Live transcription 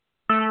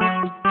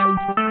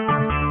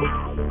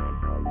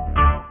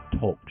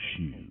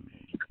Shoes.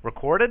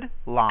 Recorded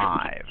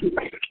live.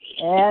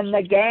 And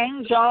the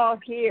gang's all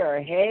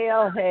here.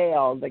 Hail,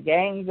 hail. The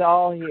gang's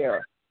all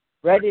here.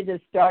 Ready to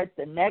start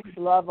the next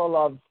level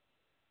of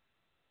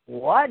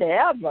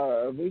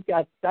whatever. We've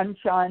got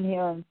sunshine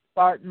here in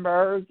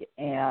Spartanburg,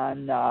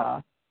 and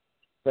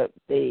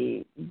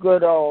the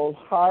good old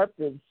harp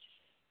is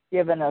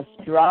giving us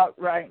drought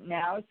right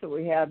now, so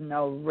we have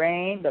no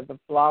rain, but the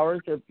flowers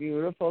are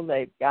beautiful.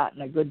 They've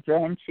gotten a good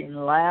drenching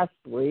last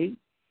week.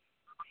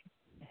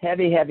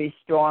 Heavy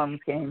storm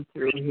came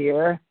through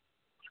here,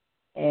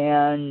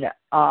 and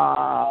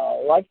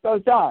life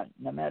goes on,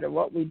 no matter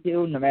what we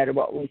do, no matter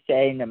what we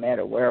say, no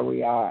matter where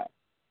we are.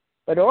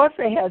 But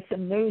Orpha has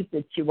some news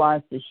that she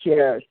wants to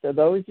share, so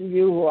those of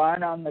you who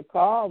aren't on the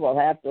call will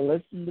have to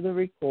listen to the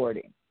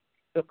recording.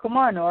 So come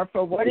on,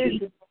 Orpha, what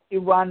is it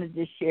you wanted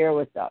to share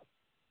with us?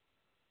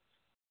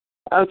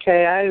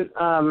 Okay, I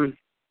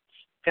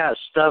got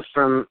stuff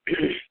from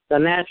the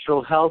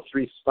Natural Health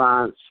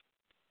Response,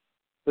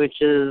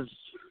 which is,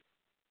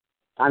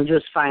 I'm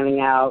just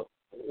finding out,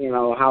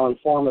 how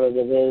informative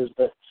it is.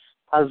 But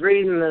I was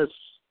reading this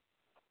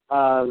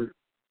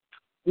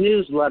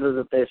newsletter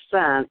that they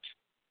sent,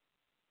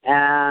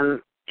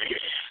 and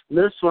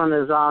this one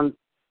is on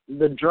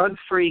the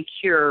drug-free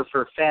cure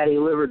for fatty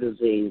liver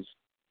disease.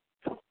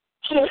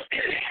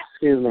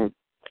 Excuse me.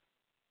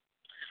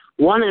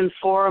 1 in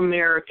 4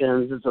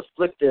 Americans is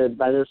afflicted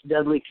by this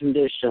deadly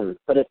condition,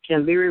 but it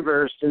can be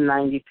reversed in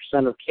 90%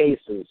 of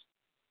cases.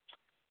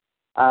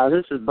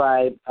 This is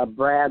by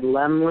Brad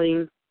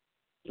Lemley.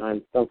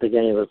 I don't think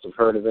any of us have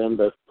heard of him,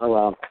 but oh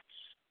well.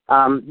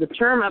 The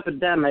term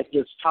epidemic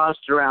gets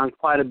tossed around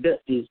quite a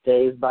bit these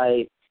days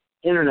by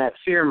internet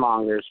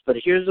fearmongers, but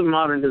here's a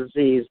modern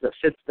disease that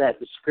fits that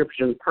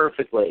description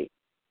perfectly.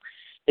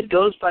 It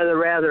goes by the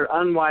rather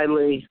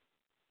unwidely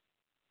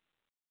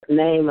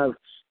name of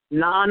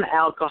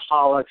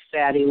non-alcoholic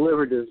fatty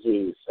liver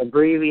disease,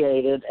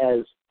 abbreviated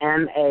as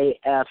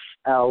NAFLD.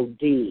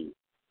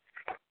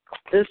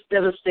 This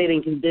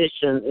devastating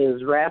condition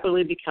is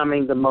rapidly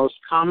becoming the most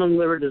common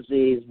liver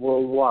disease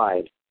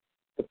worldwide.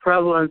 The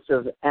prevalence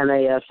of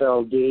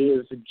NAFLD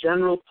is in the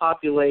general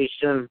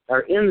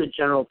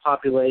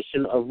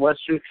population of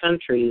Western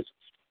countries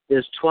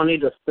is 20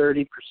 to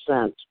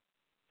 30%.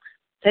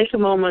 Take a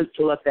moment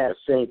to let that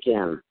sink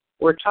in.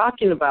 We're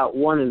talking about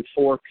 1 in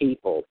 4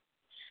 people.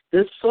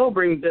 This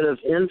sobering bit of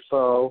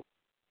info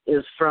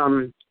is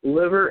from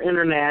Liver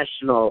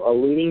International, a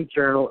leading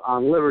journal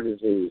on liver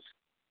disease.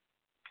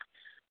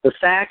 The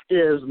fact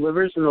is,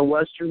 livers in the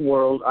Western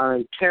world are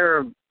in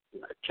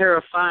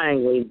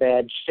terrifyingly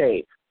bad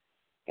shape.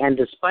 And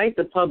despite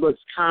the public's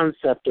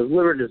concept of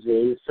liver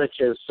disease, such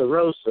as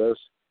cirrhosis,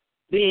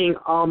 being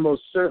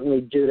almost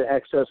certainly due to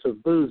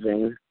excessive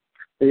boozing,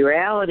 the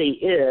reality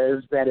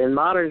is that in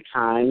modern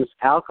times,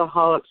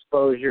 alcohol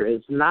exposure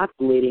is not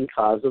the leading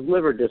cause of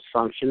liver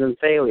dysfunction and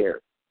failure.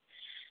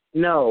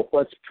 No,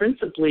 what's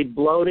principally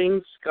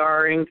bloating,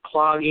 scarring,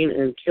 clogging,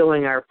 and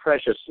killing our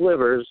precious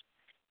livers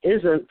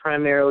isn't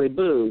primarily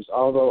booze,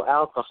 although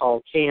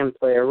alcohol can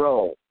play a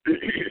role.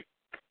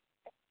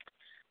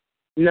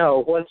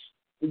 No, what's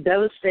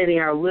devastating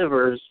our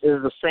livers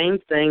is the same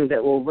thing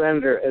that will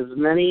render as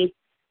many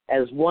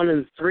as 1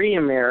 in 3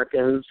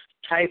 Americans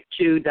type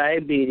 2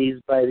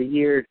 diabetes by the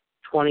year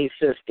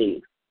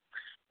 2050.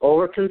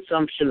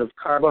 Overconsumption of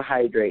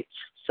carbohydrates,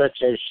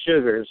 such as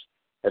sugars,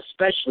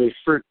 especially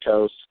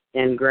fructose,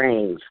 and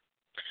grains.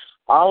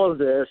 All of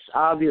this,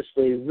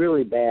 obviously,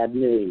 really bad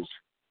news.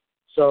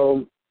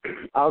 So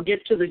I'll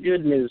get to the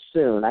good news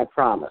soon, I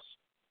promise.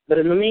 But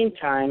in the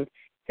meantime,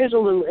 here's a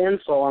little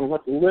info on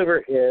what the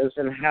liver is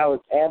and how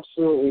it's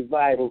absolutely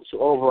vital to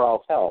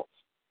overall health.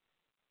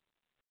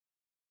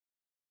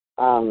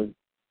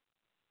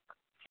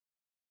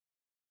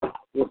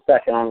 Just a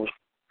second.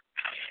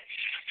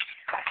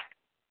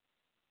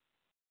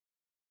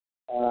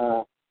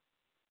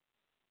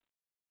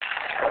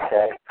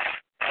 Okay.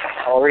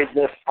 I'll read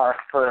this part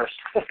first.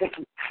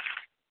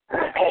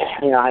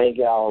 You know how you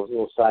get all those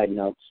little side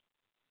notes.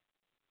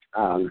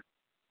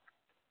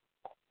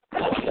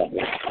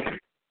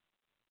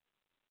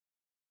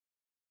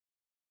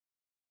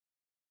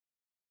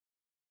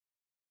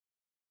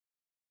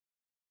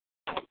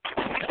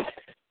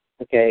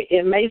 Okay,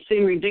 it may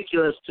seem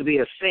ridiculous to be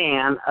a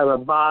fan of a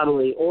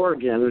bodily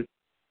organ,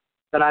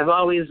 but I've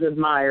always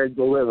admired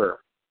the liver.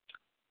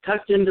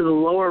 Tucked into the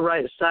lower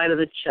right side of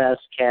the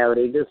chest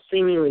cavity, this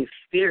seemingly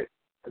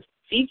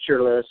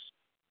featureless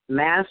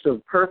mass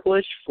of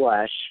purplish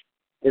flesh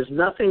is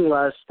nothing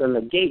less than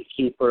the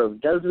gatekeeper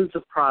of dozens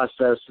of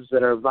processes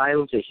that are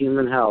vital to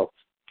human health.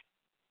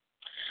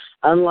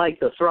 Unlike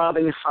the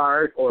throbbing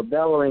heart or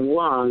bellowing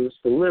lungs,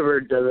 the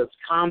liver does its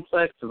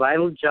complex,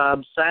 vital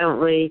job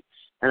silently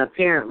and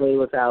apparently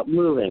without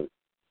moving.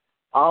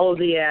 All of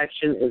the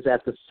action is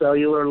at the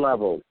cellular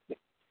level.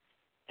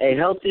 A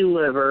healthy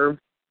liver,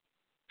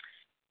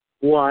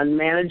 1,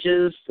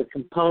 manages the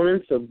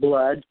components of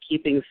blood,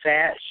 keeping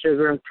fat,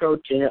 sugar, and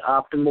protein at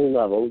optimal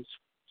levels.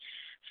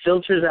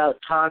 filters out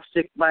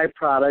toxic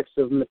byproducts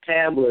of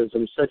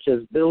metabolism, such as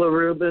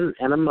bilirubin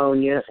and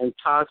ammonia, and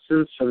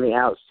toxins from the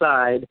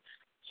outside,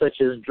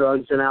 such as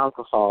drugs and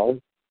alcohol,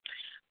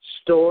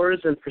 stores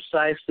and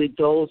precisely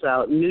doles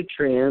out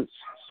nutrients,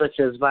 such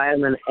as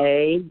vitamin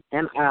A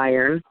and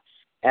iron,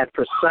 at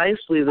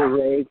precisely the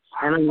rates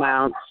and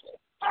amounts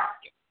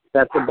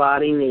that the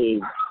body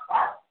needs.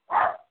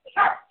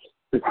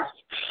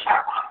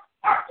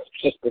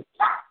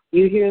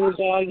 You hear the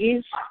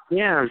doggies?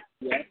 Yeah.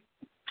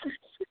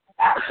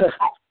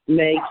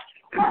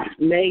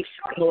 Makes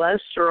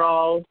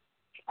cholesterol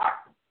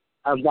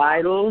a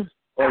vital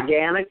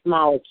organic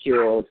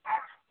molecule.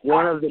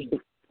 One of the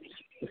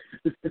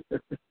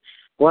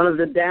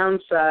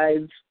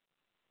downsides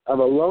of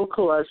a low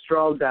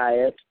cholesterol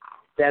diet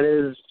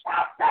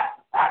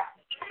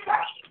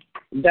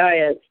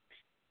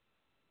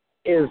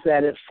is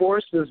that it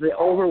forces the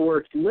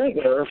overworked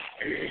liver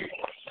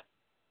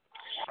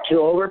to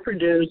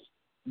overproduce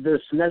this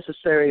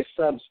necessary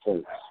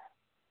substance.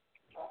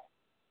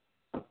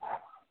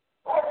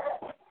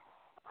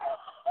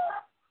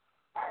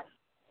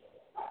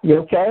 You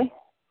okay?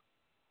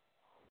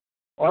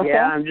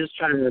 Yeah, I'm just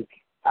trying to.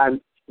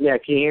 Yeah,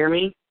 can you hear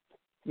me?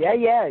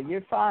 Yeah,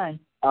 you're fine.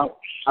 Oh,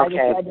 I okay.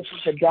 just had to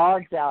put the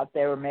dogs out.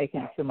 They were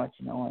making too much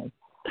noise.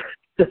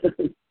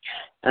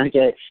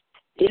 Okay.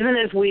 Even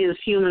if we as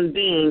human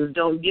beings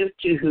don't give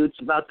two hoots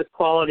about the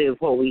quality of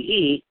what we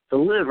eat, the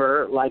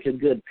liver, like a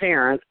good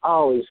parent,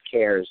 always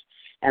cares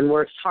and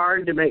works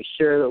hard to make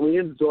sure that we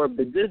absorb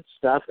the good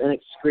stuff and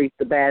excrete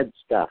the bad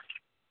stuff.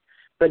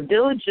 But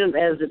diligent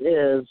as it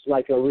is,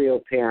 like a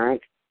real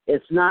parent,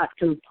 it's not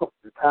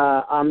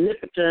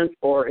omnipotent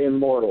or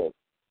immortal.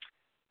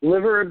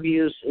 Liver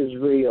abuse is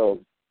real.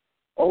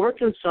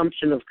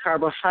 Overconsumption of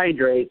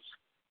carbohydrates,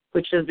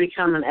 which has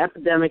become an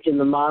epidemic in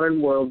the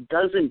modern world,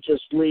 doesn't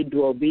just lead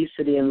to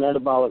obesity and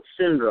metabolic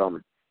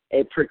syndrome,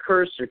 a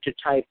precursor to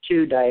type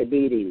 2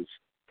 diabetes.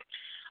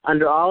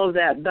 Under all of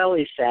that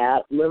belly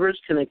fat, livers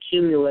can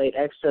accumulate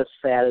excess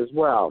fat as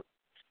well.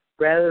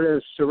 Rather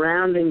than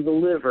surrounding the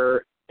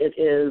liver, it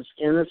is,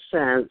 in a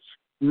sense,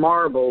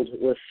 marbled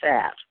with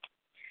fat.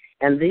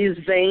 And these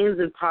veins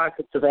and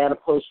pockets of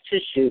adipose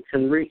tissue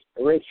can wreak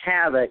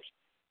havoc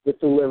with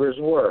the liver's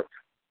work.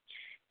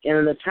 As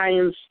an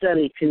Italian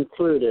study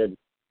concluded,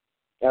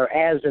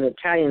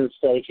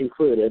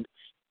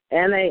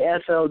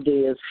 NAFLD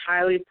is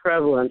highly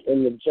prevalent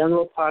in the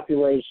general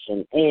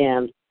population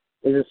and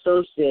is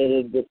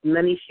associated with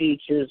many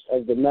features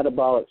of the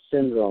metabolic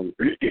syndrome.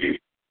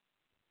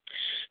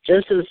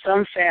 Just as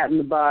some fat in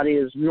the body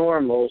is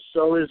normal,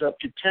 so is up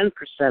to 10%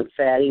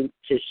 fatty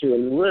tissue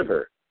in the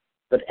liver.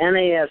 But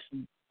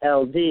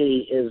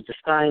NAFLD is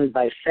defined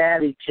by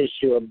fatty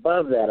tissue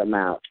above that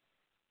amount.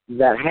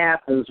 That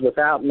happens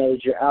without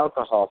major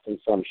alcohol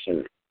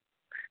consumption.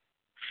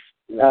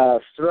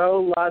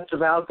 Throw lots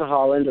of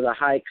alcohol into the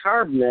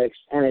high-carb mix,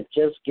 and it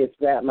just gets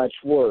that much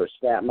worse,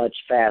 that much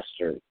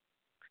faster.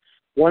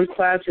 One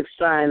classic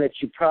sign that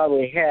you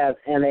probably have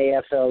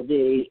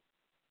NAFLD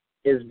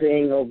is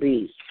being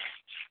obese.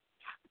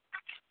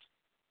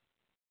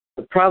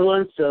 The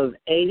prevalence of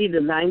 80 to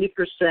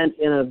 90%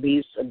 in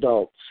obese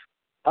adults.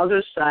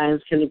 Other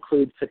signs can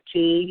include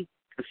fatigue,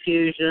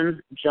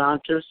 confusion,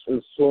 jaundice,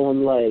 and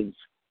swollen legs.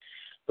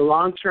 The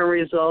long-term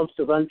results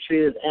of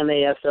untreated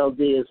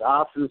NAFLD is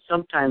often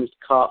sometimes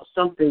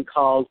something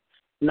called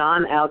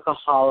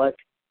non-alcoholic.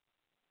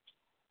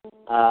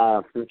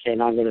 Now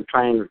I'm going to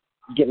try and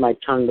get my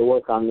tongue to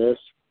work on this.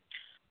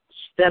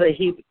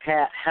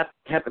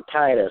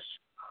 Steatohepatitis.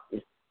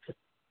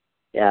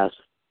 Yes.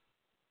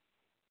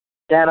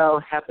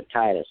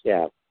 Steatohepatitis,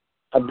 yeah.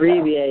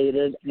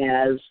 Abbreviated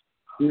as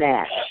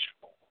NASH.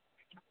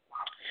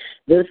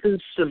 This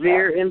is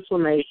severe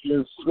inflammation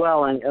and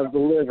swelling of the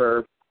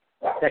liver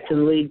that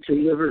can lead to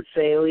liver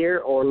failure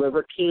or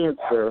liver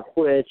cancer,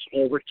 which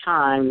over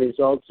time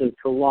results in a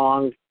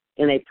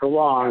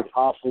prolonged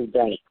awful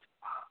death.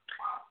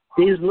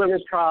 These liver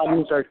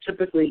problems are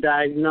typically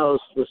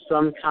diagnosed with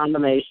some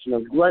combination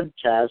of blood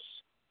tests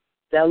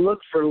that look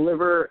for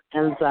liver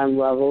enzyme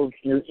levels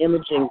and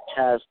imaging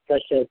tests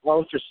such as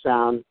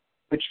ultrasound,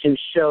 which can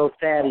show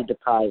fatty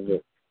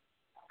deposits.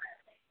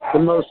 The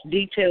most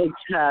detailed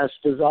test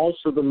is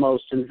also the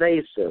most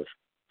invasive,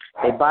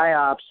 a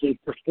biopsy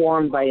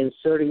performed by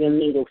inserting a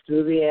needle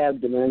through the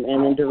abdomen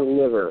and into the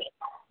liver.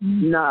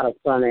 Not a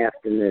fun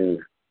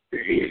afternoon.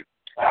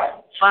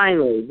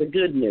 Finally, the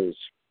good news.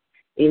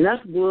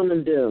 Enough gloom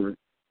and doom.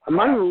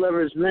 Among the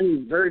liver's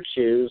many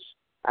virtues,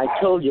 I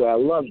told you I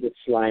love this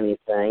slimy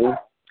thing,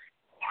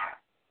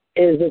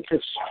 is its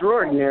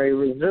extraordinary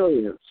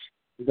resilience.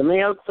 The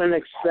Mayo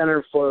Clinic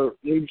Center for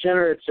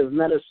Regenerative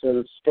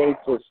Medicine states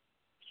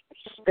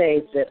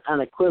it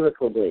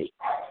unequivocally.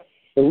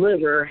 The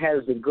liver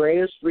has the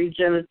greatest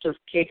regenerative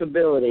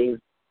capability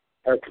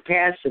or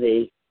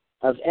capacity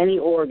of any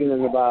organ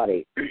in the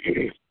body.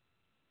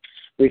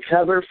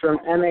 Recover from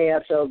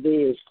NAFLD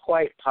is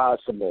quite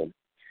possible.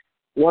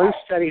 One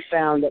study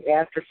found that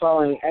after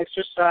following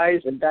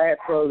exercise and diet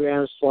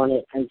programs for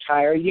an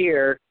entire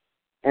year,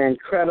 an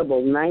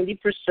incredible 90%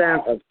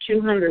 of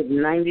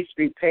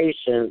 293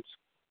 patients,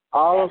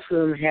 all of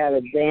whom had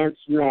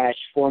advanced MASH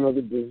form of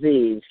the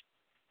disease,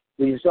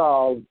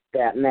 resolved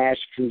that MASH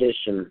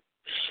condition.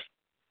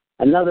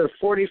 Another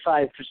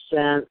 45%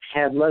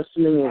 had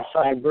lessening of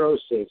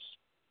fibrosis,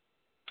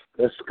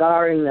 the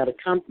scarring that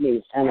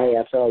accompanies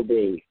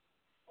NAFLD.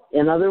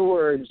 In other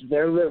words,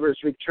 their livers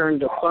returned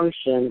to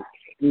function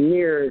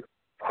near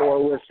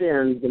or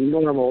within the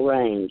normal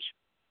range,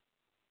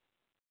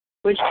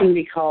 which can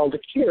be called a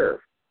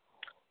cure.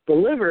 The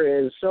liver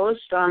is so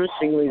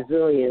astonishingly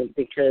resilient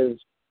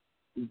because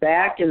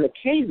back in the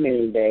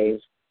caveman days,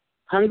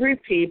 hungry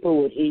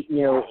people would eat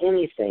nearly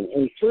anything,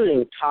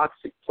 including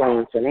toxic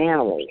plants and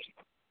animals.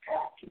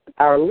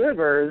 Our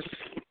livers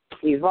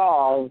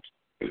evolved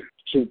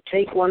to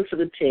take one for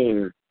the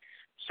team,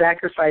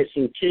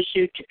 sacrificing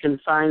tissue to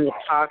confine the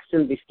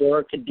toxin before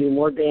it could do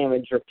more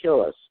damage or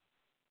kill us.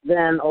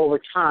 Then, over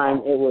time,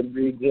 it would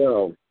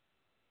regrow.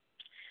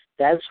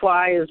 That's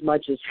why as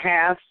much as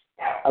half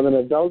of an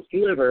adult's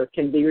liver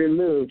can be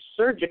removed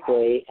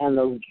surgically, and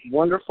the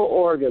wonderful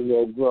organ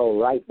will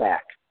grow right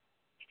back.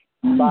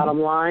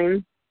 Bottom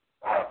line,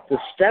 the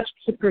steps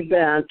to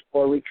prevent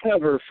or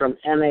recover from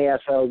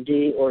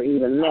NAFLD or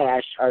even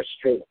MASH are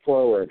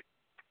straightforward.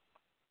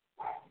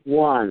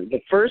 1,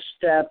 the first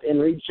step in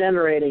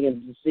regenerating a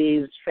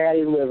diseased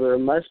fatty liver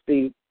must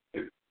be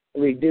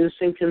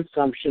reducing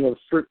consumption of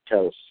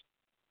fructose.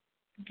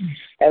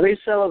 Every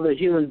cell of the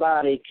human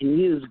body can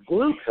use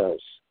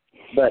glucose,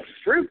 but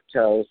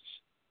fructose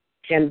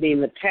can be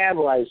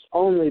metabolized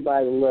only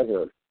by the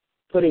liver,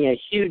 putting a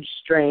huge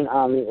strain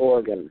on the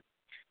organ.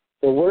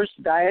 The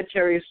worst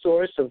dietary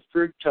source of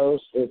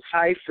fructose is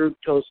high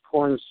fructose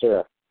corn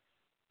syrup,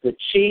 the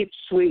cheap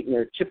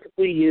sweetener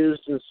typically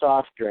used in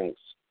soft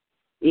drinks.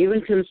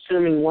 Even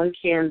consuming 1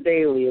 can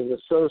daily is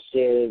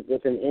associated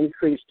with an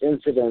increased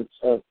incidence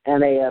of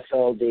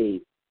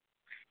NAFLD.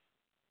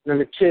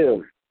 Number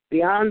 2,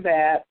 beyond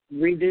that,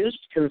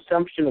 reduced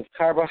consumption of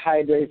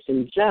carbohydrates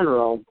in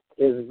general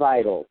is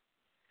vital.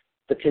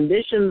 The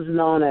conditions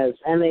known as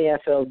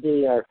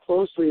NAFLD are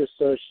closely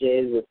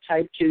associated with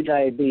type 2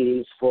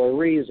 diabetes for a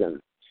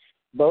reason.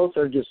 Both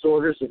are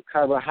disorders of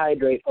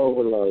carbohydrate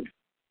overload.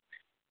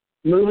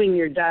 Moving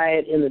your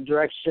diet in the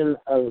direction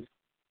of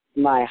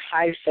my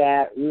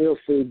high-fat, real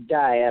food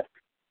diet,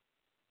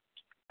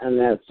 and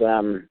that's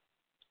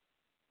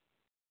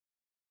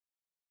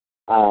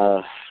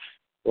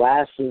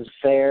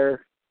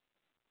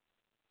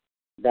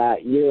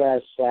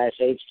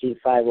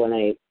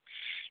lassensfair.us/HT518,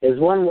 is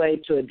one way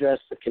to address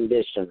the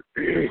condition.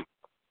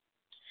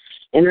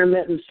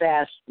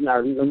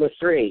 Number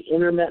 3,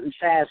 intermittent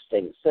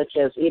fasting, such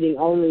as eating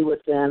only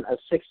within a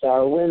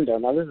 6-hour window.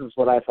 Now, this is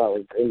what I thought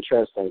was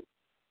interesting.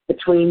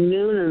 Between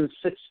noon and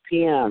 6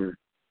 p.m.,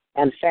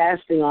 and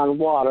fasting on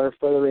water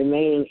for the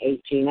remaining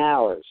 18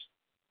 hours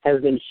has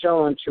been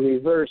shown to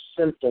reverse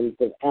symptoms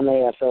of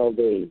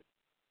NAFLD.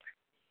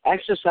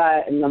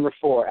 Number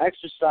 4,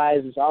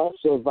 exercise is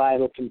also a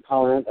vital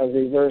component of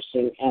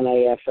reversing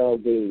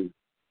NAFLD.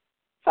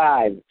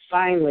 5,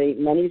 finally,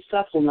 many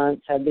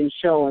supplements have been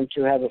shown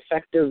to have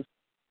effective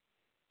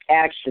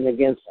action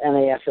against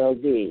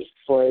NAFLD.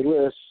 For a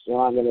list,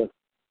 well, I'm going to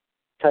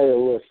tell you the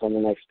list on the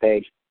next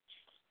page.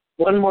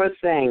 One more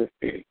thing.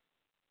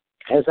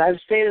 As I've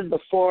stated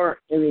before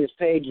in these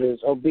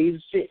pages,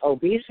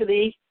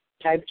 obesity,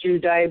 type 2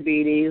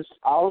 diabetes,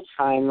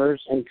 Alzheimer's,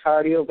 and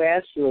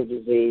cardiovascular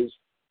disease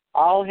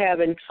all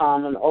have in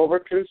common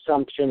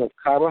overconsumption of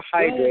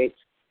carbohydrates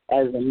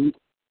as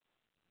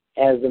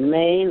the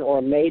main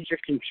or major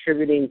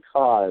contributing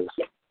cause.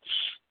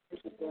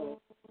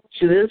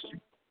 To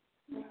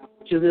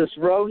this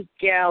rogue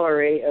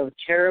gallery of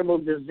terrible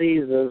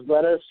diseases,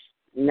 let us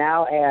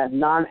now add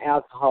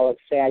non-alcoholic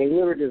fatty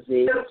liver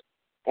disease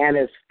and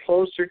its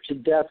closer to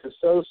death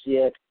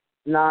associate,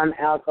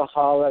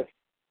 non-alcoholic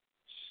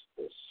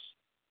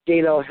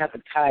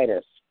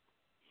steatohepatitis.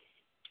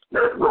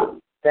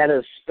 That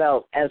is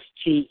spelled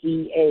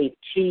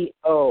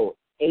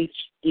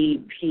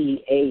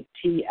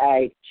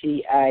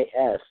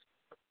STEATOHEPATITIS.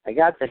 I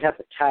got the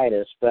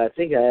hepatitis, but I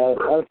think the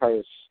other part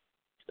is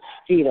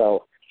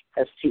steato,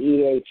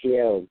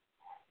 STEATO.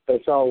 But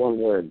it's all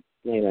one word.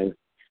 Anyway,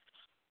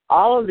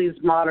 all of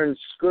these modern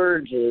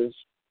scourges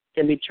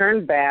can be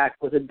turned back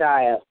with a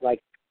diet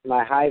like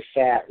my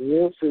high-fat,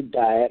 real food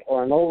diet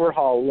or an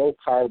overhaul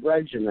low-carb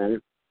regimen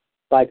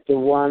like the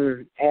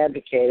one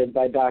advocated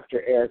by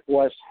Dr. Eric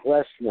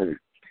Westman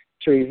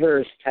to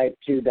reverse type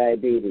 2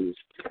 diabetes.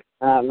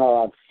 I don't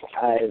know.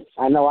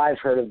 I know I've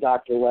heard of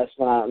Dr.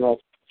 Westman. I don't know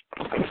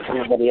if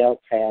anybody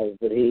else has,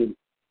 but he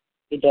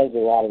does a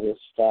lot of this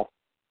stuff.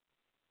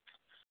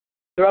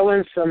 Throw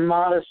in some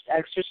modest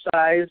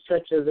exercise,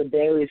 such as a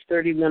daily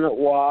 30-minute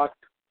walk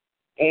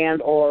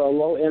and or a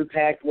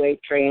low-impact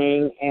weight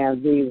training,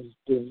 and these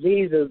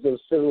diseases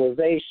of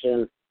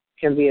civilization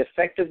can be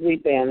effectively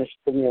banished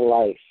from your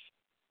life.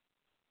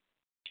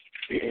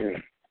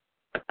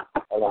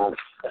 Hold on.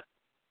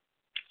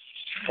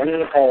 Turn to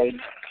the page.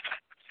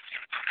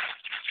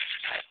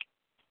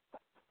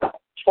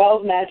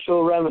 12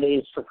 natural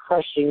remedies for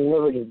crushing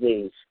liver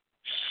disease.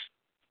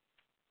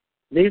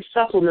 These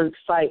supplements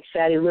fight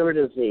fatty liver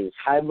disease,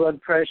 high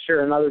blood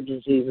pressure, and other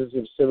diseases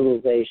of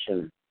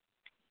civilization.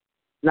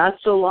 Not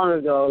so long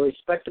ago,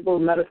 respectable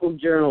medical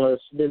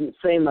journalists didn't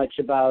say much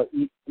about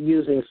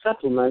using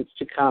supplements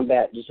to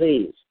combat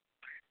disease.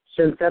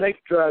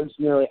 Synthetic drugs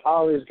nearly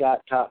always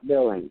got top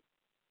billing.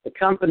 The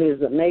companies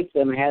that make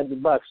them had the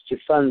bucks to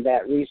fund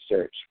that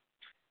research.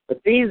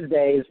 But these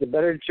days, the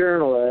better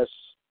journals,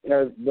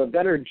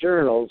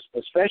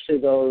 especially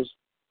those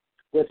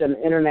with an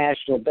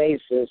international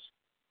basis,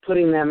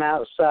 putting them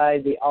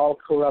outside the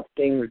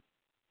all-corrupting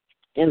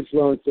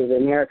influence of the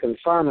American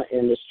pharma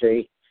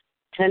industry,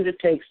 tend to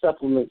take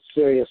supplements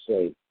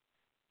seriously.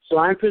 So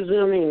I'm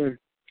presenting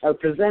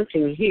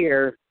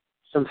here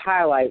some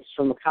highlights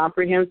from a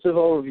comprehensive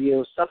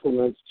overview of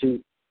supplements to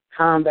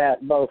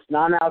combat both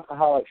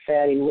non-alcoholic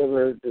fatty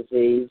liver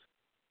disease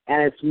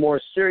and its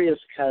more serious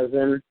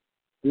cousin,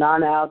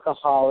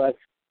 non-alcoholic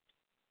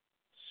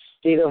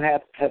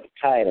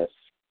steatohepatitis.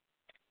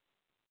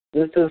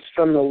 This is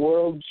from the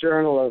World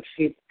Journal of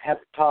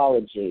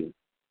Hepatology,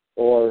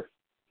 or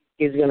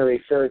he's going to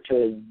refer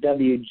to as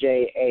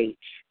WJH.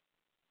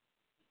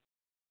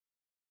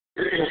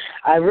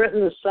 I've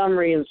written the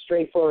summary in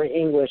straightforward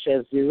English,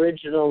 as the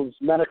original's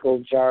medical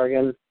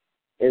jargon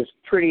is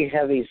pretty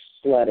heavy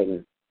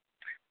sledding.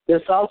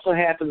 This also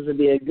happens to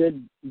be a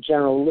good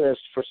general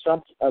list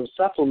of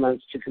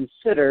supplements to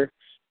consider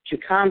to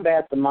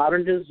combat the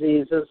modern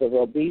diseases of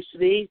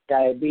obesity,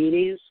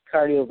 diabetes,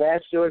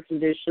 cardiovascular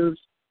conditions,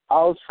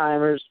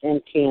 Alzheimer's,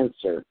 and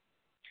cancer.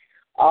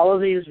 All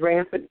of these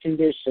rampant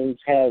conditions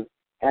have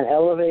an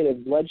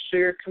elevated blood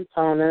sugar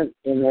component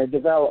in their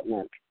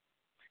development.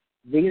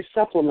 These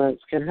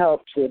supplements can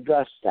help to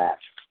address that.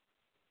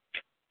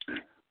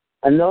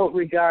 A note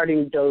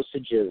regarding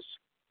dosages.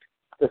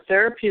 The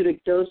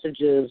therapeutic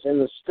dosages in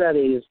the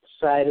studies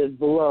cited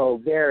below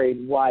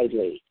varied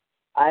widely.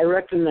 I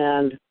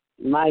recommend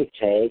my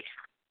take,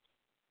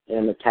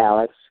 in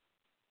italics,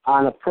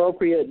 on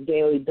appropriate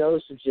daily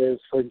dosages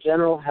for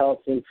general health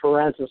in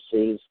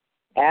parentheses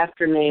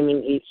after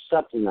naming each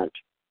supplement.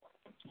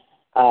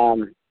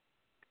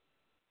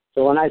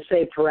 So when I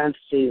say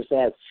parentheses,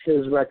 that's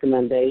his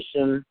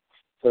recommendation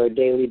for a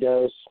daily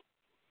dose.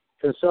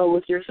 Consult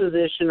with your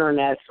physician or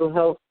natural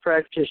health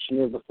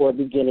practitioner before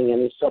beginning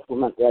any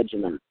supplement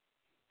regimen.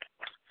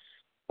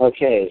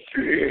 Okay,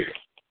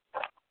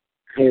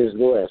 here's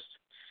the list.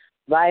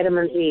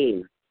 Vitamin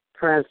E,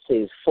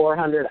 parentheses,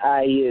 400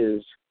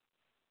 IUs,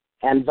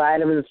 and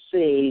vitamin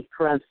C,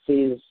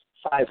 parentheses,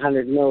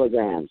 500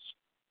 milligrams.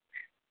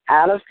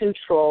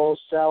 Out-of-control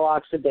cell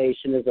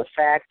oxidation is a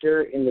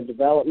factor in the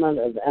development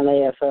of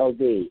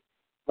NAFLD.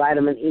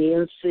 Vitamin E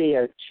and C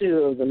are two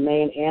of the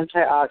main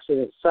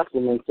antioxidant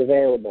supplements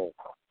available.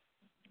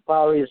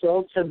 While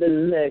results have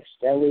been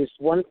mixed, at least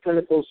one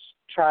clinical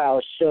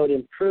trial showed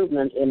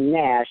improvement in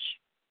NASH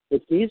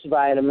with these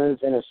vitamins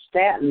and a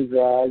statin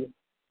drug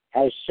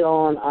as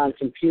shown on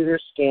computer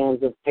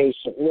scans of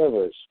patient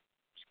livers.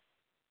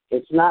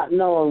 It's not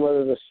known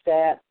whether the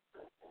statin,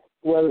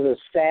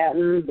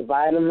 the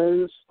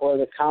vitamins, or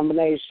the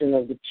combination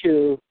of the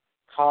two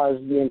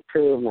caused the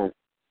improvement.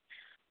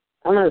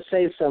 I'm going to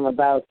say something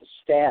about the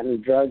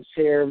statin drugs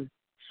here.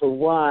 For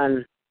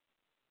one,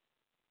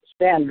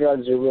 statin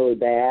drugs are really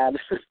bad,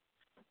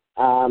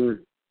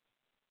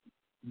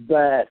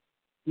 but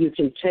you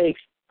can take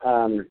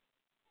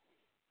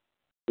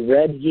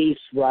red yeast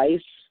rice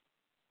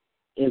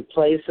in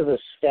place of a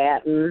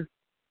statin.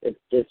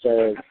 It's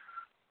a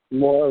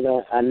more of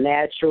a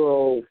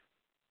natural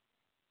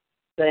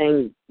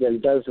thing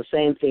that does the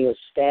same thing as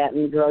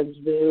statin drugs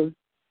do.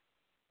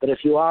 But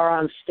if you are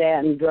on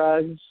statin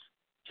drugs,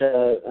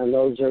 and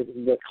those are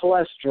the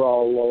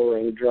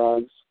cholesterol-lowering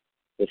drugs,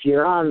 if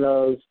you're on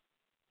those,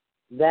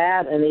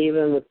 that and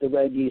even with the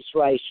red yeast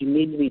rice, you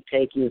need to be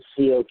taking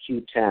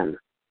CoQ10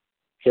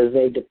 because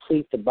they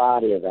deplete the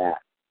body of that.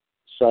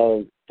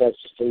 So that's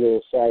just a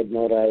little side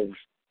note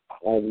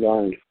I've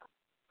learned.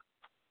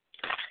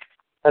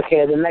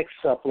 Okay, the next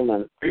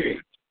supplement is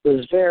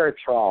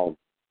Resveratrol,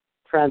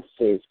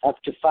 parentheses,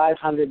 up to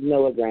 500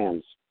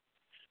 milligrams.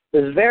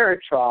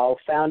 Resveratrol,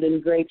 found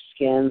in grape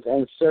skins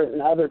and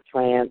certain other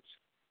plants,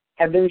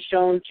 have been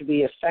shown to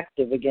be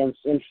effective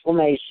against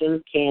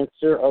inflammation,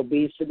 cancer,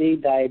 obesity,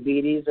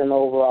 diabetes, and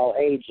overall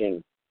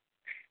aging.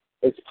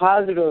 Its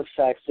positive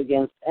effects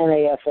against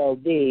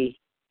NAFLD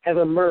have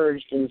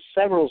emerged in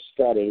several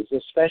studies,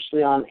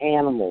 especially on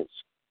animals.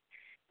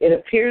 It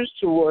appears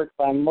to work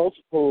by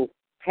multiple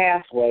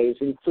pathways,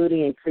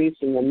 including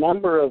increasing the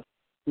number of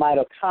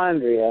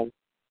mitochondria,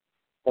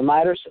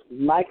 the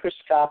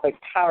microscopic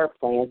power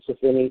plants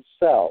within each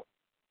cell.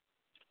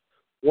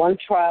 One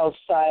trial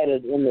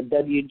cited in the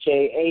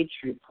WJH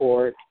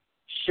report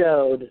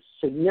showed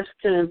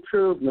significant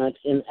improvement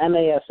in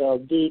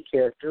NAFLD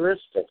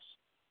characteristics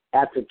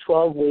after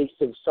 12 weeks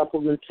of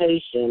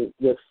supplementation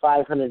with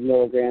 500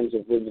 milligrams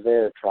of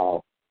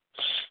resveratrol.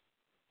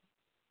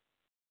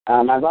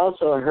 I've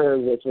also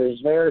heard with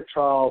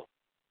resveratrol,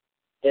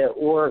 it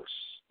works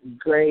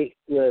great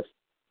with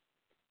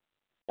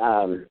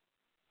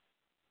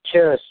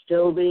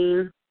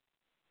Cherastildine,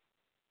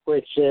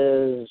 which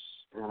is,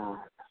 I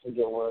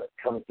forget where it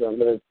comes from,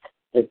 but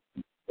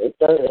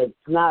it's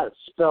not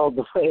spelled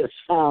the way it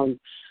sounds.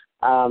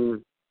 Let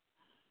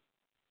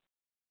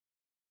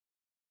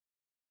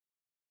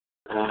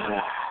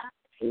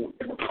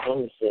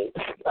me see.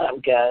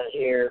 I've got it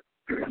here.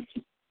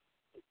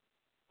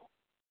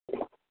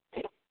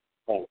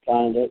 Can't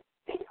find it.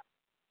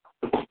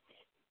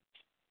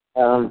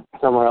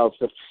 Somewhere else.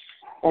 But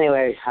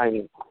anyway,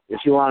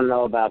 if you want to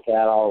know about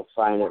that, I'll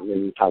find it and we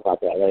can talk about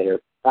that later.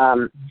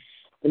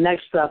 The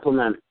next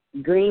supplement,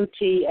 green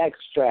tea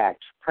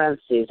extract,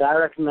 parentheses. I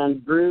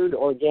recommend brewed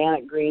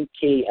organic green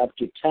tea up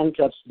to 10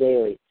 cups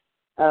daily.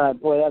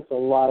 Boy, that's a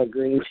lot of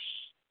green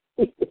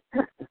tea.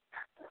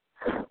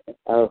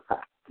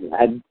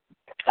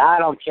 I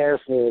don't care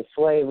for the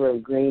flavor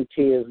of green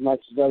tea as much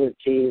as other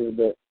teas,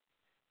 but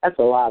that's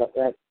a lot of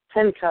that.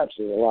 10 cups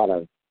is a lot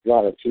of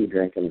tea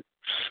drinking.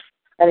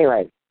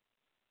 Anyway,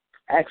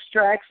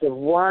 extracts of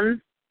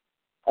one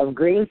of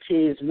green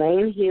tea's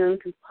main healing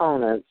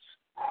components.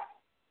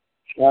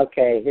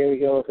 Okay, here we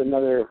go with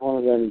another one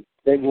of them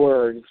big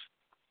words.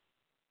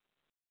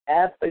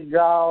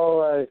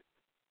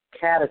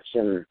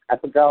 Epigallocatechin,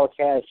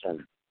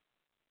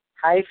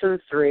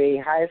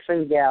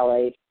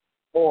 -3-gallate,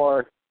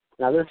 or,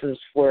 now this is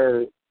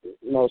where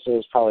most of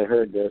us probably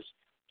heard this,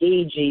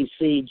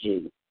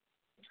 EGCG,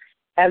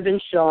 have been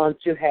shown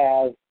to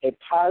have a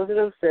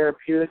positive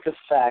therapeutic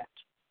effect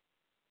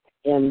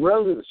in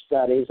rodent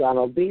studies on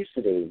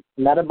obesity,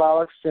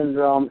 metabolic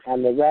syndrome,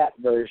 and the rat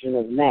version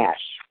of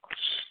NASH.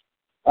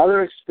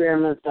 Other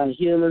experiments on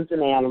humans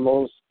and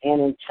animals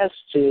and in test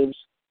tubes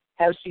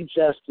have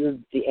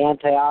suggested the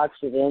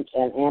antioxidant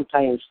and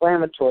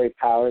anti-inflammatory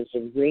powers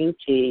of green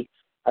tea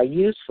are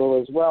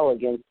useful as well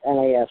against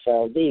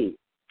NAFLD,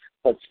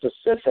 but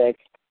specific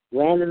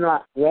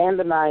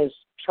randomized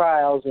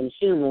trials in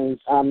humans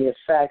on the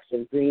effects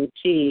of green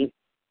tea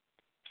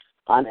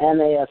on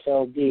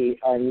NAFLD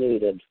are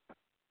needed.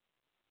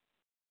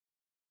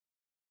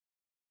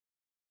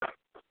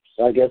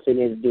 So I guess they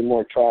need to do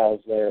more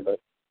trials there. But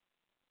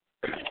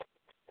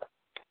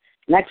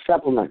next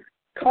supplement,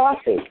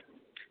 coffee.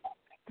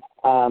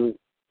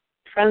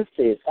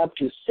 Parentheses, up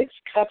to 6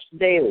 cups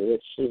daily,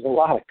 which is a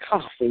lot of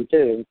coffee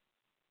too.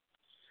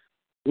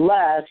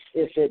 Less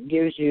if it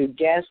gives you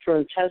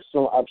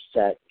gastrointestinal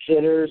upset,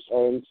 jitters,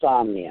 or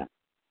insomnia.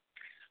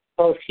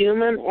 Both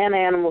human and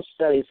animal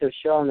studies have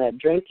shown that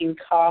drinking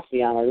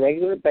coffee on a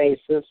regular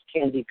basis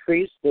can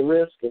decrease the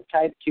risk of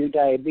type 2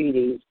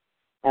 diabetes,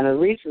 and a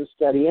recent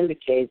study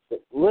indicates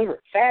that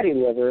fatty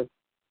liver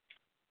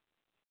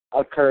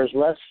occurs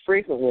less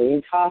frequently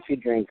in coffee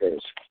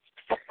drinkers.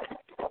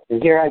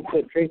 And here I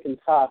quit drinking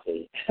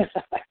coffee.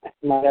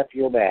 Might have to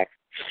go back.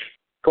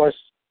 Of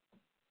course,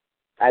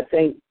 I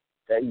think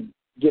that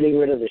getting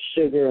rid of the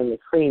sugar and the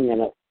cream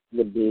in it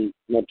would be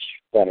much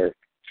better.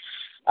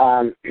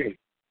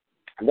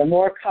 The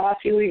more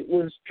coffee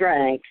was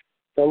drank,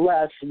 the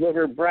less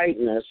liver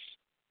brightness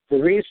the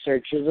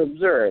researchers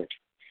observed.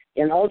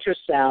 In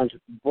ultrasound,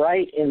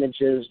 bright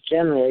images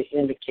generally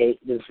indicate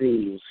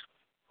disease.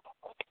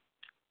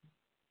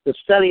 The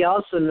study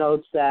also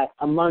notes that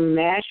among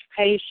NASH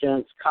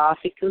patients,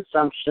 coffee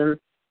consumption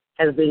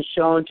has been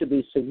shown to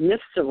be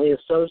significantly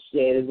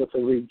associated with a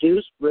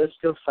reduced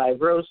risk of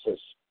fibrosis,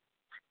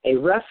 a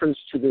reference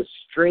to the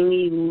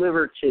stringy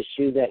liver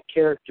tissue that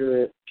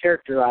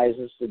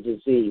characterizes the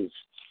disease.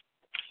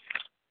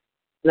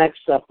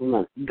 Next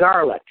supplement,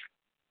 garlic,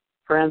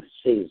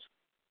 parentheses,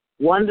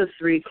 1 to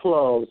 3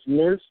 cloves,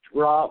 minced,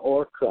 raw,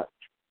 or cooked.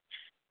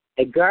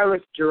 A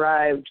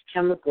garlic-derived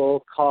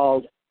chemical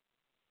called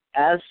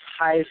I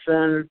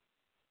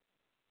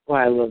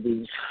love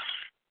these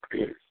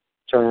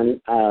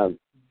terms.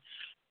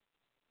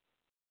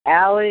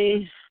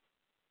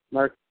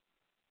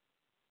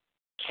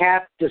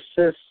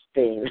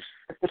 Capticistine.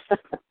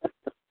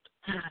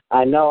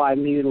 I know I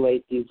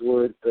mutilate these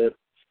words, but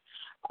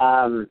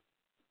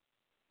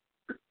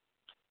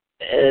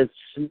it's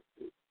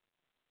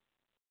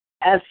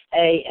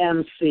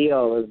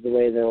SAMCO is the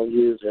way they'll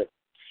use it.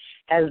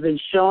 Has been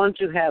shown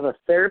to have a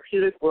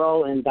therapeutic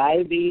role in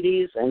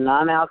diabetes and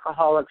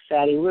non-alcoholic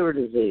fatty liver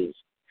disease.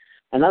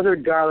 Another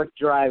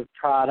garlic-derived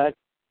product,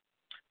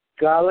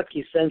 garlic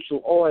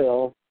essential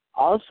oil,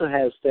 also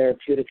has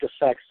therapeutic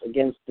effects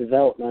against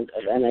development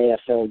of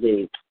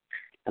NAFLD.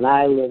 And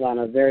I live on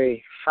a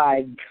very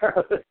high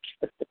garlic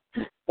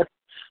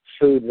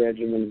food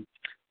regimen.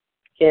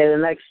 Okay, the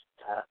next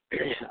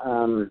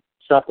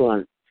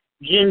supplement,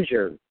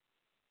 ginger.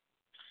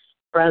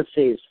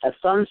 Parentheses, a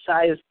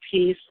thumb-sized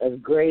piece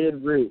of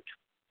grated root.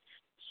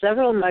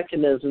 Several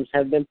mechanisms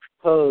have been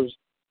proposed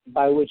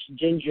by which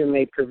ginger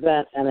may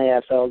prevent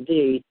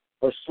NAFLD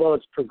or slow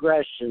its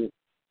progression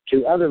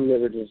to other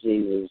liver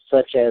diseases,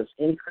 such as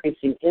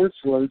increasing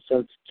insulin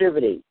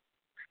sensitivity,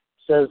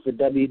 says the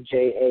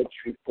WJH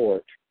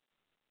report.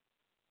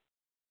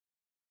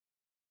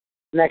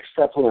 Next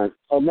supplement,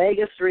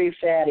 omega-3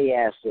 fatty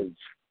acids,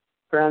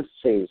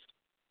 parentheses,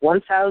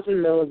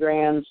 1,000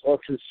 milligrams, or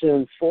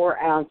consume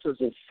 4 ounces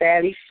of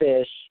fatty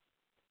fish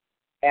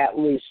at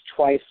least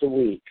twice a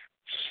week.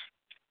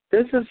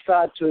 This is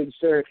thought to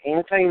exert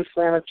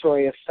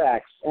anti-inflammatory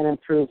effects and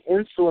improve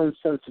insulin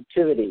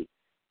sensitivity,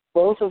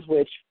 both of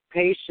which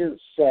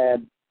patients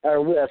said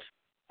are with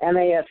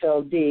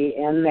NAFLD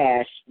and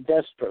NASH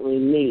desperately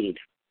need.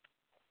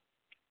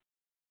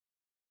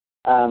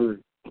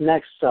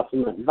 Next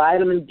supplement,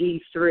 vitamin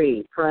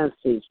D3,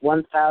 parentheses,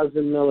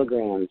 1,000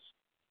 milligrams.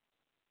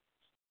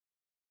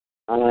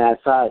 I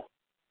thought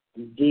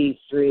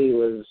D3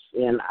 was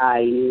in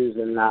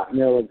IUs and not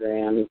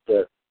milligrams,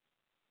 but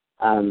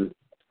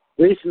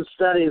recent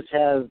studies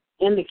have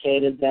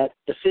indicated that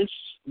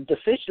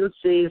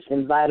deficiencies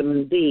in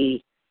vitamin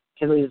D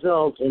can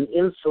result in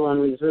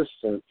insulin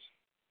resistance,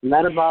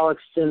 metabolic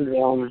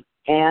syndrome,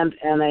 and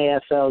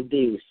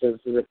NAFLD, says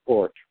the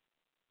report.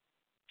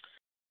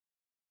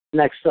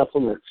 Next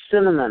supplement,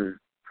 cinnamon,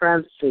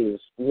 parentheses,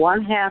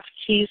 1/2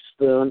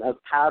 teaspoon of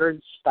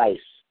powdered spice,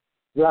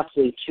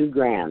 roughly 2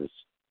 grams.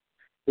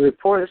 The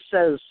report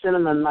says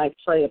cinnamon might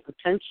play a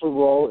potential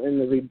role in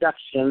the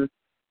reduction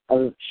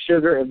of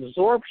sugar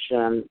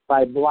absorption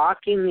by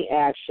blocking the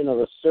action of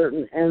a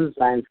certain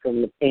enzyme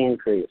from the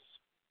pancreas.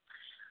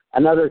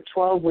 Another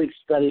 12-week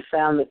study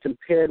found that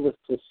compared with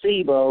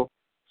placebo,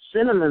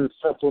 cinnamon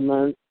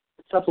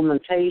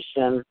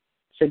supplementation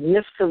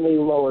significantly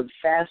lowered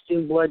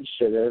fasting blood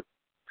sugar,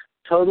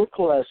 total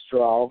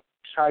cholesterol,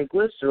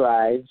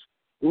 triglycerides,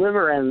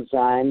 liver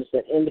enzymes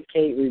that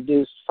indicate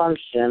reduced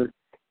function,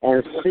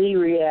 and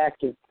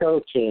C-reactive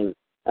protein,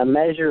 a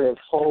measure of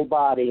whole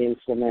body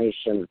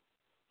inflammation.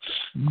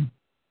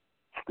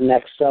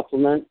 Next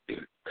supplement,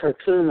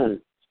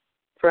 curcumin,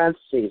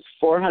 parentheses,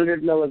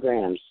 400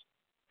 milligrams.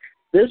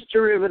 This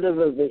derivative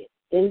of the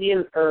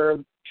Indian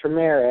herb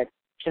turmeric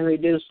can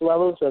reduce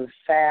levels of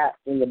fat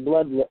in the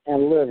blood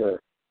and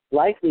liver,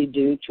 likely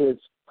due to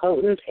its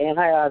potent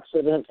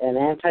antioxidant and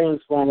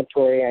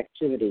anti-inflammatory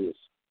activities.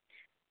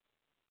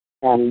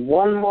 And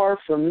one more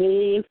for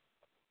me,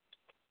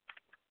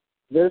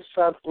 this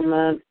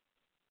supplement,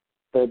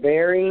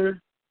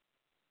 berberine,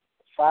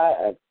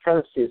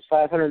 parentheses,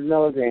 500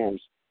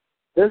 milligrams.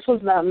 This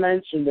was not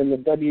mentioned in the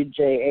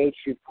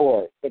WJH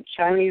report, but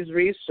Chinese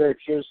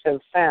researchers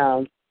have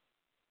found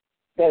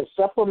that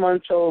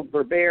supplemental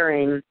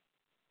berberine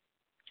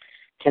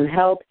can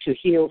help to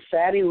heal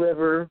fatty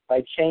liver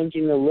by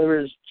changing the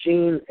liver's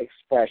gene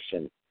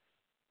expression.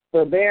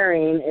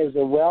 Berberine is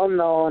a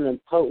well-known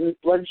and potent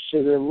blood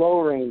sugar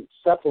lowering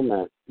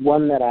supplement,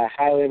 one that I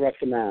highly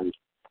recommend.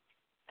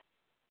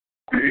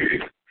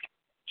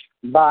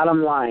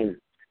 Bottom line,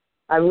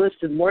 I've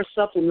listed more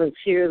supplements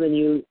here than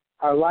you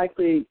are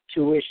likely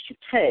to wish to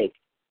take,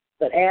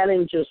 but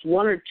adding just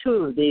 1 or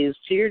 2 of these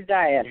to your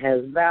diet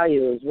has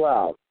value as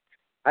well.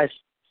 I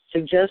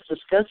suggest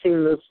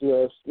discussing this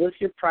list with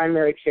your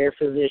primary care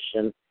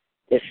physician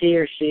if he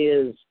or she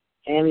is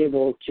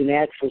amenable to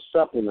natural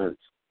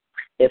supplements.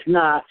 If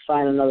not,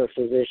 find another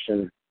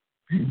physician.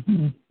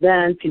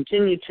 Then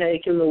continue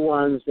taking the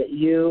ones that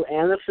you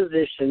and the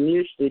physician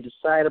mutually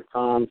decide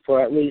upon for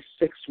at least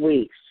 6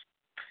 weeks.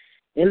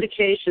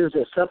 Indications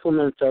that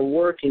supplements are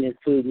working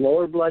include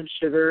lower blood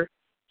sugar,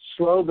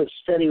 slow but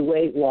steady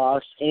weight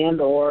loss,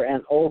 and/or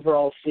an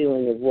overall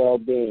feeling of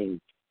well-being.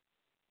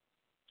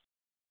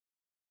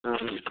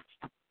 And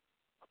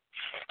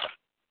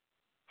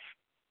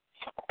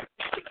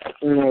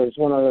there's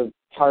one other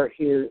part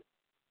here.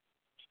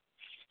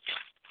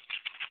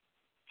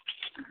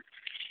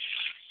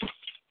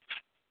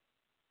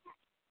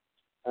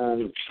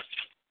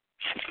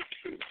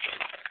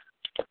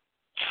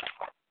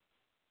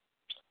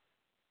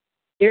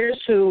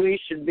 Here's who we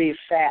should be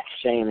fat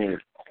shaming.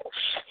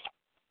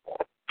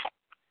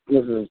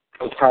 This is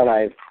the part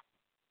I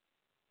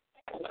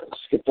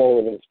skipped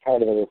over. It's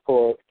part of the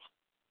report.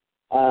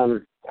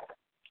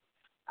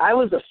 I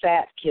was a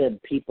fat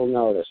kid, people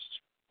noticed.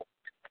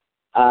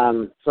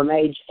 From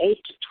age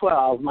 8 to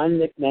 12, my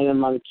nickname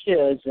among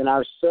kids in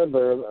our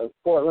suburb of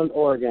Portland,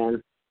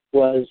 Oregon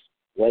was,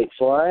 wait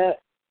for it,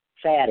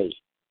 Fatty.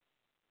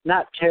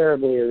 Not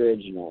terribly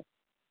original.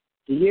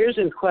 The years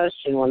in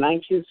question were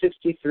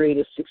 1963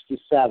 to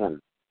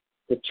 67.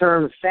 The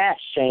term fat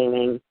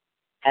shaming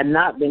had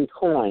not been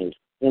coined.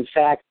 In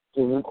fact,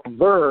 the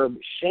verb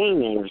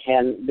shaming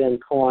hadn't been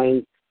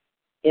coined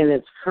in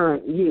its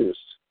current use.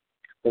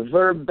 The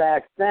verb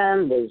back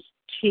then was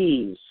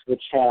tease,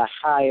 which had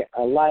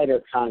a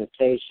lighter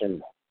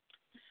connotation.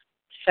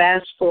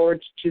 Fast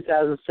forward to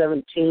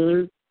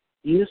 2017,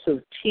 use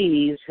of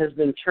tease has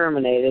been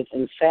terminated,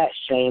 and fat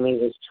shaming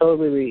is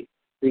totally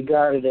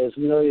regarded as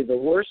nearly the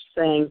worst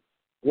thing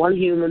one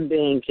human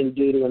being can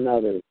do to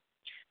another.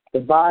 The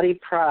body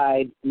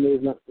pride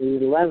movement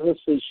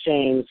relentlessly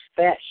shames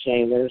fat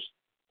shamers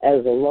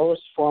as the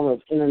lowest form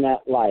of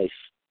internet life.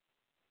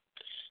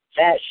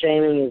 Fat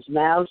shaming is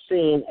now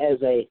seen as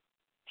a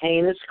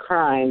heinous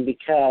crime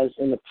because,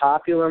 in the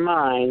popular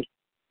mind,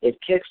 it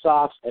kicks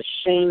off a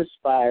shame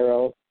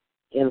spiral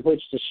in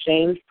which the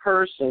shamed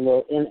person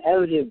will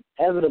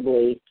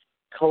inevitably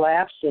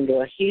collapse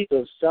into a heap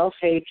of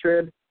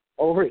self-hatred,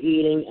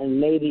 overeating, and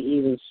maybe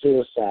even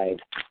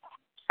suicide.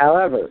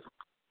 However,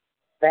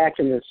 back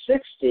in the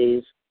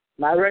 60s,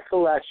 my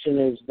recollection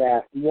is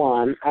that,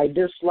 1, I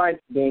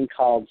disliked being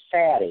called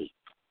fatty.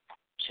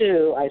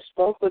 2, I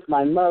spoke with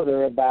my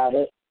mother about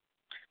it.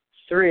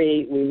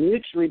 3, we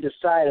mutually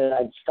decided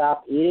I'd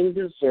stop eating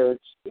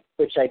desserts,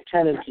 which I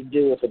tended to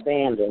do with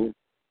abandon.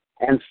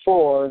 And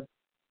 4,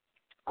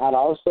 I'd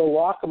also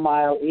walk a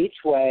mile each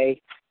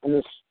way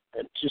to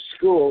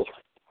school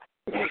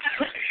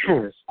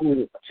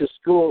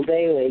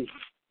daily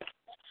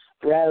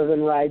rather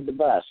than ride the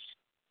bus.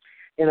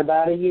 In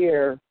about a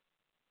year,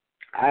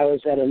 I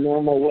was at a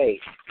normal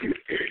weight.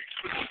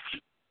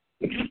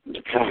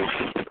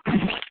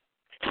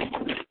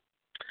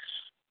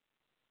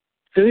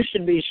 Who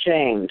should be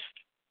shamed?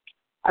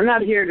 I'm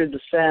not here to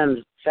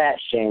defend fat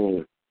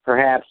shaming.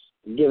 Perhaps,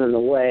 given the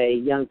way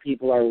young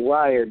people are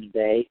wired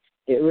today,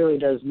 it really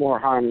does more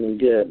harm than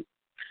good.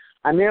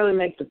 I merely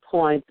make the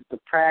point that the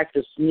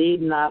practice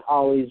need not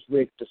always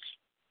wreak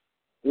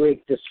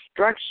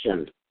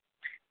destruction.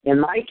 In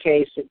my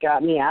case, it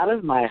got me out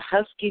of my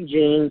husky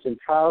genes and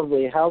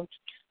probably helped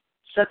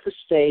set the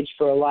stage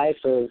for a life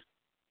of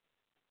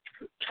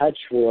touch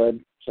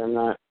wood, so I'm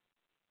not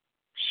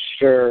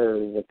sure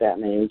what that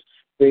means,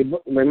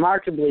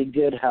 remarkably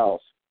good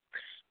health.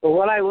 But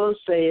what I will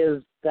say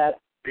is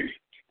that,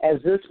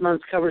 as this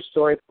month's cover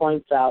story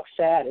points out,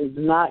 fat is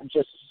not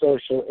just a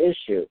social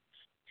issue.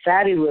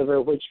 Fatty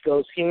liver, which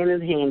goes hand in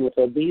hand with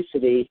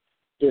obesity,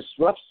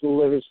 disrupts the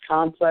liver's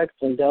complex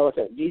and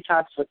delicate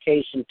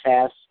detoxification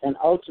tasks and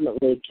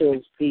ultimately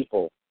kills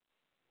people.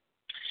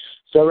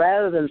 So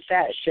rather than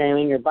fat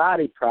shaming or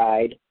body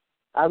pride,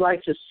 I'd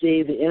like to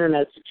see the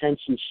Internet's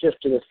attention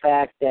shift to the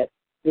fact that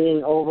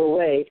being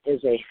overweight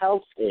is a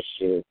health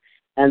issue,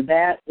 and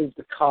that is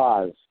the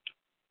cause.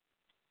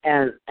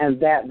 And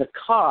that the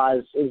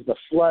cause is the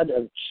flood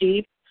of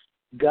cheap,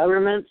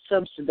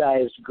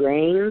 government-subsidized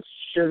grains,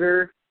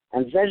 sugar,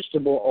 and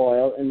vegetable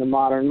oil in the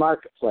modern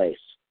marketplace.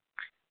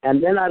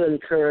 And then I'd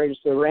encourage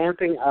the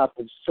ramping up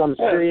of some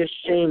serious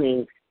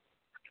shaming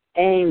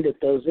aimed at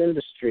those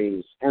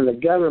industries and the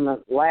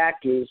government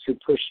lackeys who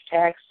push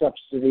tax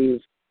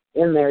subsidies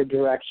in their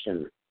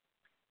direction.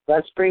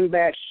 Let's bring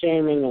back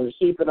shaming and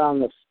heap it on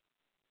the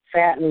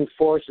fattening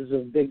forces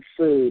of big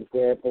food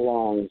where it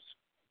belongs.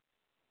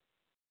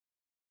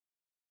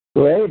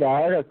 Great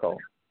article.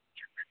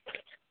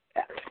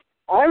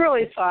 I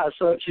really thought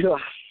so, too.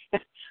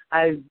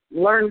 I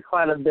learned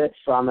quite a bit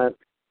from it.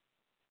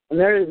 And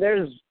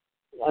there's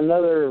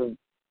another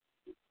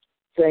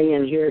thing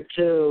in here,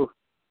 too.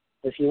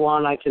 If you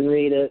want, I can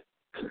read it.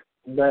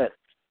 But,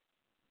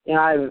 you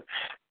know,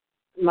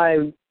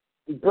 my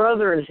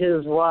brother and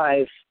his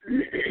wife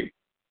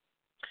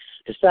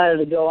decided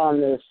to go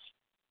on this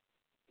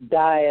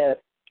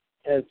diet.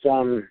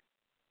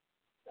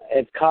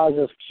 It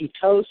causes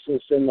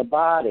ketosis in the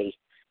body.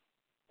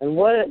 And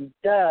what it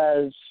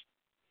does,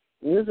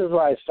 and this is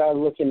where I started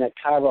looking at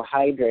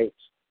carbohydrates,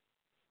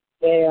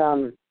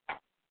 the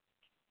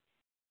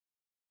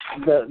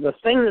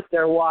thing that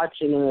they're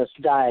watching in this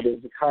diet is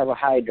the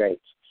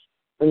carbohydrates.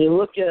 When you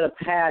look at a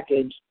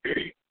package,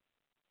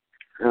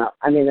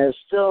 there's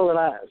still a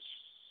lot of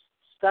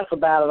stuff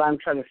about it I'm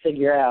trying to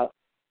figure out.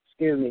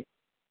 Excuse me.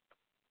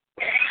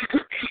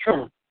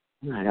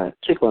 I got a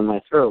tickle in my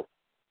throat.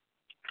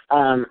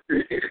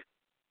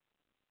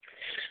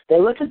 They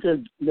look at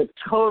the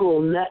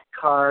total net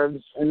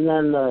carbs, and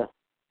then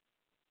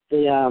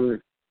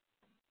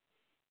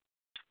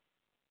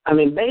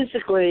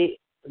basically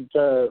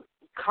the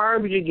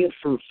carbs you get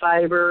from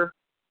fiber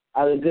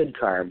are the good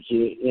carbs.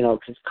 You know,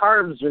 because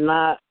carbs are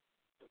not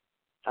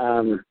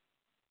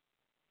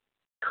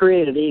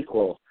created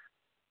equal.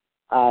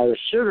 The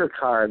sugar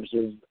carbs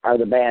are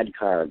the bad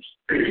carbs,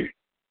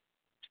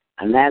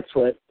 and that's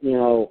what, you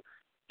know,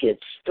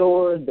 gets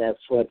stored.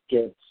 That's what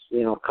gets,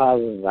 you know,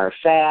 causes our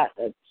fat.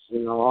 That's, you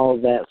know, all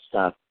of that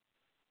stuff.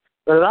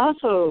 But it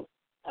also,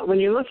 when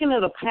you're looking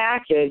at a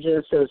package and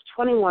it says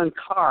 21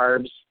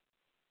 carbs,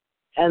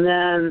 and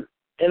then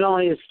it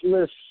only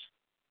lists,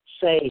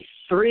 say,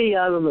 3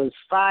 of them as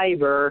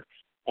fiber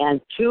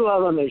and 2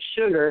 of them as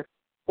sugar,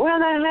 where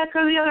the heck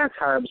are the other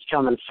carbs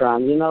coming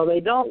from? You know, they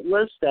don't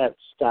list that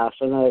stuff,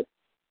 and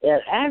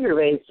it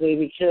aggravates me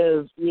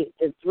because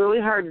it's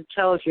really hard to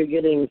tell if you're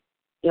getting,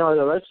 you know,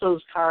 the rest of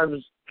those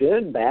carbs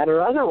good, bad,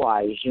 or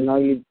otherwise. You know,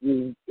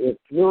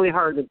 it's really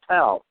hard to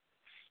tell.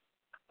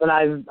 But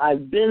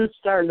I've been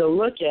starting to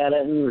look at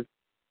it, and,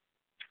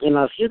 you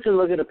know, if you can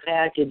look at a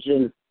package,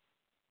 and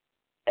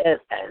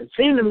it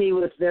seemed to me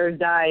with their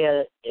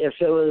diet, if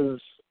it was,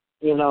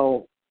 you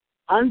know,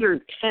 under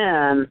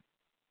 10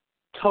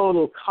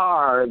 total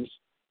carbs,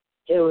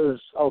 it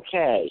was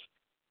okay.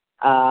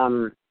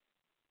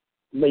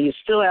 But you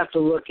still have to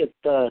look at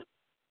the,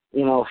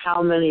 you know,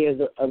 how many of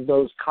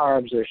those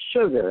carbs are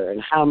sugar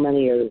and how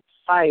many are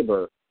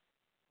fiber.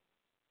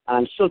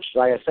 Like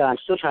I said, I'm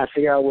still trying to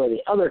figure out where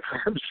the other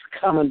carbs are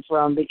coming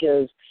from,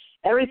 because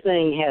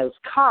everything has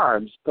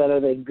carbs, but are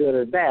they good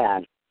or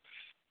bad?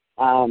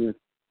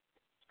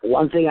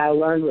 One thing I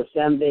learned with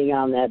them being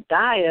on that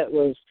diet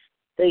was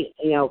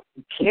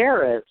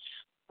carrots,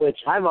 which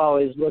I've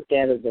always looked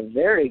at as a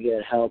very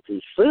good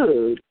healthy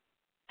food,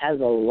 has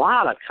a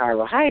lot of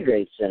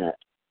carbohydrates in it.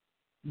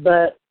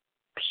 But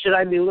should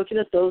I be looking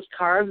at those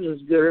carbs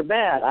as good or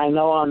bad? I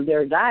know on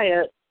their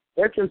diet,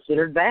 they're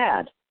considered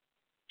bad.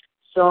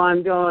 So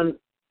I'm going,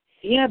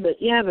 yeah, but,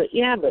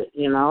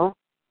 And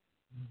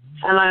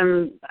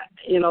I'm,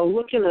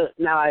 looking at,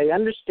 now I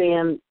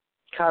understand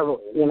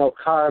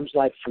carbs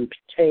like from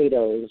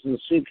potatoes and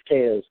sweet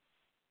potatoes.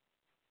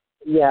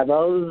 Yeah,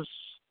 those,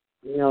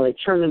 they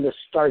turn into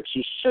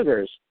starchy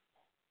sugars.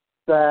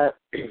 But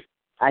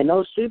I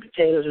know sweet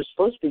potatoes are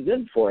supposed to be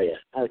good for you.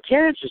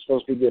 Carrots are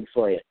supposed to be good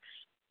for you.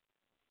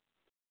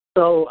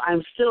 So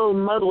I'm still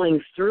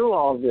muddling through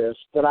all this,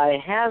 but I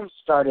have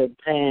started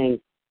paying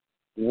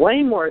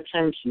way more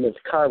attention to the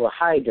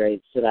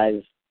carbohydrates that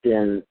I've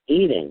been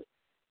eating.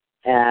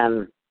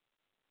 And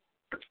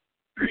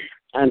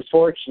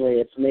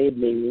unfortunately, it's made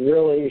me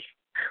really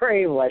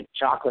crave like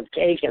chocolate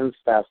cake and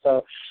stuff.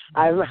 So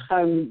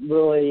I'm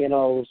really,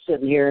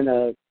 sitting here in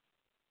a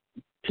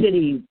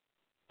pity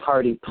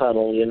party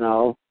puddle,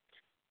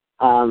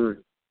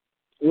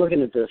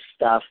 looking at this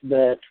stuff.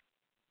 But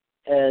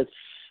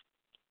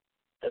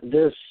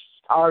this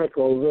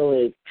article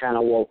really kind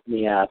of woke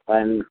me up.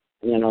 I'm,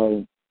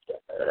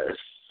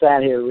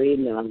 sat here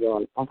reading and I'm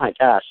going, oh my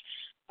gosh.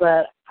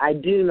 But I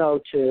do know,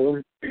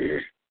 too,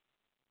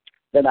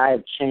 that I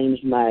have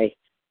changed my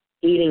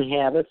eating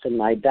habits and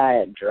my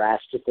diet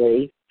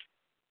drastically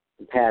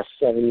the past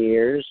 7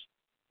 years.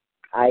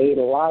 I eat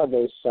a lot of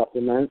those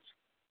supplements,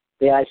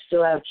 but I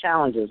still have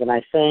challenges, and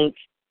I think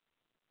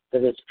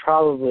that it's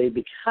probably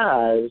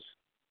because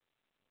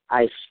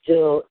I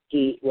still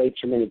eat way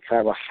too many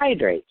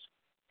carbohydrates,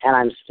 and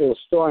I'm still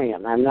storing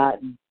them. I'm not,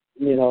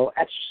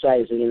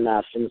 exercising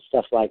enough and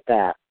stuff like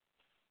that.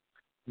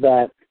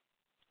 But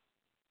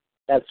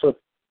that's what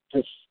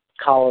this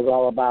call is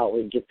all about.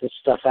 We get this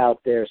stuff out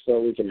there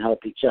so we can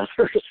help each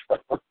other.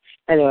 So,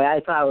 anyway,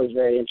 I thought it was a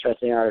very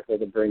interesting article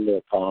to bring to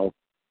a call.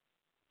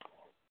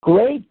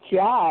 Great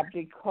job,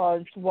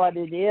 because what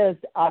it is,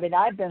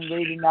 I've been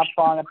reading up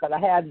on it, but I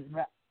hadn't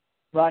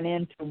run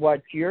into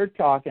what you're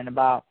talking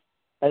about.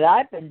 But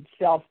I've been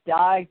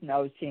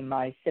self-diagnosing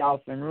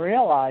myself and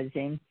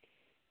realizing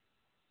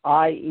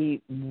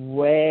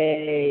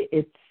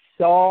it's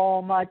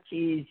so much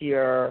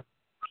easier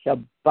to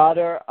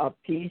butter a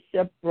piece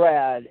of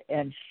bread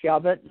and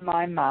shove it in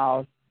my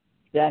mouth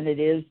than it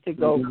is to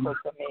go cook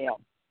a meal.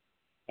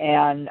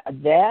 And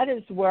that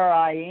is where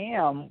I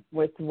am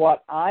with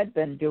what I've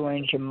been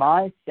doing to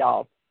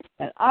myself.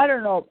 And I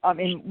don't know,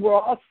 we're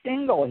all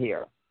single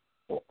here.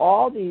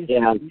 All these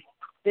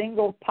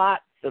single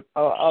pots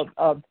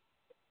of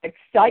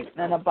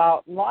excitement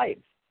about life.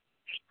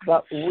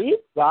 But we've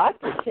got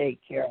to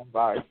take care of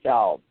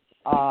ourselves.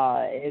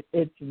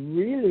 It's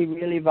really,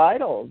 really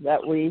vital that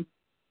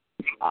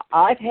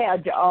I've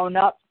had to own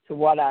up to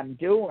what I'm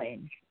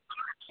doing.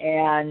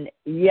 And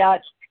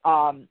yet,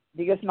 because I'm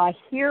losing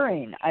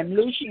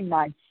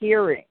my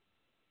hearing.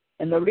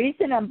 And the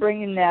reason I'm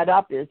bringing that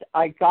up is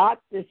I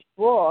got this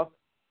book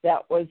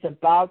that was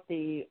about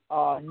the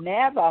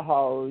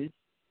Navajos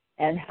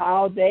and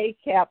how they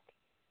kept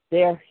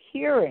their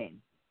hearing.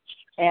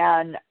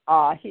 And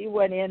he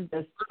went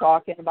into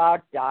talking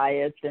about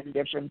diets and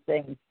different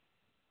things.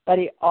 But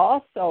he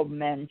also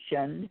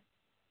mentioned,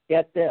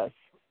 get this,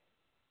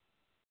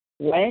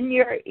 when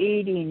you're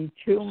eating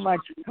too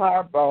much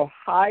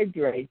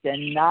carbohydrates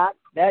and not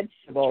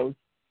vegetables,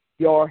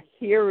 your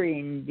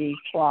hearing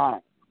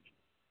declines.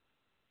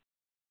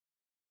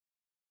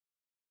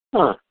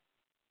 Huh.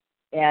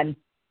 And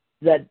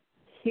the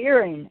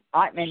hearing,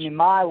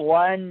 my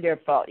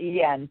wonderful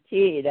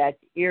ENT, that's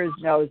ears,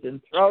 nose,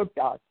 and throat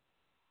doc,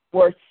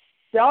 were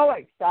so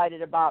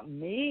excited about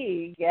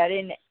me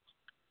getting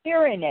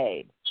hearing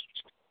aids.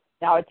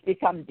 Now it's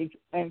become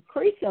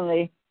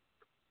increasingly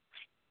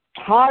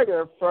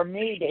harder for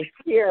me to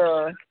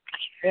hear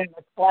in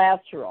the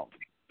classroom.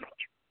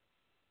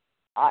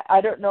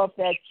 I don't know if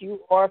that's you,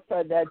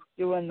 Orpha, that's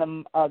doing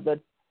the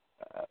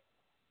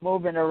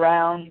moving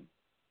around.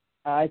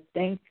 I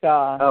think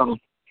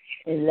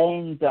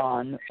Elaine's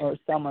on or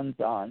someone's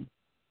on.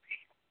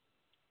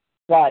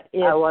 But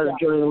I was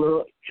doing a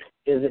little.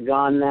 Is it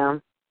gone now?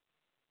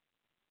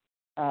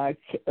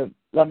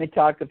 Let me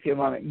talk a few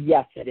moments.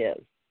 Yes, it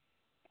is.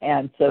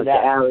 And so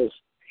okay,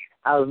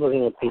 I was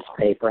looking at a piece of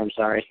paper. I'm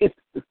sorry.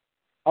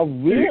 Oh,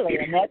 really?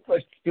 And that's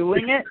what's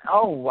doing it?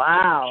 Oh,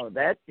 wow.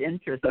 That's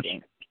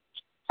interesting.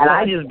 And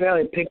I just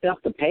barely picked up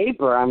the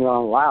paper. I'm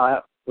going, wow,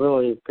 that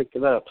really picked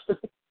it up.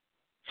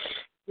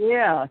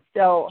 Yeah.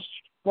 So,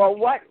 well,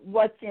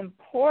 what's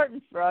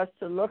important for us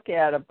to look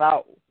at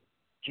about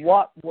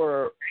what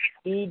we're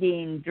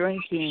eating,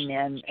 drinking,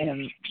 and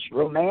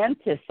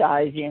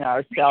romanticizing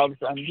ourselves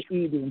on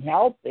eating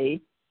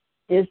healthy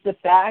is the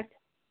fact,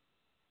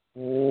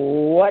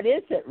 what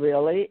is it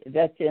really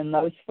that's in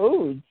those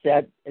foods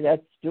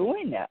that's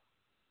doing it?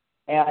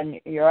 And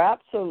you're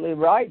absolutely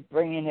right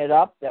bringing it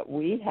up that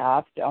we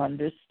have to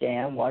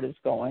understand what is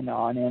going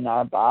on in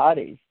our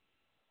bodies.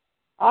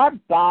 our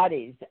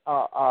bodies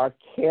are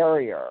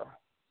carrier.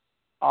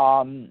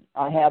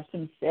 I have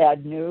some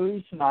sad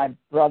news. My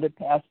brother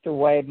passed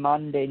away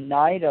Monday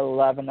night at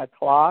 11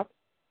 o'clock.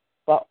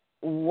 But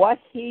what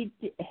he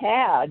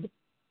had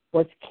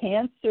was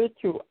cancer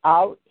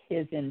throughout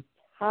his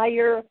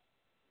entire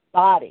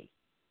body.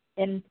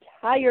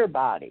 Entire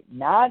body.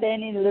 Not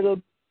any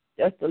little,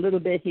 just a little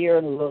bit here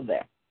and a little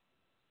there.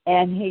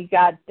 And he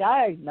got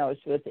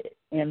diagnosed with it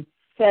in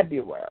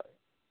February.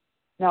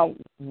 Now,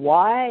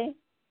 why?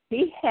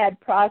 He had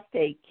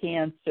prostate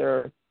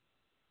cancer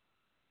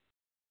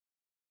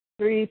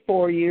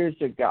 3-4 years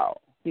ago.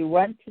 He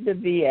went to the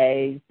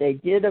VA. They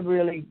did a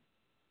really,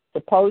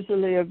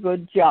 supposedly a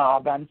good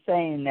job. I'm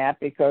saying that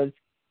because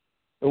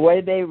the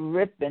way they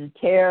rip and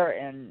tear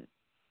and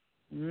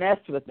mess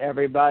with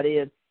everybody,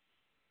 it's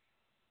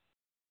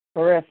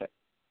horrific.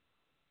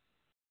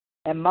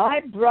 And my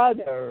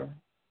brother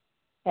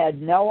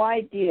had no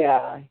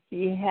idea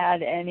he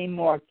had any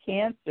more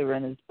cancer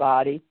in his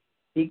body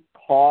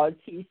because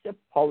he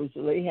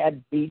supposedly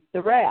had beat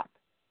the rap.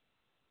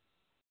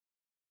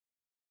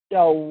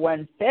 So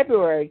when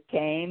February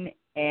came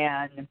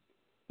and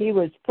he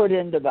was put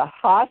into the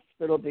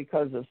hospital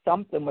because of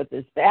something with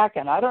his back,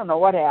 and I don't know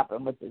what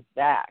happened with his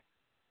back,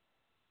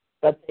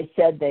 but they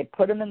said they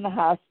put him in the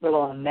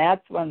hospital, and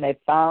that's when they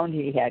found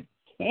he had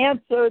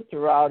cancer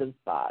throughout his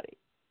body.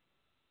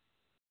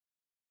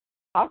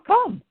 How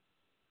come?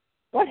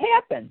 What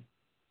happened?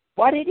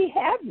 Why did he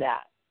have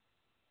that?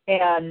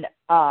 And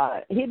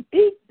he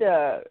beat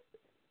the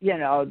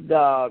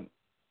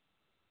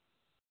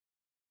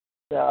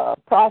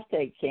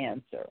prostate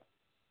cancer.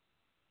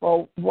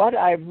 Well, what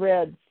I've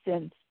read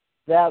since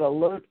that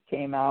alert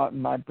came out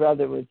and my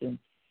brother was in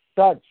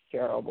such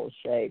terrible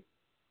shape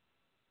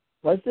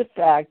was the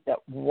fact that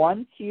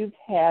once you've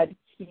had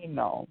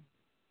chemo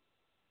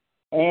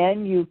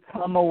and you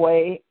come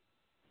away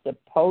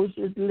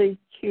supposedly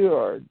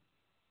cured,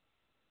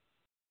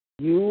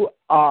 you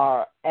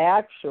are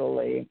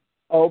actually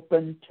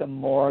open to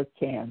more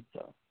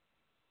cancer,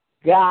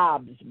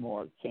 gobs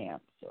more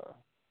cancer,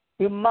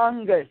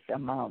 humongous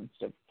amounts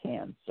of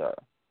cancer.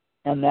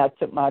 And that's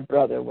what my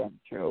brother went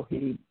through.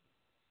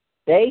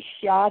 They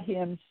shot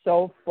him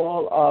so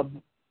full of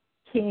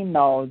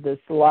chemo this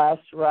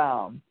last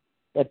round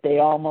that they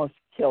almost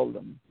killed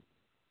him.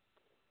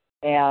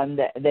 And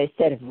they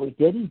said if we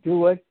didn't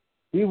do it,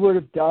 he would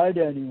have died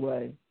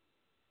anyway.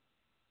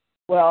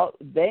 Well,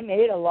 they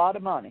made a lot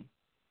of money.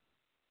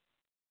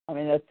 I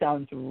mean, that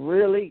sounds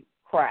really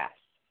crass,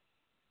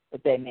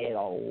 but they made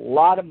a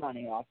lot of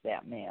money off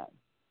that man.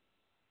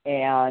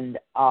 And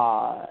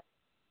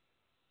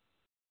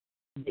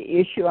the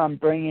issue I'm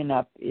bringing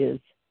up is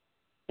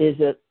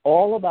it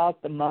all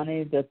about the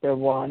money that they're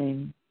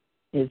wanting?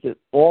 Is it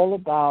all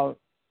about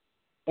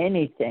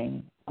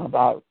anything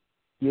about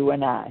you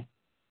and I?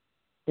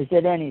 Is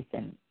it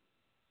anything?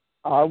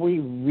 Are we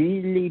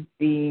really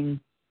being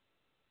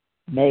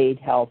made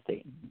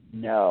healthy?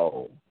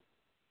 No.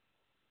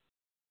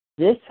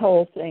 This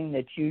whole thing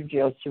that you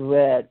just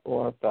read,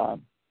 Orpha,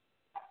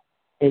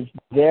 is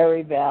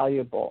very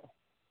valuable.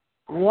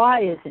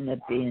 Why isn't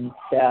it being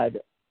said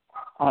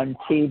on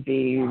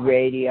TV,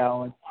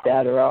 radio,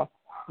 etc.?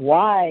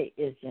 Why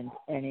isn't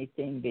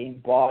anything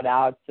being bought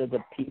out so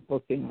that people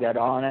can get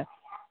on it?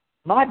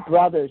 My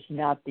brother's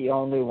not the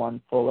only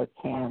one full of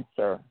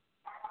cancer.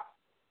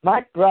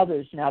 My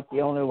brother's not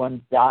the only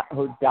one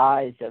who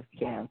dies of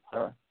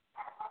cancer.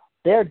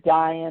 They're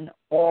dying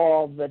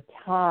all the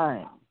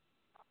time.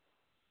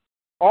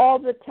 All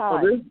the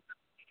time.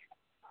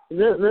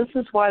 Well, this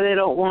is why they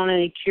don't want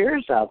any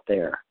cures out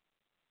there.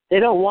 They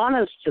don't want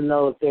us to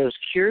know that there's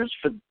cures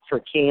for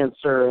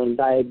cancer and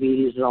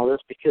diabetes and all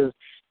this, because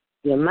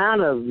the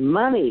amount of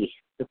money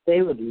that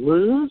they would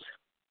lose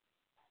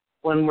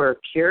when we're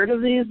cured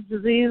of these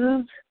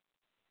diseases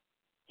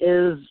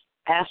is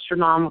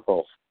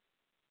astronomical.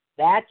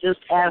 That's just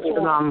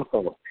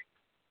astronomical.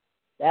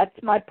 That's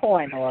my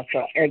point,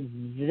 Orpha.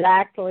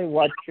 Exactly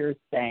what you're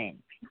saying.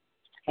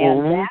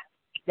 And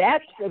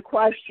that's the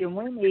question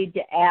we need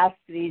to ask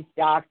these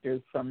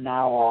doctors from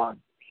now on.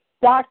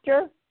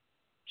 Doctor,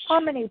 how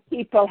many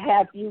people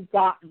have you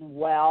gotten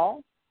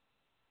well?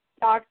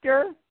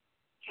 Doctor,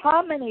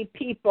 how many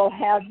people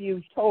have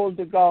you told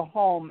to go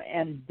home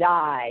and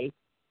die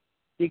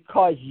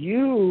because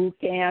you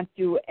can't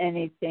do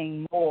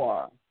anything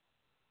more?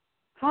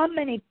 How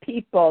many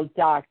people,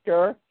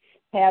 doctor,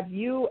 have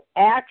you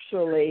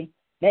actually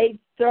made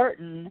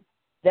certain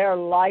their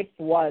life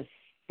was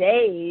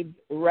saved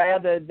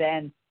rather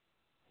than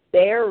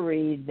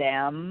bury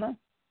them?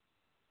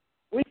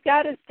 We've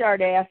got to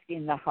start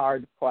asking the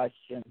hard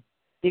questions,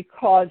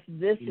 because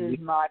this is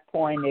my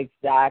point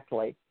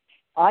exactly.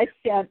 I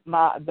sent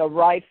the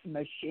Rife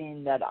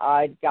machine that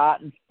I'd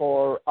gotten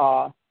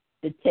to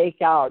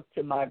take out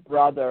to my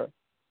brother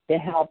to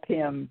help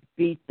him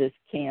beat this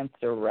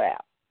cancer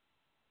rap.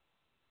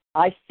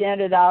 I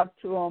sent it out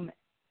to him.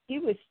 He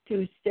was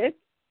too sick.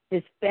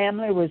 His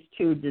family was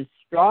too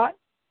distraught.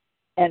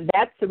 And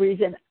that's the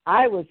reason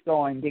I was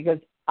going, because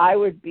I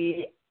would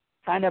be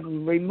kind of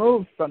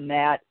removed from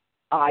that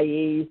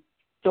i.e.,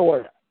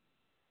 sort of.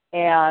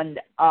 And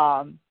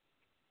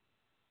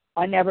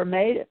I never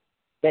made it.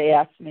 They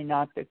asked me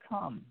not to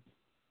come.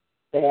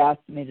 They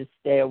asked me to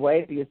stay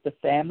away because the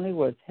family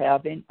was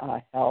having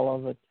a hell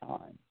of a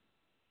time.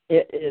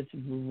 It is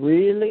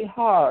really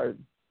hard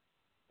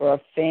for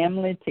a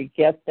family to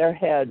get their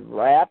head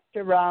wrapped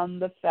around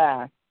the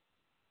fact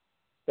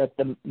that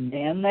the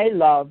man they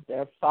love,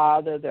 their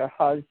father, their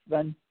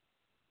husband,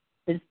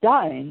 is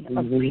dying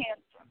of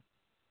cancer.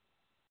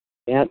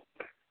 Yep.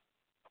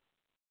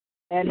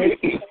 And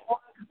it's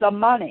the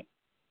money.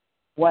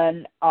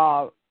 When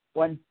what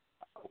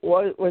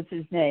was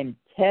his name?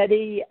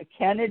 Teddy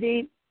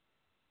Kennedy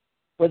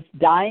was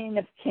dying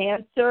of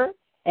cancer,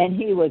 and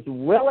he was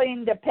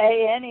willing to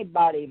pay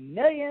anybody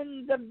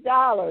millions of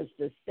dollars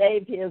to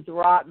save his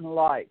rotten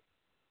life.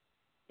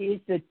 He's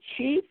the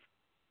chief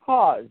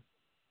cause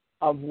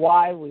of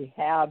why we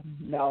have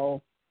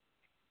no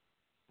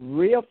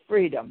real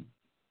freedom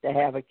to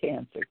have a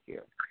cancer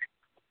cure.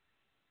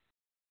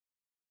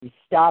 He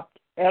stopped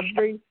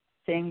every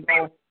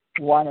single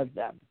one of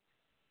them.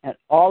 And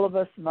all of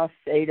us must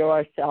say to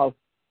ourselves,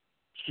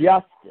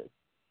 justice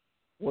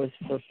was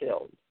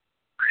fulfilled.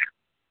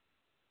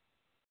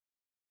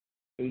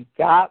 He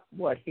got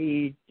what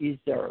he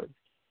deserved.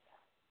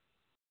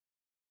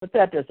 But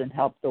that doesn't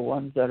help the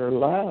ones that are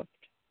left.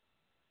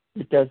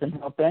 It doesn't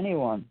help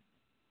anyone.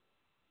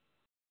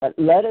 But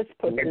let us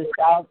put this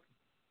out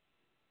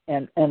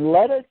and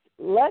let us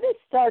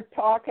start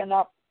talking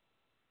up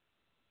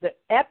the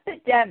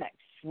epidemics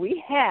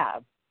we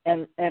have,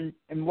 and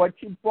what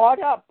you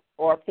brought up,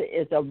 Orpha,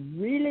 is a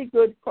really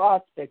good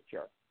cross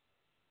picture.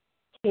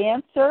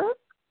 Cancer,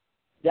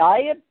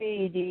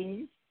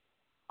 diabetes,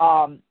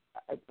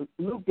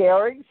 Lou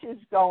Gehrig's is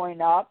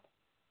going up.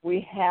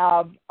 We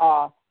have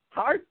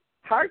heart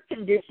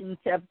conditions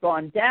have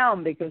gone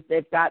down because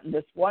they've gotten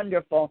this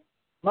wonderful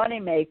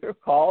moneymaker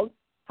called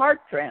heart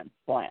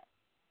transplant.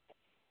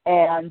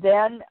 And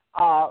then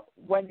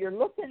when you're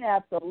looking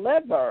at the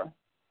liver,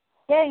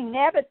 dang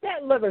nabbit,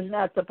 that liver's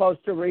not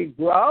supposed to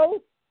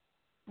regrow.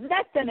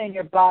 Nothing in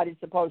your body's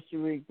supposed to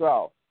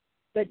regrow.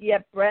 But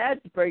yet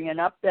Brad's bringing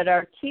up that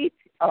our teeth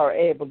are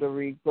able to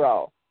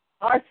regrow.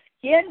 Our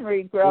skin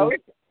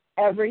regrows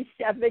every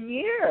 7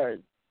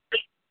 years.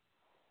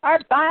 Our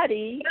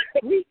body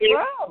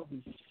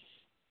regrows.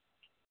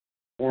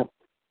 Yep.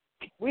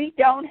 We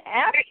don't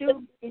have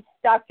to be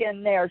stuck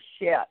in their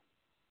shit.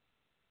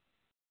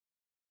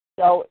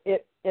 So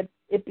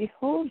it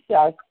behooves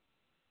us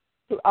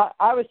to.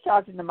 I was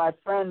talking to my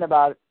friend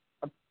about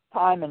a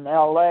time in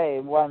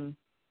L.A. when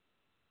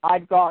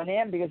I'd gone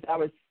in because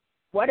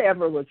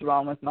whatever was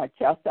wrong with my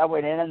chest. I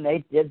went in and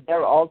they did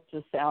their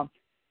ultrasound.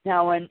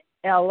 Now in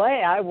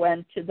L.A., I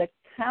went to the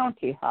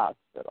county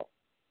hospital.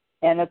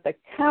 And at the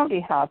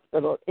county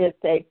hospital, it's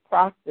a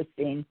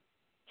practicing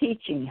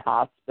teaching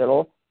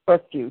hospital for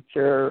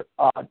future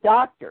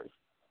doctors.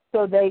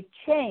 So they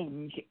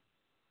change,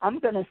 I'm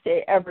going to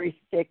say every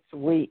 6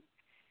 weeks.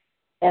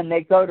 And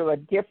they go to a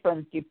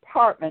different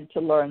department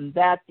to learn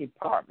that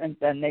department,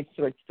 then they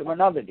switch to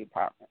another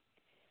department.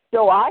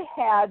 So I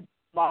had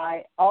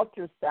my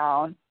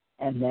ultrasound,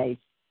 and they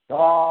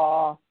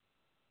saw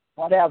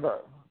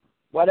whatever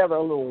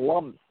little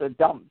lumps or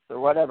dumps or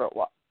whatever it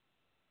was.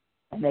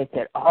 And they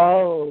said,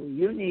 oh,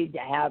 you need to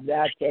have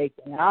that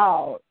taken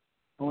out.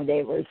 And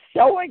they were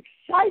so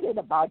excited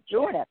about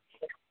doing it,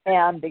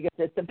 and because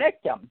it's a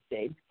victim,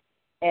 see.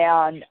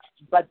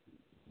 But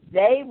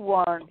they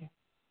weren't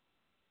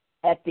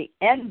at the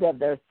end of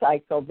their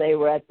cycle. They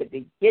were at the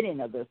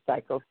beginning of their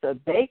cycle, so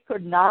they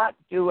could not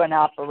do an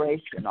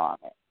operation on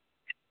it.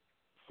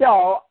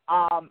 So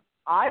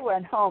I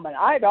went home, and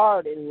I'd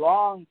already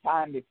long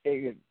time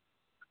figured,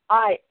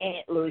 I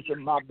ain't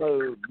losing my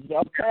boobs,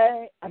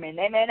 okay? I mean,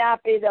 they may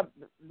not be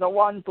the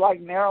ones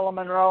like Marilyn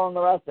Monroe and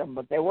the rest of them,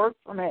 but they work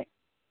for me.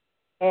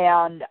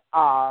 And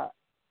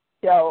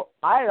so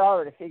I had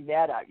already figured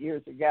that out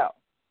years ago.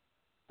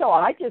 So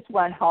I just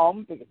went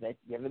home because they'd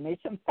given me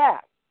some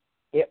facts.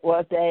 It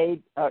was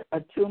a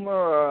tumor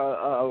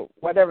or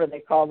whatever they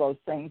call those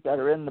things that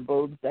are in the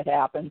boobs that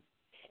happen.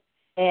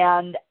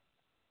 And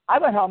I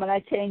went home and I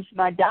changed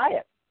my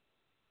diet.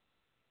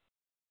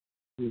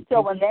 Mm-hmm.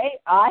 So when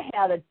I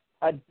had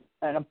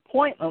an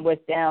appointment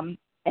with them,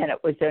 and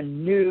it was a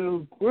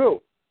new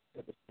group.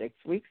 It was 6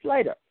 weeks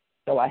later.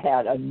 So I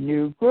had a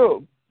new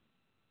group.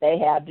 They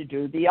had to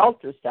do the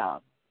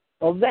ultrasound.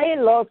 Well, they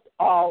looked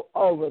all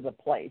over the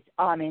place.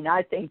 I mean,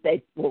 I think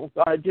they were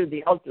going to do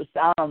the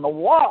ultrasound on the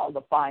wall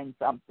to find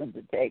something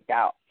to take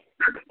out.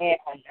 And,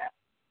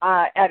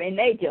 I mean,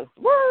 they just,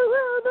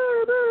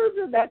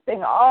 that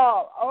thing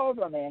all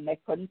over me, and they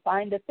couldn't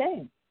find a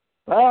thing.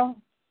 Well,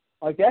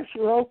 I guess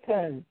you're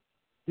okay.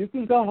 You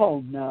can go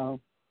home now.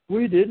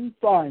 We didn't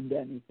find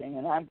anything.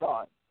 And I'm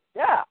going,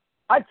 yeah,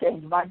 I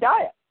changed my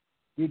diet.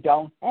 You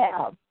don't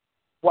have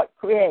what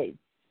creates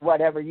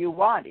whatever you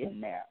want in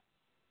there.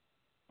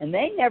 And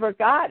they never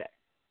got it.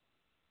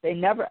 They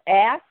never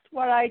asked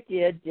what I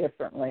did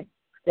differently.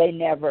 They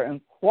never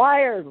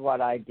inquired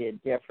what I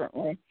did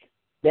differently.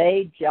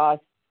 They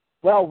just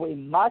Well, we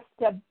must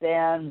have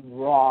been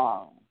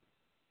wrong.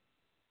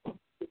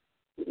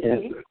 Yeah.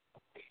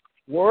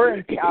 We're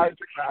in charge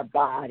of our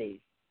bodies,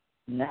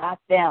 not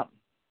them.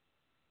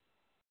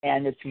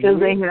 And it's because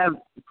really, they have.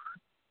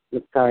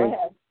 Sorry.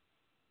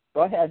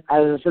 Go ahead. I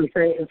was going to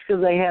say it's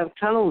because they have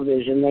tunnel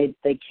vision.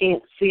 They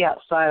can't see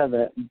outside of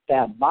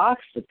that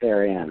box that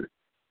they're in.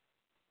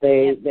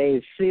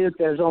 They see that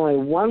there's only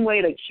one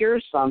way to cure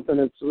something.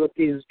 It's with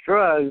these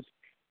drugs,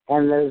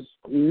 and there's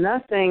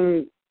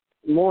nothing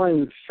more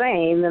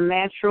insane than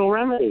natural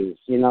remedies.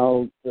 You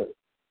know,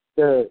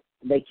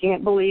 they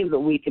can't believe that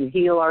we can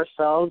heal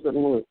ourselves and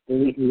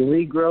we can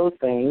regrow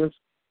things.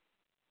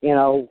 You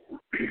know,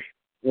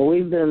 well,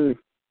 we've been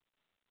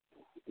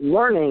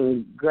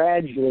learning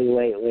gradually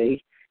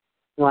lately.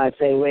 When I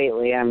say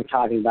lately, I'm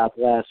talking about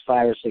the last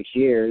 5 or 6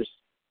 years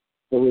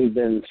that we've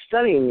been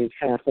studying these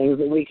kind of things,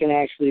 that we can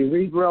actually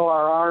regrow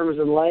our arms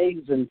and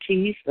legs and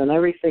teeth and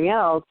everything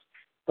else,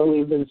 but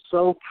we've been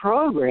so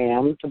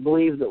programmed to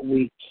believe that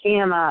we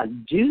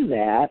cannot do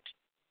that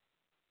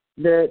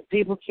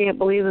people can't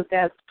believe that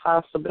that's a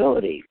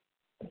possibility.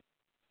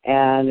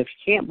 And if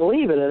you can't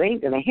believe it, it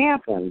ain't going to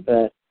happen.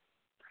 But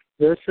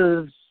this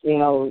is, you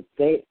know,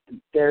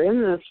 they're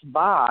in this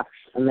box,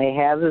 and they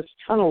have this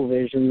tunnel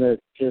vision that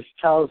just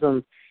tells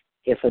them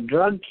if a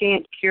drug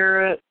can't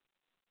cure it,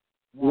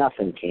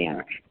 nothing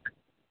can.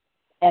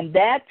 And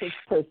that is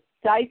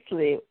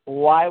precisely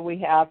why we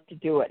have to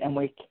do it. And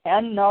we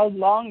can no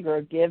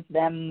longer give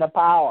them the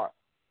power.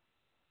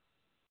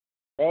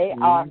 They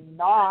are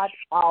not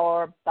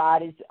our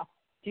bodies.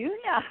 Do you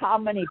know how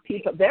many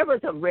people? There was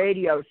a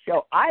radio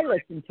show I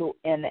listened to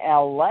in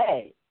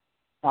L.A.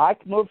 Now, I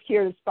moved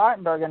here to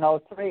Spartanburg in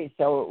 2003,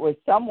 so it was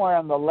somewhere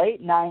in the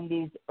late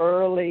 90s,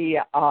 early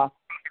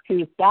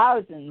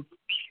 2000s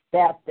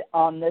that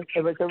on this,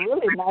 it was a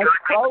really nice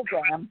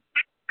program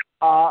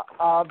of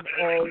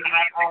a,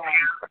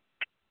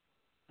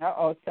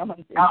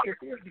 someone's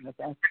interfering with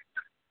us.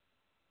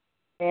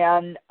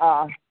 And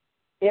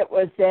it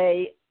was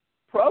a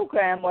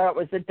program where it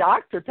was a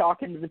doctor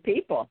talking to the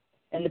people.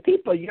 And the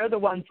people, you're the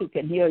ones who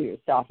can heal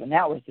yourself, and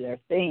that was their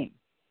theme.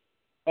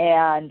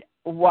 And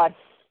what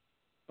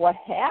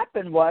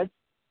happened was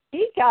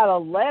he got a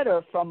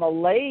letter from a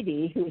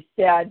lady who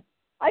said,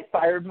 I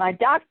fired my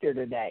doctor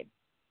today.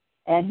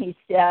 And he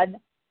said,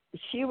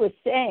 she was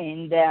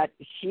saying that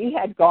she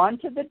had gone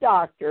to the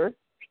doctor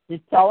to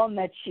tell him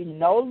that she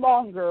no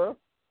longer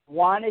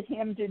wanted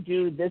him to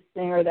do this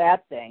thing or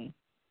that thing.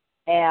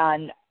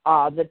 And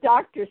the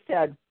doctor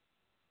said,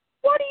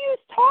 what are you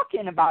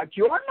talking about?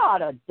 You're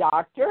not a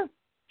doctor.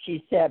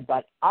 She said,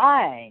 but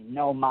I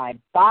know my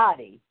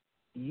body.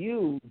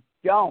 You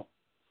don't.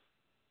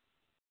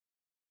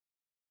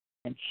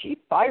 And she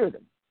fired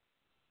him.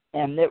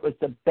 And it was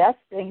the best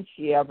thing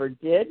she ever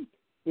did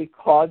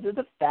because of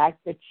the fact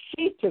that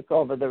she took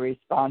over the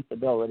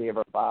responsibility of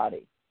her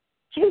body.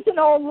 She was an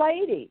old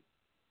lady.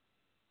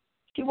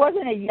 She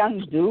wasn't a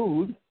young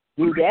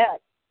dudette.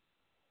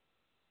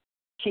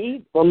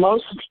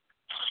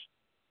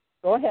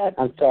 Go ahead.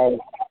 I'm sorry.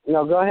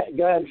 No, go ahead.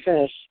 Go ahead and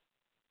finish.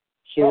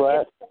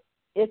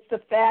 It's the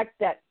fact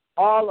that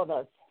all of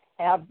us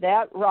have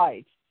that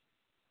right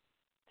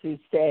to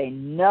say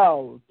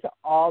no to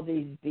all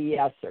these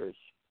BSers.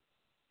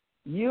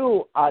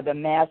 You are the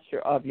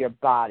master of your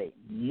body,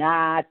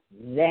 not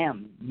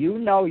them. You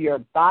know your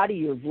body.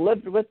 You've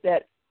lived with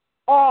it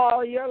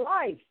all your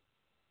life.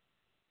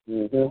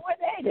 Mm-hmm. Who are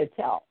they to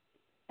tell?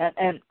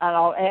 And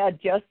I'll add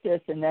just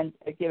this and then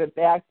give it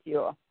back to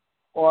you.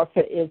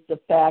 Orpha, is the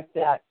fact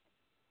that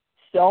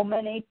so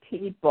many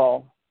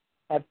people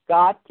have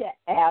got to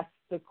ask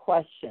the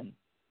question,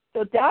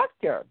 so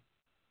doctor,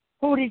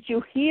 who did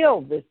you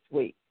heal this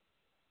week?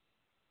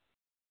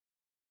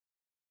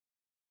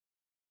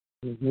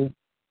 Mm-hmm.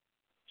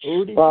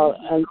 Who did well,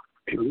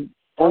 you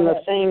and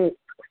the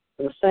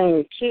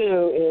thing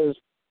too is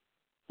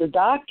the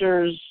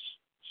doctors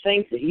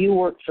think that you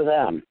work for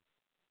them.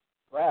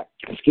 Correct.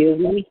 Excuse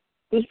me?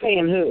 Who's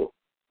paying who?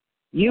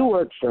 You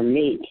work for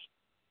me.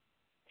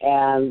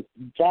 And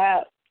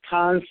that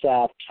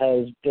concept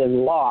has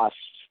been lost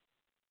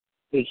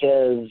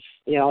because,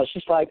 you know, it's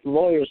just like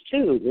lawyers,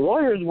 too. The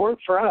lawyers work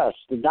for us.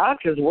 The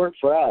doctors work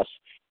for us.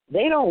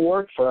 They don't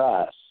work for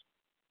us.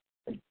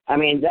 I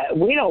mean,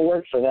 we don't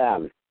work for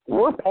them.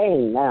 We're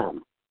paying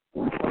them.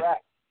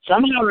 Correct.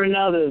 Somehow or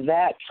another,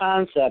 that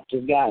concept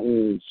has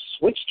gotten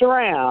switched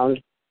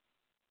around,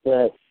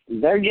 that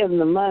they're getting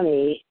the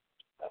money,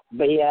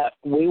 but yet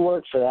we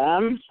work for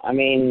them. I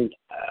mean,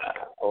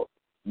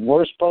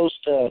 we're supposed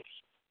to,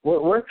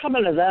 we're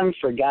coming to them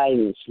for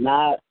guidance,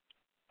 not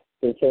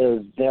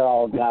because they're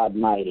all God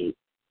mighty.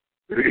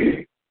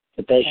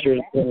 But they sure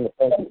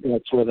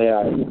that's where they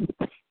are.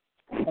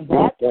 And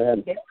that's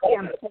the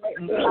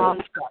important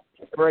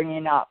concept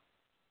bringing up.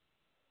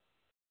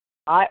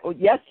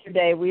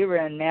 Yesterday we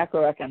were in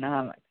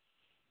macroeconomics,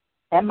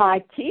 and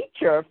my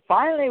teacher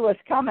finally was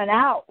coming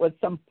out with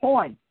some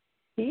points.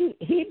 He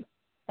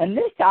and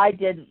this I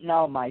didn't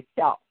know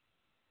myself,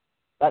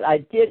 but I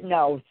did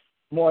know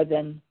more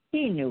than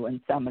he knew in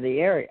some of the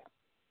area.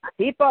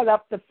 he brought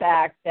up the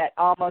fact that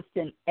almost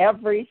in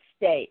every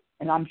state,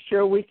 and I'm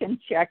sure we can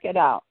check it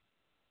out,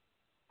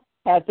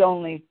 has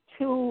only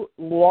 2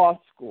 law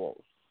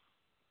schools,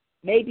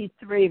 maybe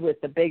 3 with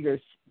the bigger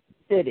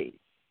cities.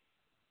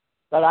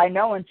 But I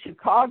know in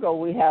Chicago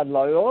we had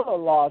Loyola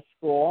Law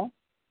School.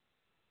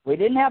 We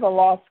didn't have a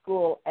law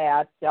school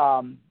at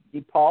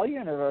DePaul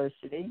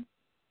University.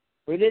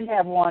 We didn't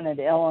have one at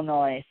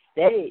Illinois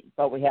State,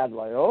 but we had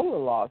Loyola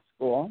Law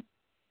School.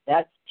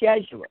 That's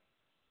Jesuit.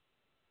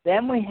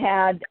 Then we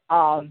had,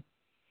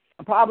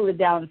 probably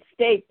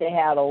downstate they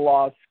had a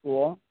law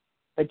school.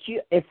 But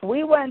if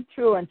we went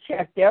through and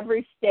checked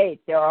every state,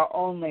 there are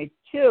only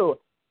 2,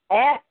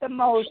 at the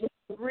most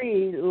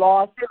 3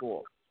 law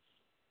schools.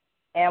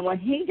 And when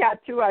he got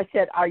through, I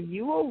said, are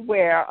you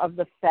aware of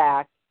the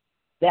fact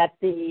that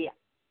the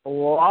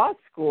law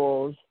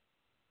schools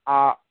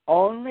are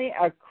only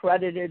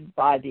accredited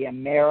by the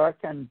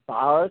American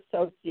Bar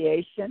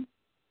Association?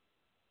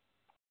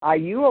 Are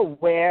you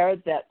aware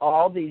that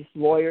all these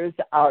lawyers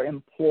are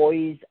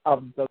employees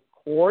of the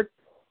court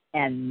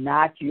and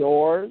not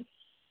yours?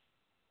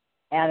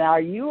 And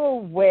are you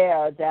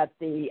aware that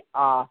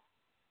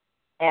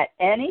at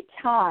any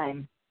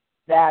time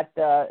that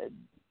the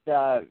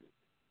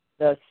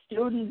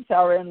students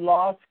are in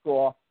law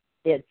school,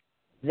 it's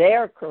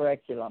their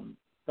curriculum,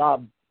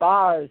 the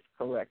bar's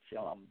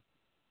curriculum.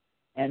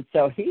 And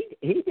so he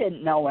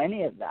didn't know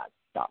any of that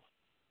stuff.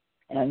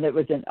 And it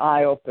was an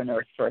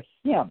eye-opener for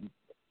him,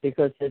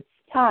 because it's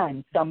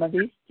time some of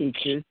these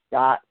teachers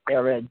got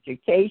their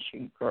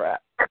education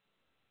correct.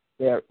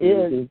 There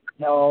is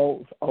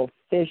no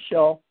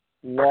official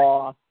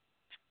law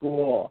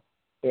school.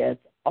 It's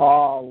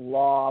all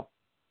law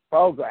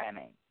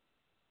programming.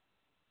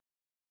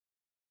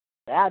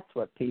 That's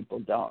what people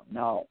don't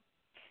know.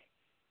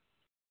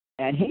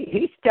 And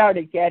he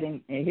started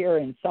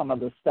hearing some of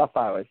the stuff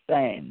I was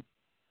saying.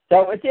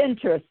 So it's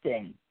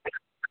interesting.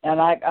 And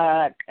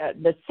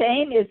the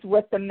same is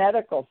with the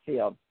medical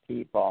field,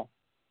 people.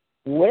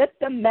 With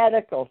the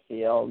medical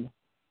field,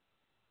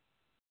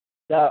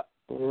 the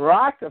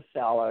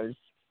Rockefellers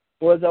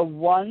were the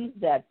ones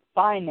that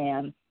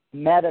financed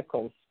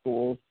medical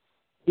schools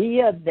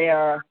via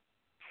their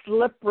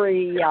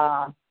slippery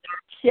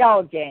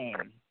shell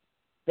game.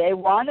 They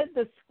wanted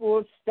the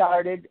schools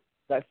started.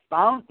 The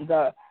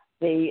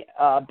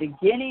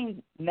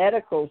beginning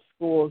medical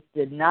schools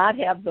did not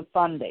have the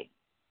funding,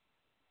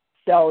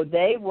 so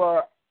they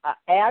were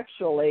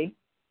actually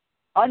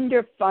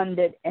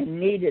underfunded and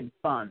needed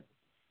funds,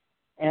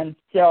 and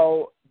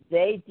so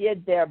they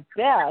did their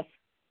best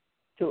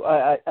to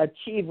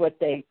achieve what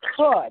they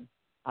could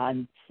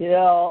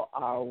until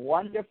our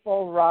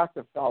wonderful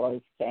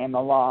Rockefellers came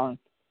along,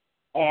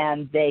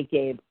 and they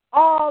gave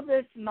all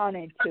this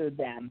money to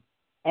them.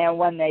 And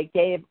when they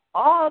gave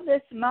all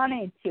this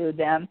money to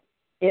them,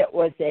 it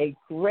was a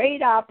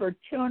great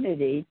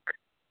opportunity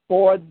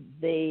for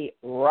the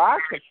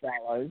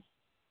Rockefellers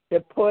to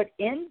put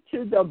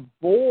into the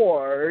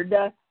board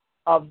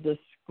of the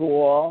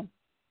school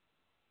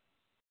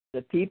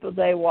the people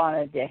they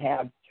wanted to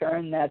have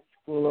turn that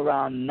school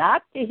around,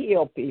 not to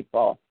heal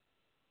people,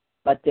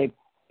 but to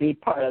be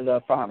part of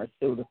the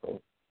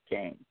pharmaceutical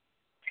chain.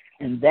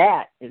 And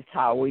that is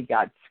how we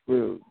got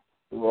screwed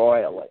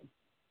royally.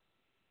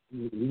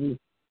 Mm-hmm.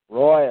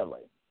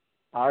 Royally.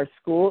 Our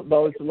school,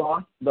 those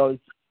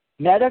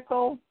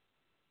medical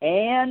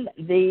and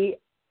the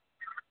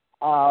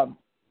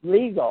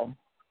legal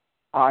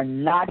are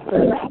not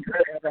good enough to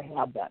ever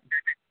have that.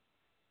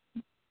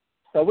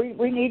 So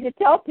we need to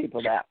tell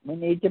people that. We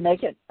need to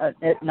make it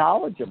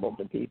knowledgeable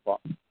to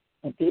people.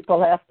 And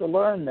people have to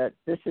learn that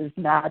this is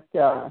not,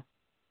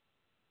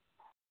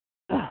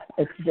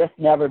 it's just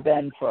never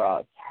been for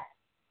us.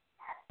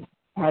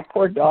 My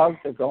poor dogs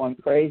are going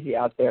crazy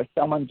out there.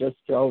 Someone just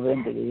drove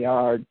into the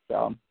yard,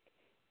 so.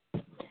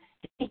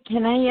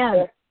 Can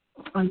I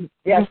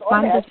respond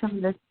to some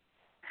of this?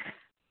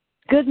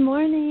 Good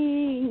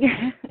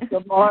morning.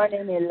 Good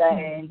morning,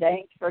 Elaine.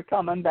 Thanks for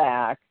coming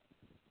back.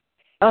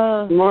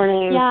 Good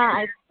morning.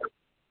 Yeah,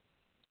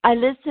 I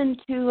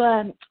listened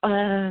to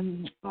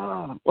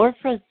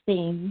Orpha's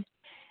theme,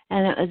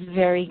 and it was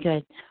very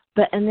good.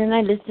 And then I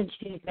listened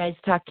to you guys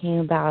talking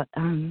about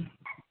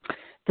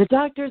the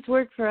doctors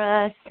work for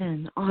us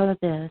and all of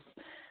this.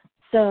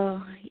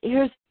 So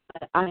here's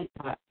what I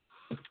thought.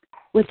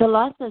 With the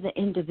loss of the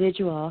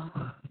individual,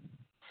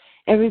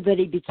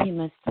 everybody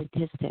became a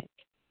statistic.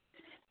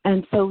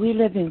 And so we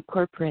live in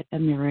corporate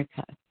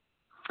America.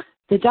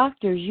 The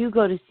doctors, you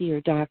go to see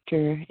your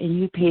doctor and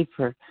you pay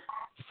for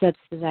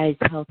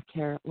subsidized health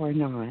care or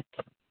not.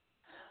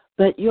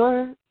 But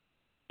your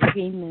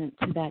payment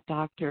to that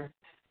doctor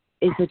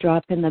is a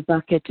drop in the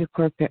bucket to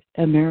corporate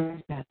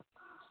America.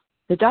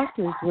 The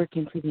doctor is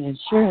working for the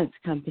insurance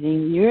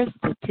company. You're a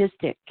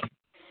statistic.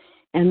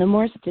 And the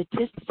more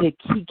statistic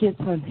he gets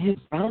on his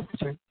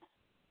roster,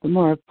 the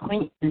more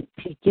appointments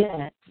he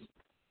gets,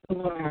 the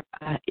more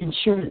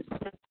insurance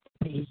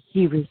subsidy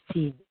he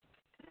receives.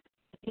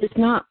 He's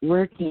not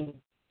working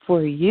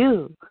for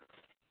you.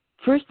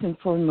 First and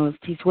foremost,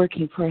 he's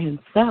working for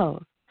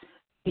himself.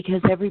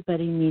 because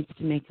everybody needs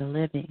to make a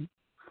living.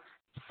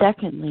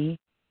 Secondly,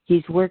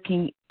 he's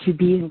working to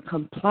be in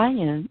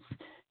compliance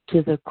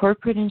to the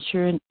corporate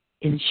insurance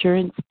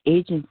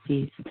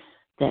agencies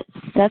that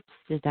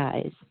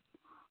subsidize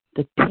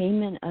the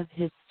payment of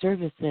his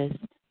services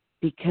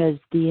because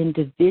the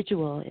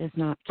individual is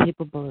not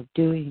capable of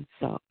doing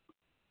so.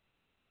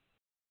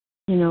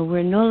 You know,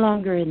 we're no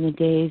longer in the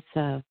days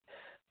of,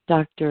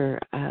 doctor,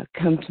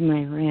 come to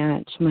my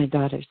ranch, my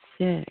daughter's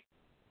sick.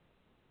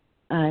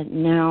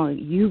 Now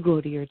you go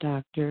to your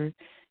doctor,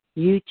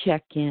 you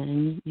check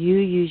in, you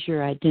use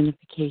your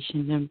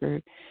identification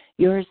number.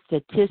 Your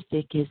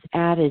statistic is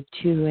added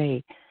to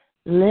a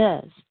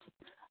list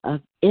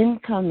of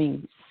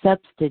incoming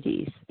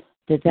subsidies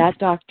that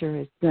doctor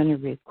is going to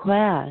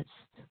request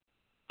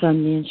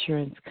from the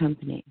insurance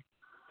company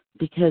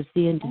because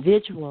the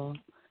individual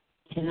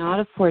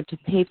cannot afford to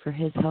pay for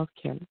his health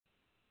care.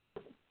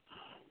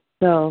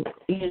 So,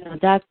 you know,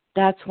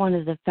 that's one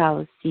of the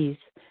fallacies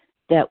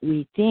that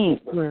we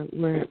think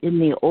we're in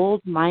the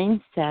old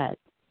mindset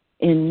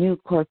in new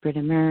corporate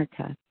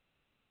America.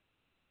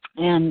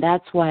 And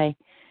that's why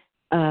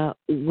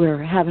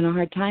we're having a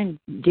hard time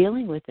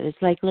dealing with it.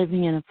 It's like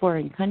living in a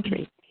foreign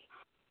country.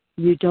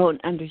 You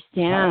don't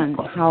understand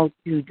how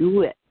to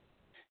do it.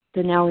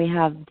 So now we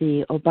have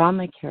the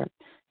Obamacare.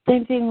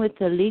 Same thing with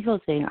the legal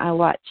thing. I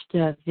watched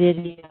a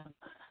video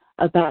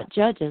about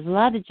judges. A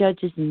lot of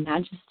judges and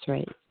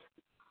magistrates.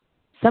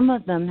 Some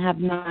of them have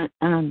not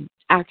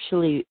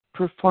actually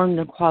performed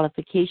the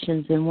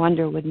qualifications, and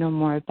Wonder would know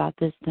more about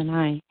this than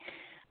I,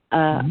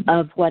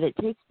 of what it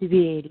takes to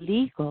be a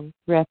legal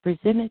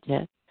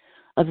representative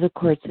of the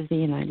courts of the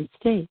United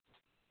States.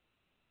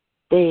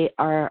 They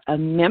are a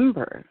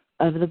member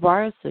of the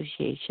Bar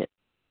Association,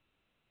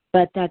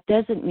 but that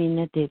doesn't mean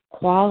that they've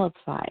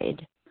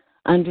qualified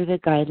under the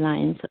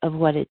guidelines of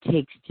what it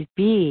takes to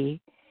be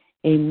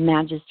a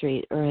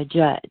magistrate or a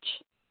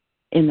judge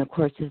in the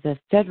courts of the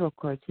federal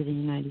courts of the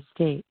United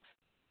States.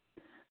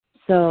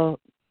 So,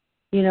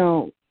 you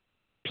know,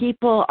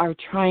 people are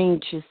trying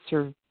to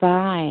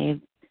survive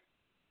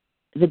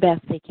the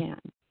best they can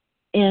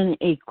in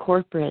a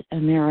corporate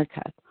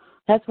America.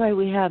 That's why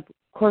we have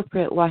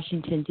corporate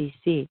Washington,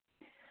 D.C.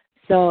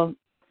 So,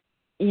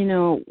 you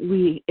know,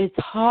 it's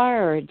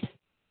hard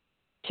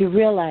to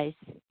realize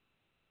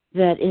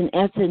that in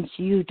essence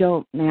you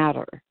don't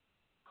matter.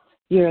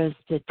 You're a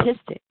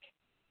statistic.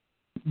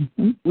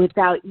 Mm-hmm.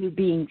 Without you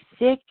being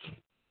sick,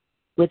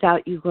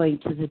 without you going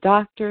to the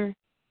doctor,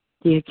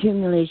 the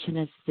accumulation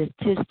of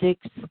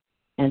statistics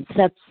and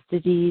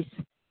subsidies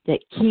that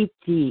keep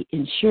the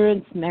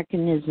insurance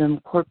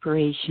mechanism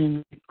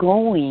corporation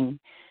going,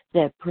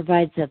 that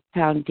provides a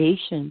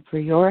foundation for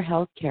your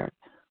health care,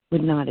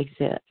 would not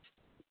exist.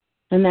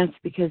 And that's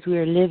because we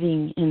are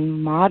living in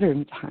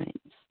modern times,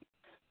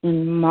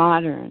 in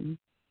modern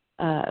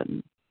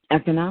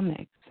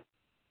economics.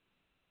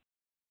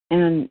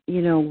 And,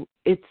 you know,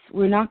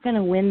 we're not going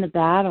to win the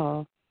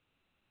battle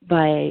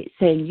by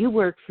saying, you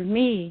work for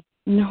me.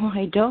 No,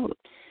 I don't.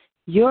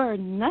 You're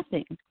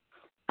nothing.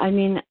 I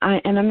mean,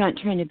 and I'm not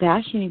trying to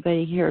bash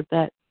anybody here,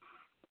 but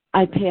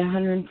I pay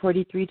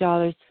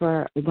 $143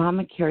 for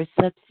Obamacare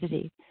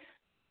subsidy,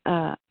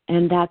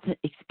 and that's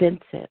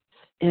expensive.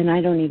 And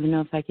I don't even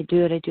know if I could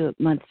do it. I do it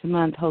month to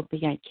month,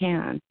 hoping I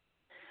can.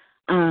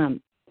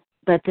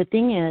 But the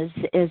thing is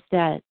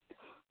that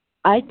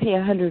I pay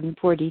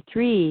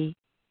 $143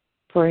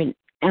 for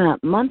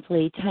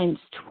monthly times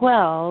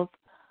 12.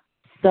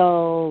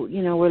 So,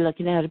 you know, we're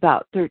looking at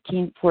about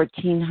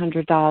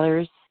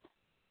 $1,400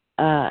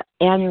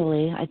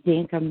 annually, I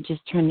think. I'm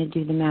just trying to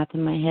do the math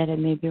in my head. I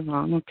may be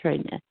wrong. I'm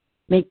trying to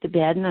make the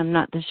bed, and I'm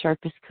not the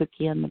sharpest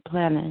cookie on the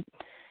planet.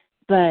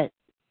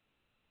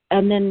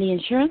 And then the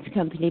insurance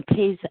company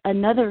pays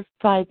another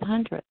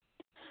 $500.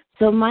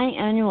 So my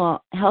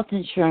annual health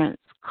insurance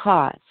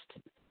cost,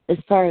 as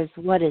far as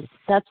what is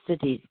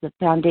subsidies, the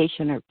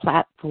foundation or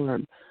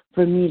platform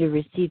for me to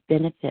receive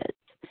benefits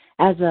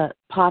as a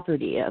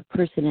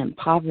person in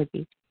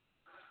poverty,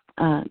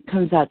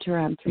 comes out to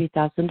around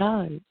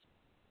 $3,000.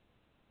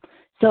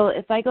 So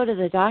if I go to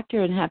the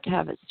doctor and have to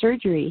have a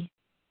surgery,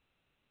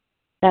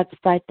 that's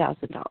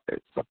 $5,000.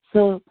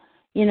 So,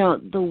 you know,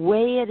 the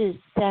way it is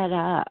set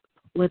up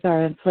with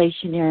our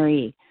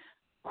inflationary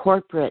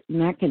corporate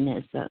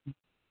mechanism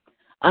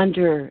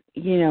under,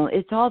 you know,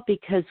 it's all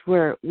because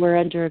we're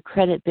under a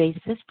credit-based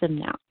system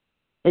now.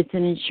 It's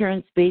an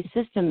insurance-based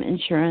system.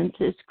 Insurance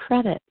is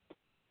credit.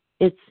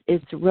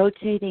 It's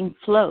rotating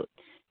float.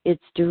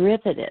 It's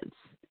derivatives.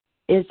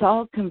 It's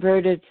all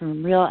converted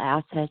from real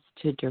assets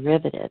to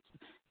derivatives.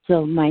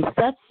 So my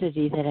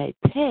subsidy that I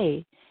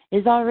pay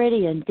is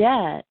already in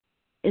debt.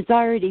 It's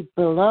already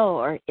below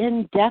or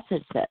in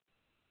deficit.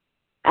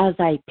 As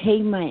I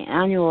pay my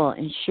annual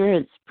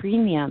insurance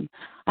premium,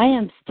 I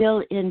am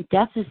still in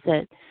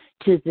deficit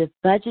to the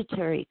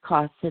budgetary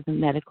costs of the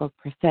medical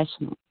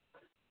professional.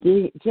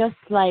 Just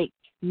like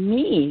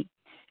me,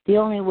 the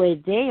only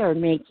way they are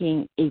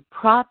making a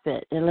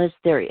profit, unless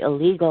they're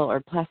illegal or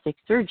plastic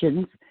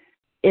surgeons,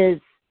 is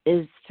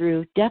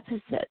through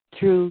deficit,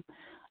 through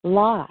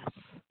loss.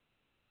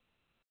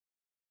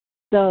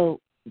 So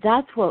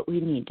that's what we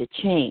need to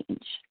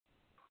change,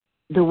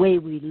 the way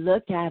we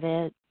look at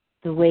it,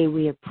 the way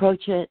we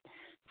approach it.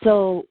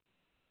 So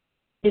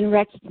in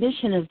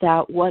recognition of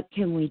that, what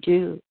can we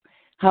do?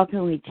 How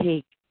can we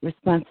take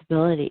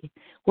responsibility?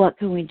 What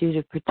can we do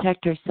to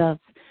protect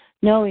ourselves,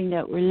 knowing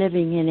that we're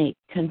living in a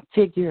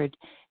configured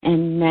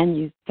and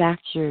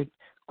manufactured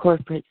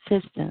corporate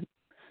system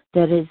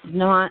that is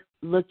not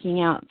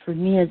looking out for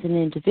me as an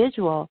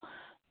individual,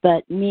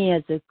 but me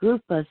as a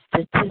group of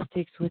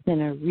statistics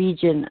within a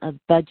region of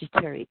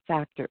budgetary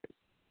factors.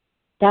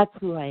 That's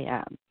who I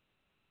am.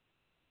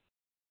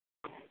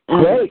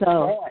 Great.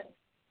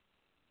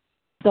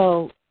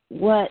 So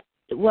what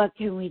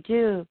can we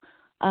do?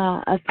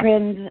 A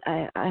friend,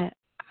 I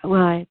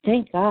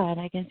thank God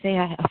I can say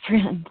I have a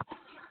friend,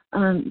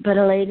 but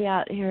a lady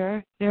out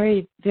here,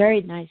 very,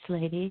 very nice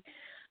lady,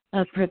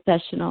 a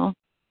professional.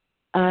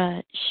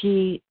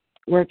 She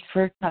works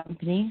for a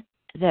company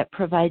that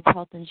provides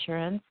health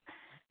insurance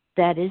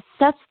that is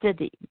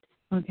subsidized,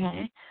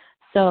 okay?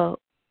 So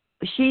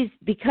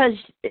because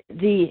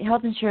the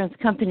health insurance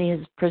company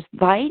is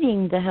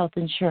providing the health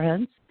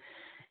insurance,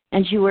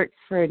 and she works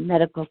for a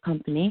medical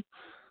company,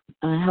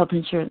 a health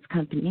insurance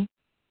company,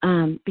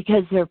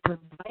 because they're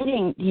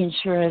providing the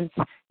insurance,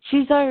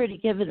 she's already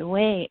given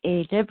away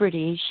a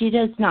liberty. She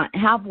does not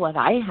have what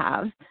I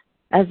have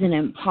as an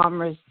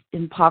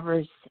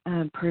impoverished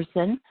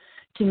person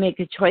to make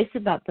a choice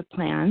about the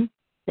plan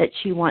that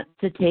she wants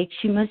to take.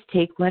 She must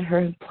take what her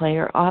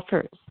employer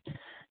offers.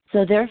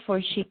 So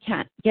therefore, she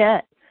can't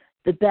get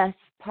the best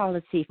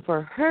policy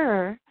for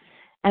her,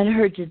 and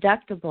her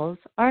deductibles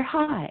are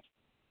high.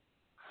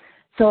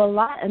 So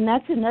and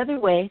that's another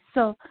way.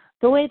 So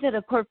the way that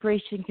a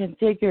corporation can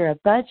figure a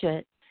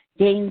budget,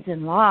 gains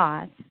and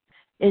loss,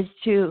 is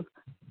to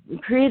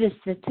create a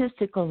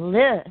statistical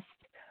list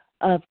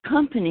of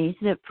companies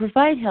that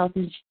provide health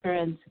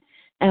insurance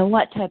and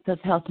what type of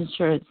health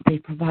insurance they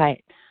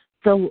provide.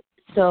 So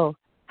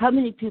how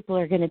many people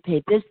are going to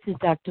pay this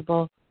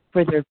deductible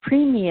for their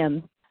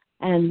premium,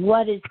 and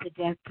what is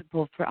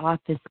deductible for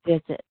office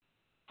visits?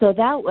 So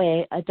that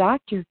way a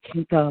doctor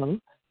can go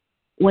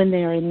when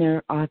they're in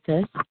their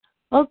office,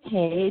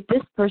 okay,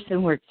 this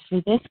person works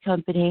for this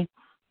company,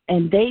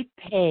 and they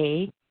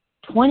pay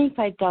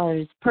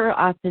 $25 per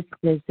office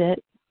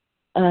visit,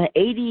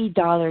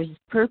 $80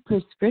 per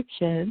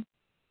prescription,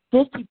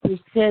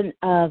 50%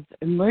 of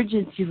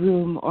emergency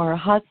room or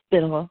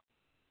hospital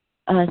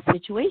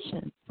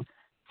situations.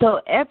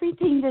 So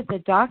everything that the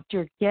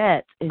doctor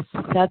gets is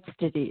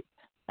subsidied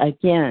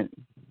again.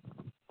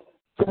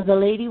 So the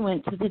lady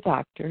went to the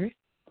doctor,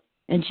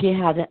 and she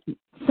had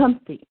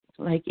something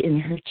like in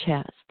her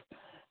chest,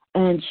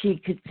 and she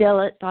could feel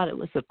it, thought it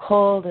was a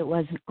cold, it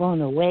wasn't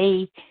going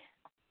away,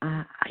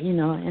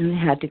 and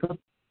had to go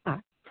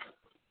back.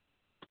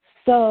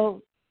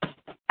 So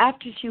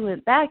after she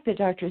went back, the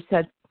doctor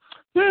said,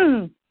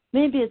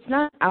 maybe it's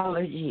not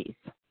allergies.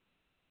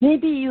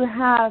 Maybe you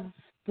have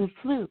the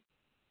flu.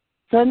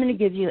 So I'm going to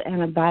give you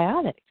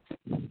antibiotics.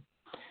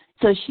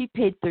 So she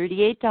paid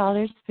 $38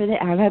 for the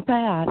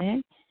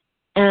antibiotic,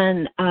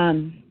 and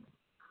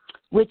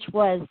which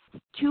was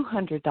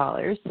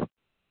 $200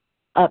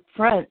 up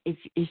front if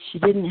she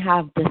didn't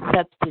have the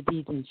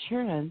subsidized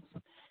insurance,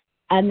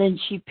 and then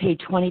she paid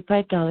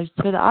 $25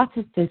 for the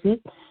office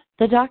visit.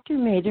 The doctor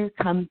made her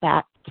come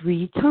back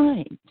 3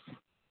 times.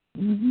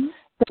 Mm-hmm.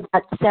 So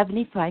that's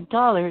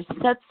 $75,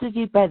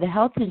 subsidized by the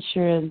health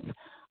insurance,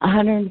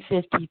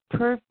 $150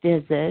 per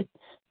visit.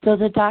 So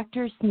the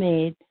doctor's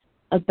made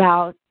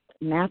about,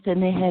 math in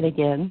the head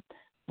again,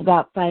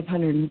 about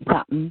 500 and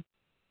something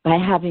by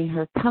having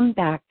her come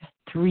back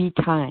 3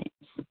 times.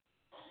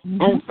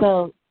 Mm-hmm. And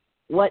so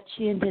what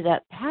she ended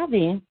up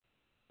having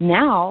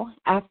now,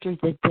 after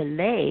the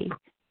delay,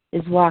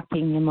 is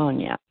walking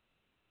pneumonia.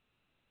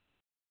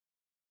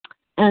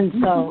 And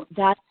so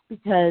that's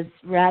because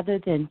rather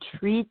than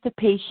treat the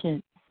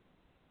patient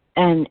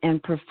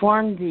and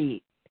perform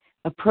the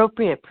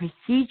appropriate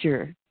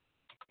procedure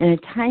in a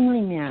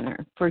timely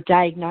manner for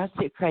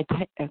diagnostic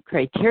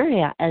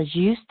criteria as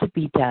used to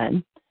be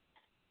done,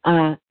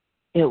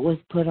 it was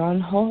put on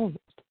hold.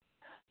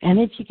 And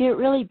if you get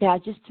really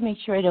bad, just to make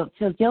sure I don't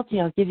feel guilty,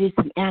 I'll give you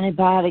some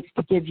antibiotics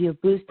to give you a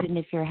boost, and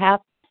if you're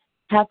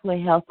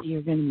halfway healthy,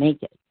 you're going to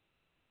make it.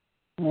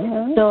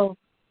 Mm-hmm. So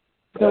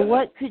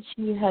what could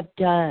she have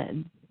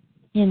done?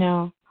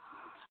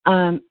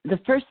 The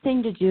first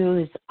thing to do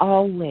is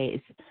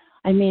always,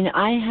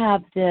 I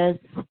have this,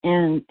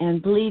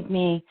 and believe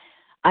me,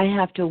 I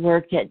have to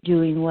work at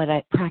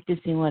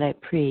practicing what I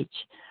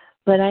preach,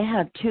 but I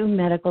have 2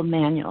 medical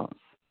manuals.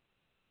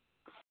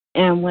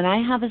 And when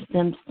I have a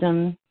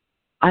symptom,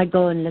 I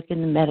go and look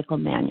in the medical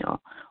manual.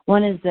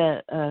 One is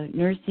a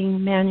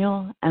nursing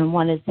manual, and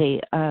one is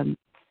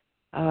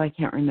I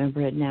can't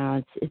remember it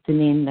now. It's a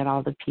name that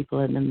all the people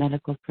in the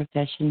medical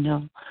profession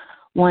know.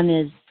 One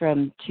is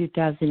from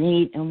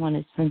 2008, and one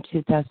is from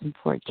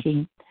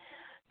 2014.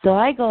 So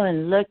I go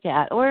and look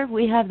at, or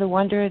we have the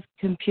wonder of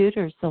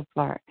computers so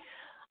far.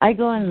 I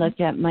go and look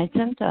at my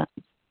symptoms.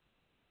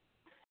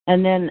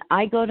 And then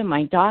I go to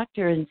my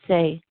doctor and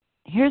say,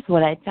 here's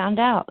what I found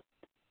out.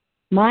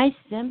 My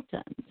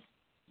symptoms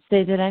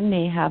say that I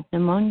may have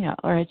pneumonia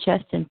or a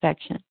chest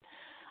infection.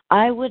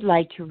 I would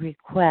like to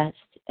request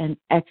an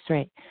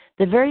x-ray.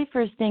 The very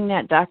first thing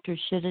that doctor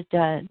should have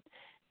done,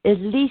 at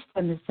least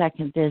on the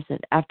second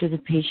visit after the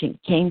patient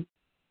came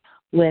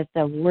with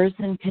a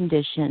worsened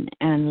condition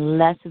and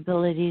less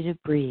ability to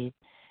breathe,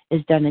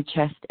 is done a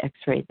chest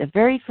x-ray. The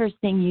very first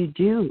thing you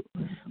do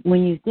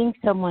when you think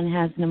someone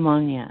has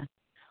pneumonia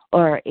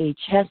or a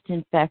chest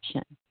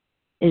infection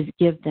is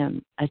give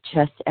them a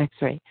chest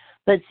x-ray.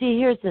 But see,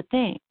 here's the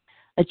thing.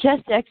 A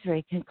chest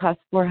x-ray can cost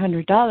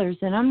 $400,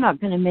 and I'm not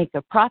going to make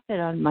a profit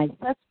on my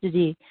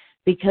subsidy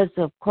because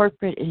of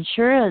corporate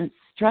insurance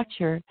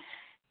structure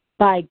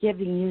by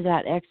giving you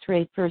that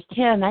x-ray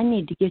firsthand. I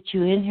need to get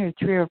you in here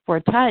 3 or 4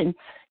 times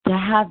to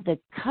have the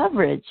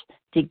coverage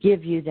to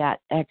give you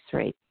that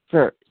x-ray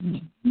first.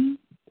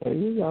 There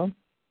you go.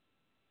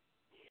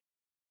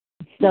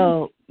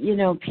 So,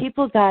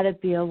 people got to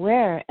be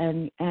aware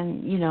and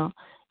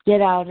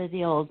get out of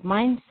the old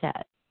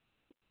mindset.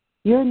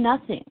 You're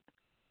nothing.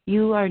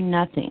 You are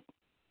nothing.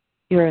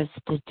 You're a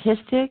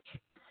statistic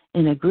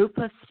in a group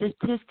of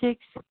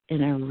statistics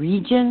in a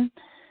region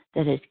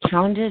that is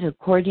counted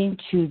according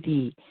to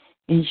the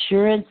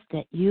insurance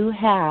that you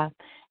have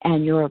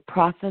and your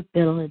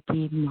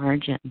profitability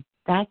margin.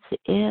 That's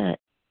it.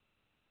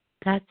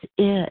 That's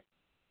it.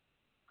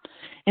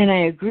 And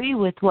I agree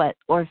with what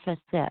Orpha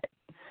said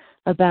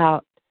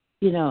about,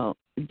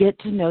 get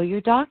to know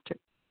your doctor.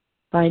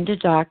 Find a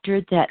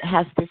doctor that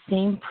has the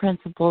same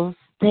principles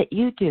that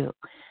you do.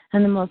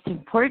 And the most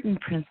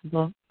important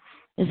principle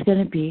is going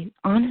to be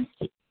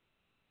honesty.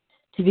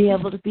 To be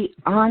able to be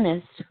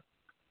honest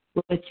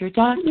with your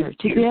doctor.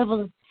 To be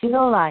able to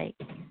feel like,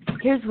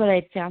 here's what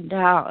I found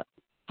out.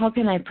 How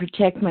can I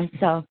protect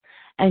myself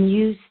and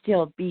you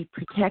still be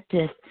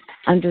protected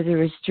under the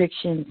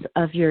restrictions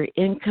of your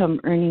income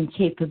earning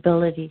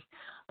capability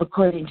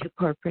according to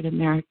corporate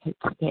America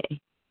today?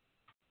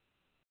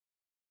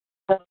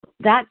 So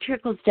that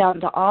trickles down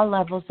to all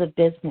levels of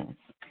business,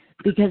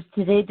 because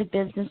today the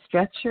business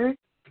structure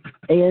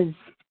is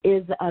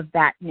of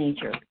that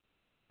nature.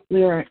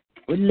 We're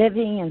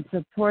living and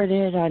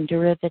supported on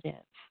derivatives.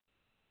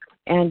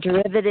 And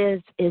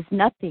derivatives is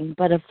nothing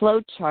but a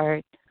flow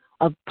chart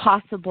of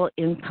possible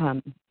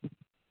income.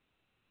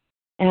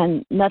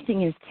 And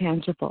nothing is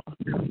tangible.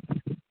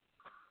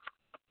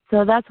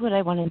 So that's what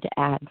I wanted to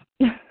add.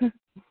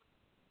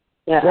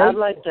 Yeah, I'd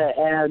like to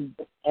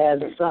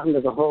add something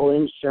to the whole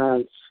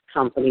insurance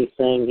company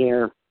thing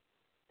here.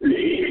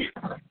 And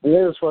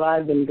this is what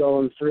I've been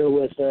going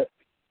through with it.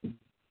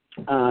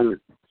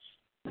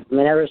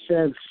 Ever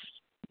since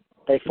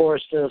they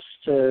forced us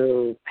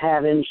to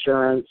have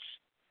insurance,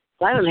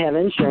 I didn't have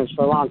insurance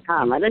for a long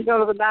time. I didn't go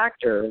to the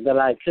doctor, that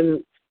I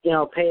couldn't,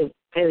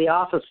 pay the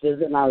office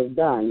visit, and I was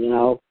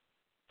done.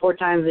 4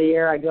 times a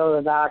year I go to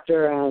the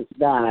doctor and it's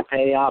done. I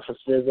pay the office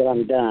visit,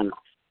 I'm done.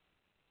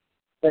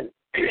 But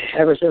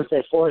ever since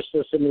they forced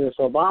us into this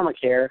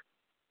Obamacare,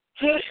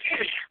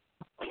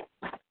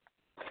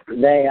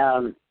 they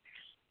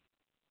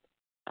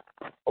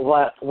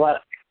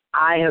what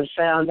I have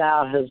found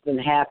out has been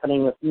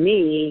happening with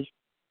me,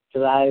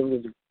 because I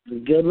was a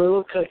good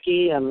little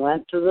cookie and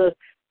went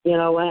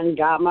and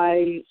got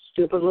my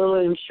stupid little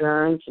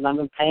insurance, and I've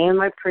been paying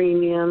my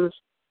premiums.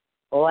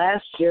 Well,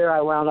 last year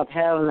I wound up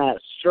having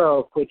that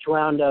stroke, which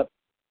wound up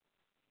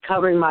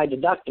covering my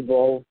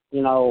deductible,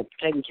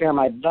 taking care of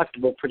my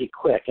deductible pretty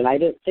quick. And I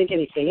didn't think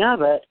anything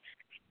of it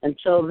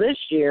until this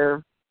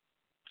year,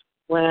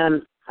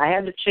 when I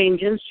had to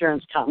change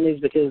insurance companies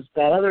because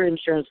that other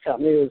insurance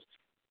company was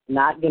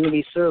not going to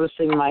be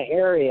servicing my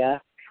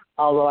area,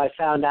 although I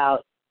found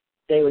out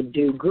they would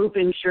do group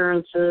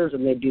insurances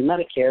and they do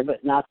Medicare,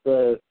 but not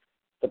the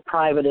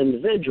private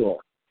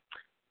individual.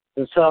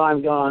 And so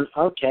I'm going,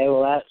 okay,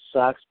 well, that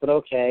sucks, but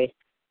okay.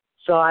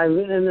 So I'm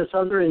in this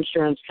other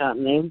insurance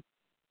company,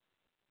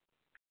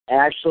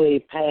 actually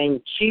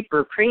paying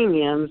cheaper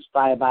premiums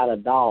by about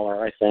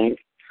 $1, I think.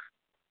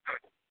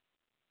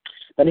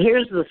 But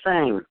here's the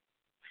thing.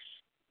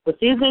 With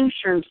these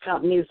insurance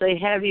companies, they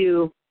have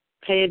you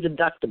pay a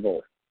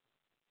deductible.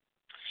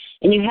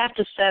 And you have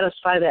to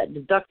satisfy that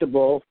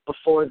deductible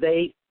before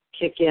they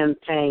kick in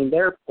paying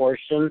their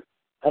portion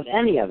of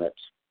any of it.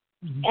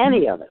 Mm-hmm.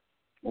 Any of it.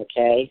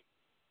 Okay?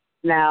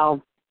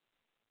 Now,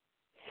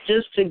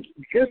 just to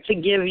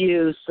give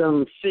you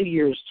some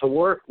figures to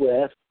work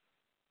with,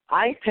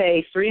 I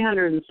pay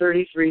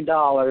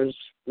 $333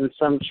 and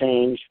some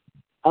change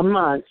a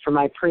month for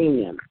my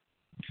premium.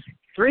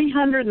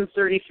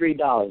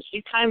 $333.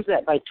 You times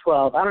that by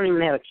 12. I don't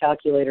even have a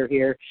calculator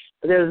here,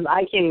 but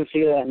I can't even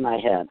figure that in my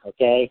head,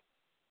 okay?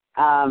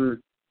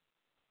 So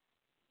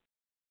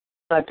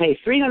I pay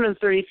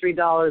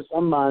 $333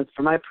 a month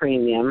for my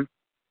premium.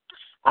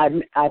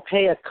 I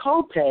pay a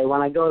copay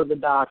when I go to the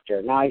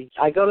doctor. Now,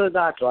 I go to the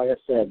doctor, like I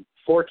said,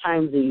 4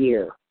 times a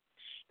year,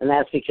 and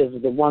that's because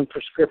of the one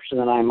prescription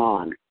that I'm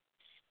on,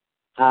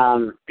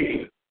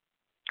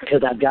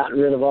 because I've gotten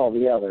rid of all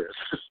the others.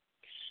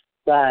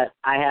 But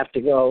I have to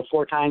go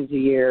 4 times a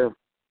year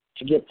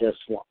to get this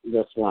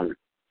one.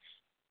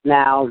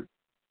 Now,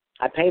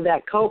 I pay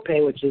that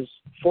copay, which is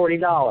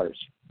 $40,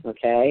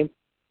 okay?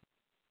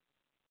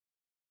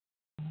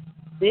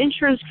 The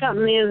insurance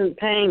company isn't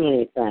paying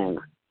anything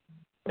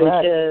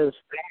because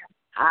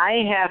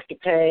I have to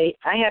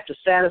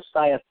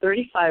satisfy a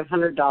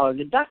 $3,500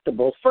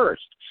 deductible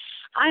first.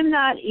 I'm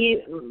not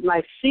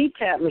my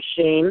CPAP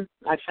machine,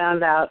 I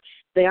found out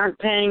they aren't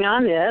paying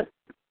on it.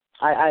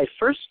 I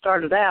first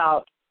started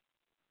out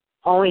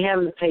only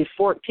having to pay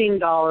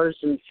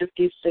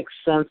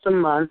 $14.56 a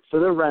month for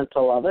the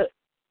rental of it.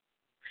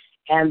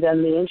 And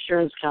then the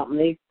insurance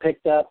company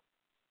picked up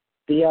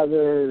the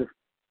other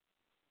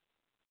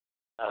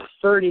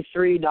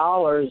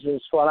 $33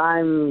 is what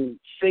I'm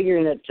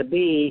figuring it to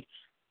be.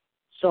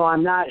 So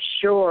I'm not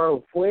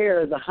sure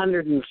where the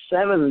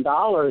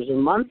 $107 a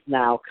month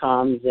now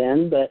comes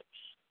in, but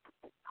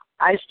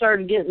I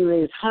started getting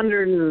these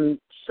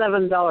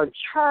 $107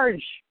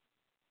 charge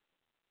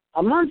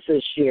a month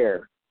this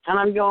year. And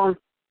I'm going,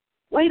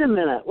 wait a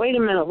minute.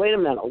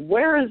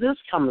 Where is this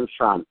coming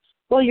from?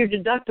 Well, your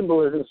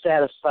deductible isn't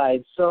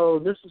satisfied, so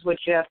this is what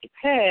you have to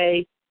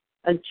pay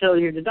until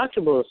your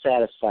deductible is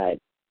satisfied.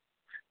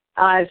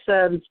 I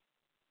said,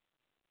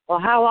 well,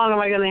 how long am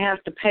I going to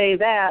have to pay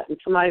that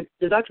until my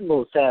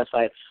deductible is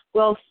satisfied?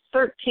 Well,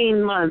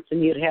 13 months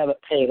and you'd have it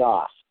paid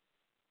off.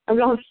 I'm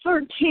going,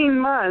 13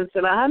 months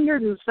at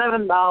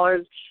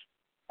 $107.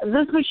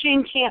 This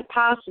machine can't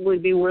possibly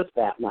be worth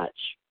that much.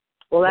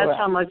 Well, that's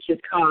how much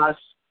it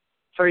costs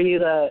for you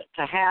to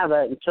have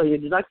it until your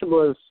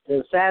deductible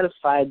is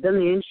satisfied. Then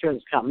the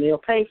insurance company will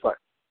pay for it.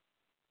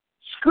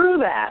 Screw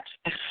that.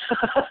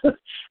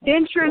 The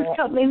insurance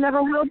company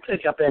never will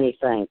pick up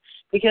anything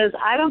because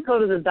I don't go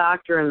to the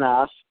doctor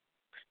enough,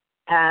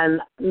 and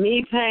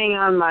me paying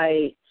on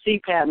my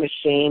CPAP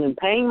machine and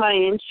paying my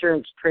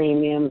insurance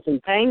premiums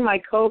and paying my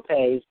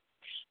copays,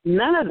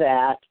 none of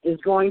that is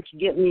going to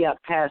get me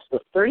up past the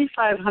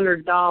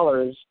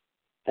 $3,500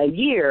 a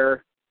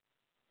year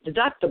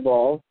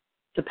deductible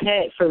to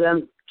pay for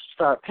them to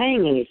start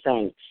paying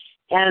anything.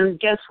 And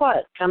guess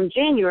what? Come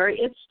January,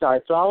 it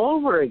starts all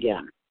over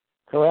again.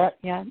 Correct.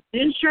 Yeah.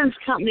 The insurance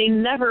company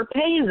never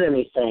pays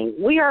anything.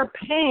 We are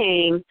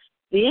paying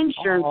the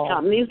insurance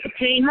companies to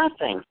pay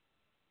nothing.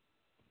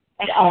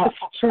 Well,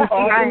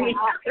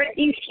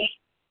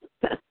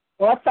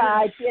 if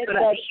I did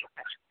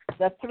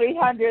the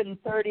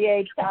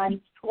 338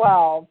 times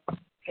 12,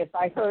 if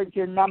I heard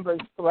your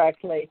numbers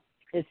correctly,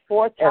 is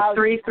 4,000.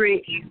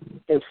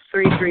 It's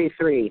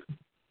 333.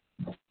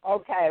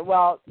 Okay,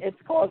 well,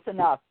 it's close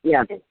enough.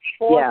 Yeah. It's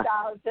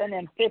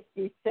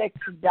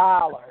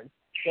 $4,056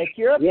 that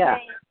you're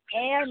paying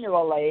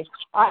annually.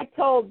 I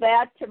told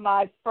that to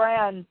my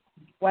friend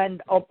when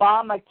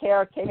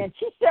Obamacare came in.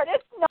 She said,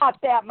 it's not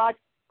that much.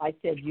 I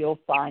said, you'll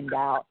find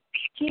out.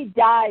 She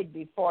died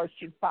before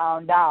she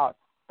found out.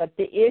 But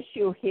the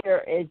issue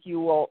here is you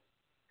will,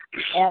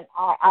 and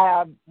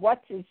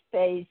what's his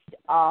face,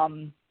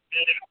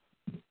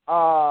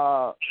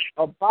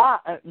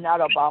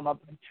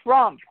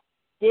 Trump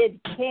did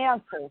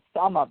cancel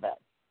some of it.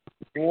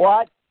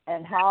 What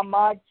and how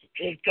much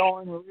is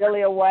going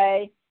really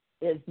away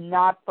is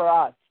not for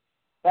us.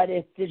 But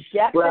it's the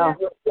definite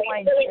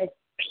point.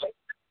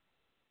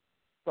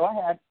 Go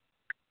ahead.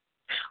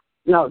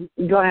 No,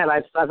 go ahead.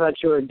 I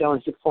thought you were done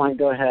with your point.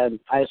 Go ahead.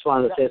 I just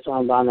wanted to say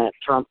something on that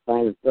Trump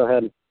thing. Go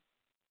ahead.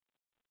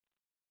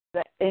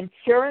 The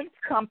insurance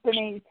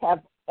companies have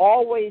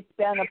always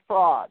been a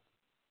fraud.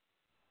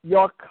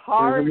 Your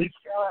car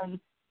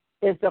insurance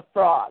is a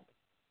fraud.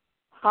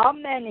 How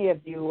many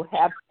of you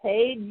have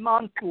paid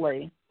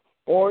monthly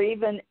or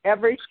even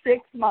every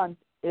 6 months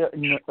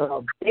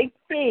big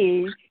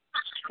fees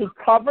to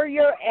cover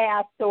your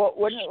ass so it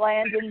wouldn't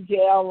land in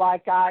jail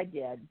like I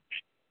did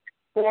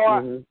for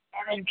an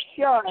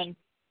insurance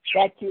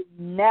that you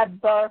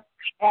never,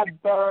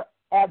 ever,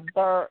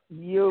 ever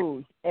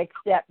use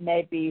except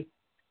maybe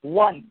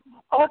once?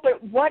 Oh,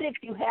 but what if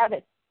you had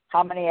it?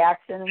 How many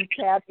accidents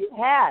have you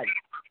had?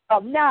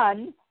 Well,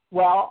 none.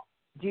 Well,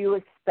 do you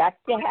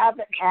expect to have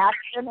an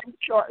accident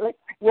shortly?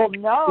 Well,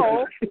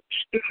 no.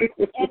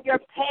 And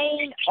you're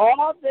paying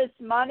all this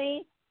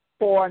money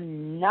for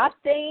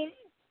nothing.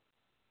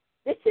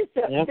 This is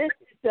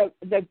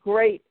the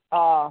great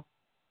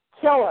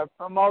killer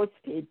for most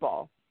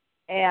people,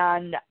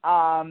 and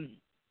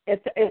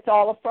it's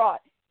all a fraud.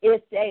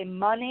 It's a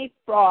money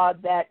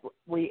fraud that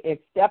we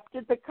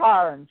accepted the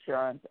car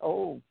insurance.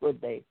 Oh,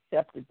 good, they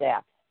accepted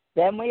that.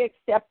 Then we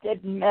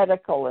accepted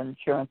medical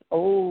insurance.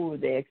 Oh,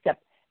 they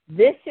accept.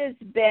 This has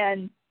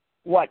been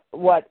what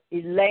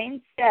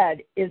Elaine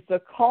said is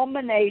the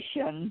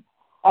culmination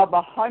of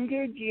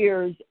 100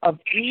 years of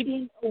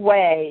eating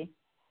away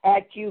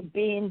at you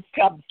being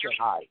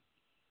subsidized.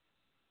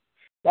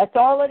 That's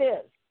all it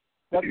is.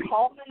 The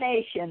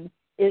culmination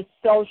is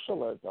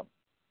socialism.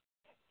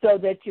 So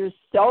that you're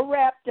so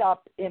wrapped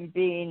up in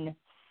being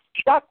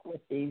stuck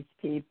with these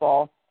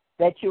people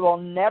that you will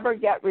never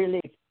get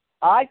relief.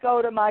 I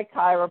go to my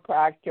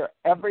chiropractor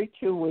every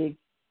 2 weeks.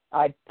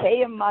 I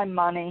pay him my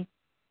money.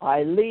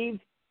 I leave.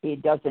 He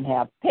doesn't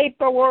have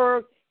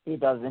paperwork. He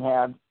doesn't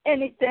have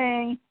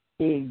anything.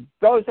 He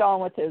goes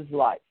on with his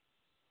life.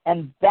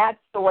 And that's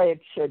the way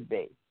it should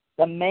be.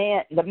 The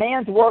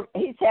man's work,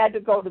 he's had to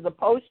go to the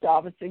post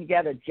office and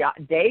get a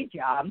day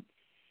job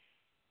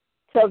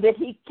so that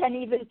he can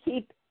even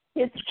keep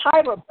his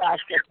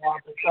chiropractic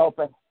office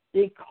open,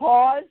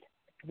 because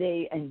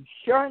the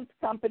insurance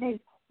companies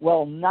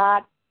will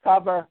not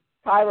cover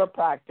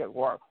chiropractic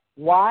work.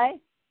 Why?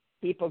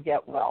 People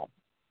get well.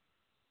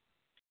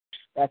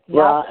 That's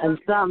well, and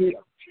something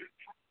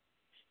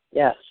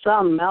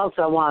else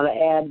I want to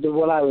add to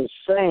what I was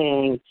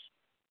saying.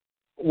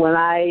 When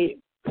I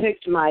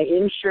picked my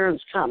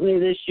insurance company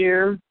this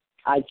year,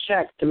 I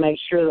checked to make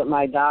sure that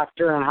my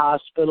doctor and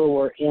hospital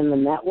were in the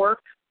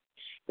network,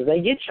 because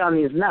they get you on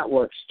these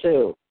networks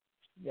too.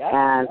 Yep.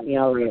 And,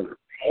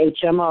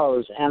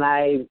 HMOs. And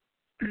I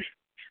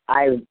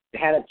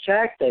had it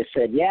checked. They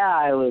said, yeah,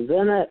 I was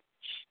in it.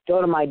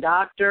 Go to my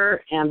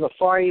doctor. And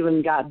before I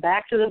even got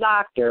back to the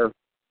doctor,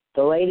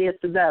 the lady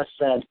at the desk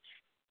said,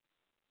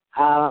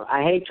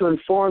 I hate to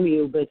inform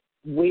you, but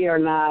we are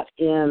not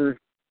in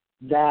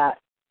that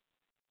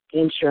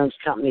insurance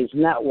company's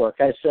network.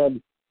 I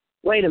said,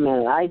 wait a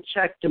minute, I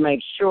checked to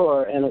make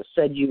sure, and it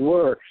said you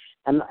were.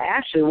 And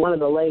actually, one of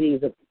the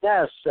ladies at the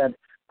desk said,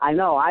 I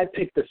know, I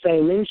picked the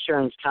same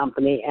insurance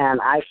company,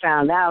 and I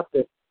found out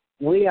that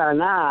we are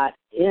not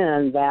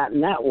in that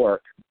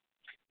network.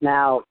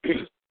 Now,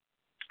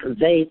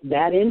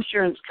 that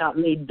insurance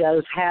company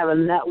does have a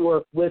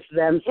network with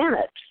them in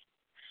it.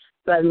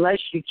 But unless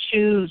you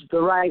choose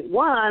the right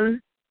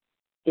one,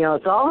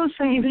 it's all the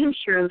same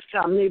insurance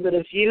company, but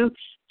if you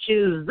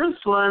choose this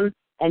one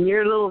and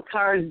your little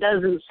card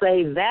doesn't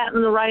say that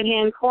in the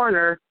right-hand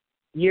corner,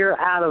 you're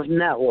out of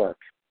network.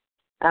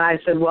 And I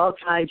said, well,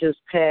 can I just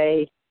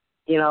pay,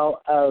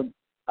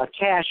 a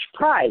cash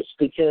price?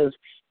 Because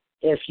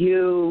if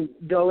you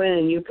go in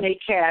and you pay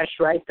cash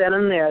right then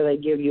and there, they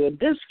give you a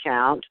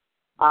discount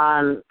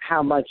on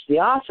how much the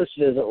office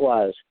visit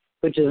was,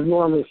 which is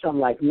normally something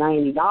like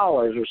 $90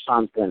 or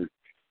something.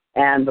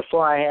 And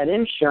before I had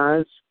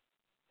insurance,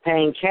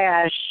 paying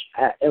cash,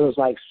 it was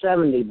like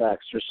 $70 or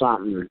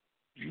something.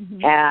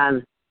 Mm-hmm.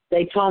 And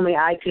they told me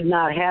I could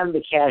not have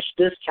the cash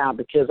discount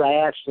because I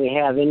actually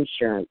have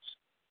insurance.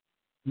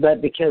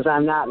 But because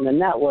I'm not in the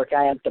network,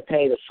 I have to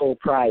pay the full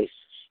price.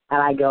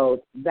 And I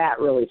go, that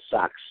really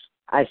sucks.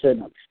 I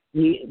said,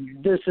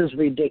 this is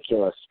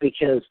ridiculous,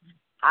 because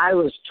I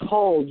was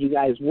told you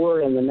guys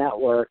were in the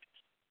network.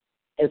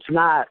 It's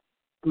not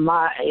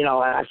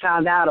I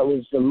found out it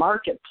was the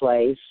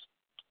marketplace,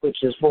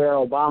 which is where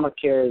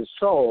Obamacare is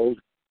sold.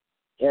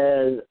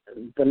 The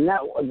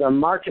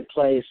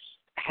marketplace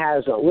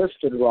has it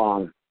listed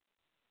wrong.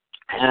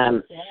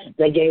 And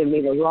they gave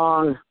me the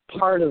wrong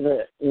part of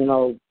it,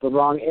 the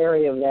wrong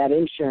area of that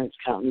insurance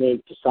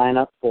company to sign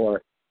up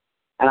for.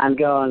 And I'm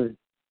going,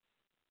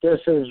 this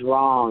is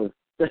wrong.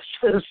 This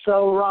is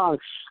so wrong.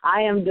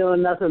 I am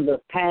doing nothing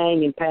but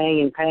paying and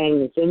paying and paying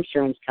this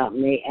insurance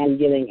company and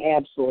getting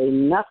absolutely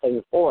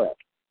nothing for it.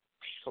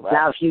 Correct.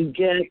 Now,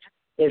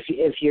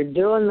 if you're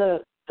doing the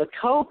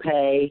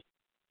copay,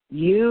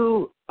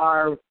 you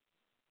are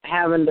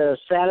having to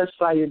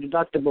satisfy your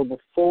deductible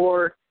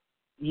before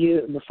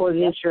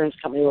the insurance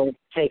company will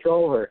take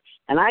over.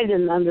 And I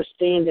didn't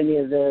understand any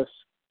of this,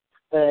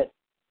 but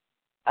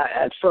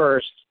at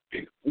first.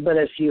 But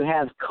if you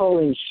have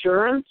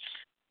co-insurance,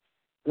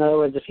 in other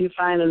words, if you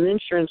find an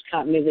insurance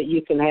company that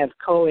you can have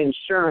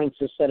co-insurance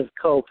instead of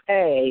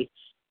co-pay,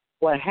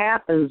 what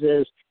happens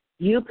is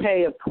you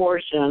pay a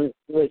portion,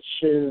 which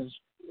is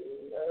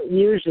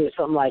usually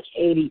something like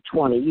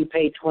 80-20. You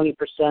pay 20%,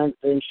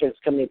 the insurance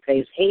company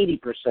pays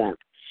 80%.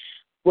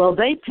 Well,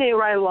 they pay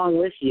right along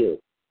with you.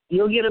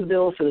 You'll get a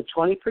bill for the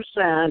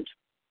 20%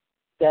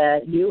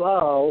 that you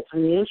owe,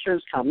 and the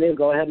insurance company will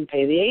go ahead and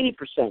pay the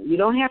 80%. You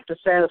don't have to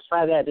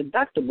satisfy that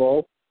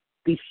deductible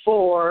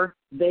before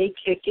they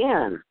kick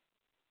in.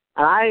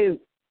 I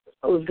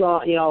was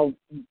going,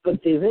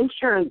 but these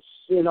insurance,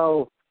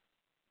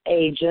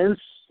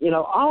 agents,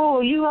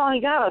 oh, you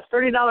only got a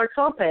 $30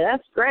 copay.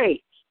 That's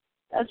great.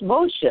 That's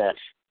bullshit.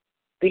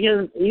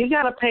 Because you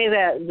got to pay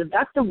that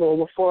deductible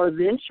before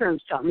the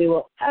insurance company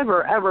will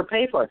ever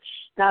pay for it.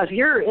 Now, if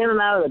you're in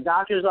and out of the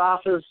doctor's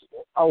office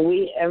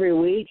every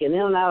week and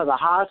in and out of the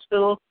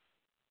hospital,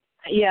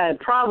 yeah,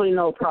 probably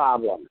no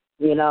problem,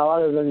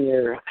 other than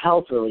your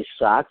health really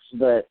sucks.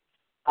 But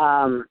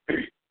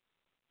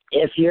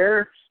if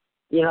you're,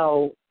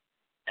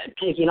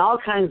 taking all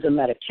kinds of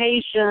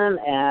medication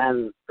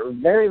and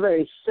very,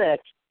 very sick,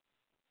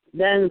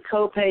 then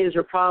copays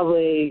are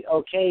probably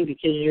okay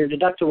because your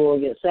deductible will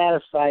get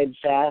satisfied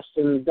fast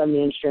and then the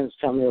insurance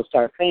company will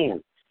start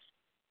paying.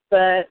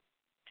 But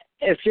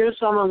if you're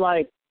someone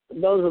like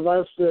those of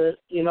us that,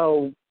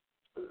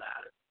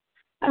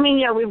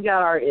 we've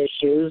got our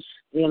issues,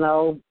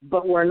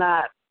 but we're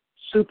not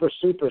super,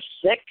 super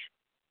sick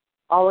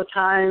all the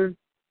time,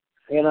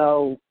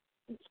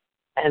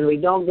 and we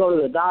don't go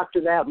to the doctor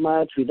that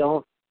much. We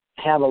don't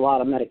have a lot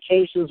of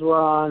medications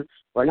we're on.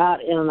 We're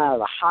not in and out of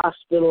the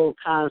hospital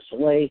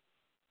constantly.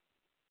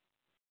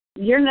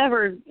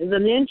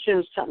 the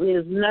insurance company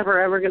is never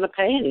ever going to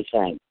pay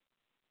anything,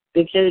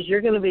 because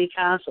you're going to be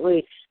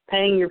constantly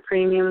paying your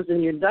premiums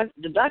and your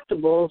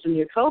deductibles and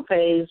your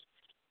co-pays,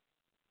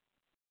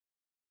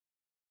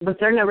 but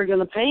they're never going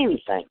to pay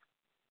anything.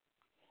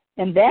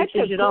 And that's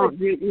because you're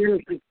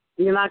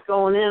not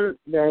going in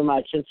very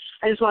much. And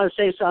I just want to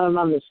say something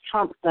on this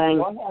Trump thing.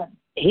 Go ahead.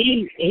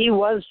 He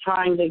was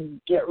trying to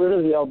get rid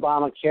of the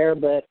Obamacare,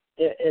 but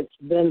it's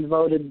been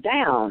voted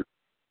down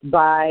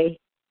by,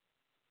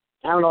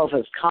 I don't know if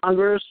it's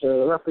Congress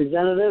or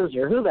representatives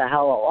or who the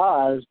hell it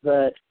was,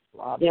 but,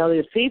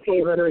 these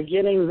people that are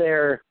getting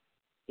their,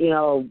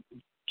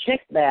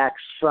 kickbacks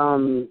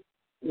from,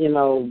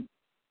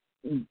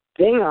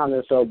 being on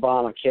this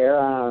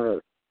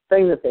Obamacare,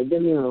 thing that they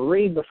didn't even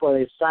read before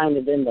they signed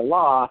it into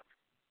law,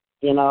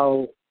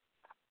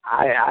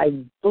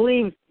 I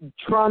believe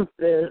Trump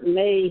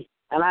may,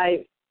 and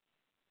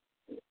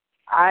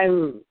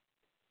I'm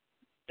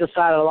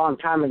decided a long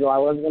time ago I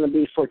wasn't going to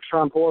be for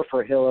Trump or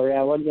for Hillary.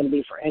 I wasn't going to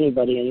be for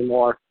anybody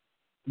anymore.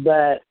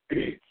 But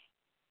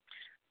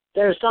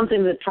there's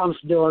something that Trump's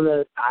doing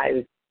that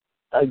I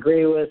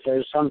agree with.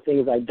 There's some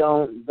things I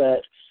don't.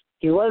 But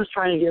he was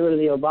trying to get rid of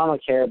the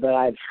Obamacare, but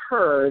I've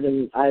heard,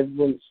 and I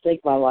wouldn't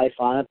stake my life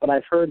on it, but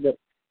I've heard that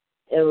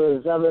it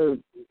was other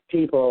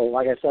people,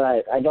 like I said,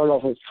 I don't know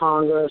if it was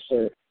Congress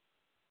or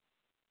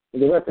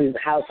the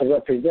House of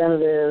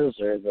Representatives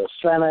or the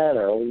Senate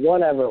or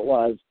whatever it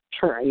was,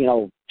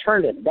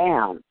 turned it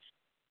down.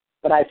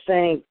 But I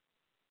think,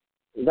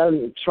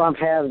 doesn't Trump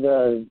have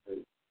the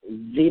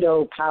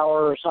veto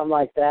power or something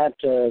like that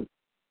to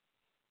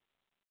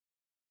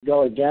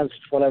go against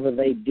whatever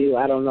they do?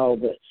 I don't know,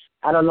 but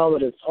I don't know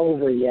that it's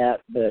over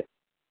yet, but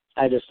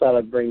I just thought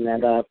I'd bring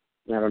that up.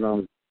 I don't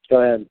know.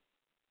 Go ahead.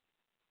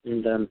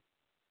 And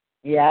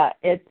yeah,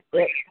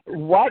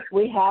 what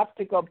we have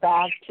to go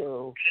back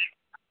to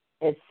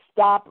is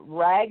stop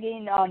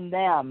ragging on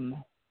them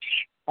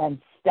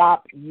and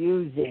stop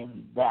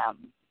using them.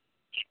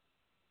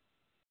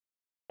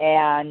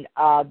 And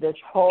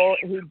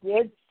he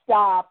did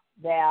stop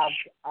that.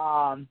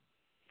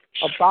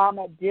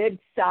 Obama did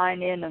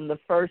sign in the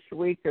first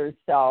week or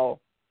so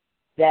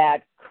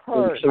that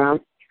curse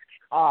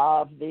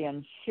of the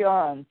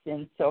insurance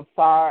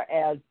insofar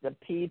as the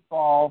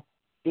people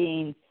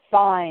being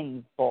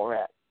fined for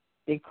it,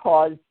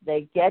 because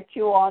they get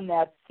you on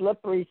that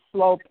slippery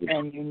slope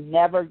and you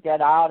never get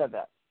out of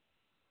it.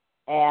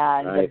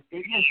 And the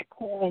biggest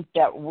point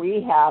that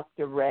we have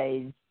to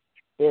raise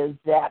is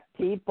that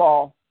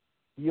people,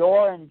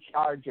 you're in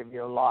charge of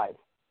your life.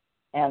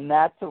 And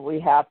that's what we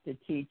have to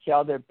teach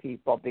other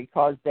people,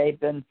 because they've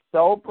been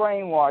so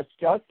brainwashed,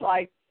 just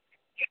like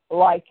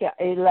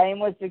Elaine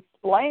was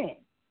explaining.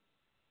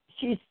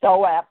 She's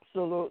so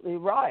absolutely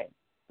right.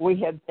 We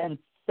have been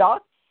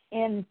sucked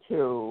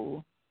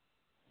into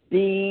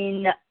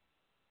being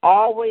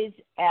always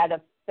at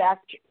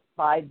effect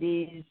by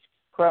these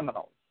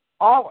criminals.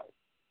 Always.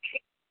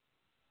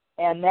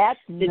 And that's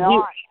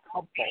not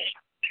helpful.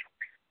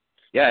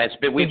 Yeah, it's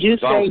been. Did you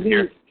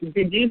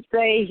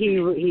say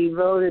he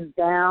voted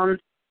down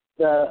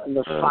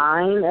the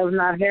fine of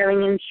not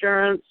having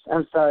insurance?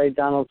 I'm sorry,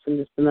 Donaldson,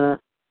 just a minute.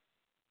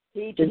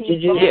 He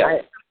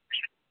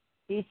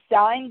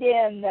signed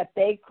in that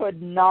they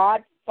could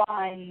not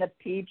fine the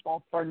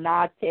people for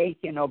not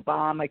taking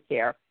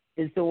Obamacare,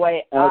 is the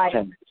way I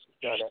understood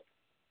it.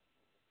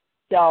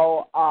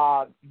 So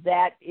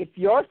that if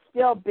you're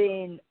still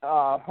being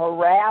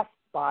harassed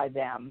by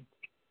them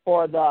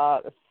for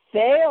the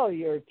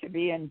failure to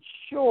be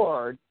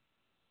insured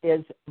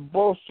is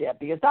bullshit,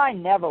 because I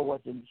never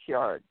was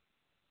insured.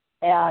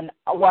 And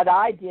what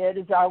I did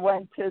is I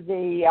went to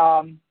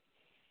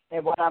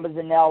when I was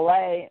in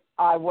L.A.,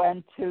 I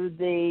went to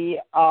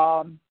the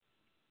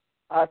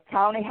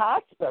county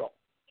hospital.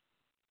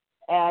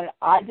 And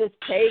I just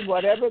paid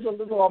whatever the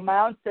little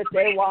amounts that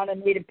they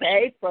wanted me to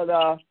pay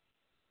for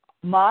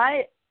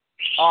my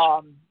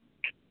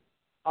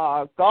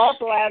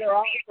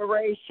gallbladder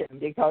operation,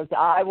 because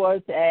I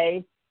was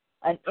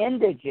an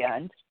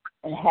indigent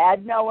and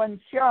had no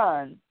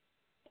insurance.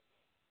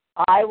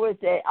 I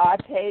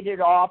paid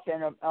it off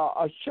in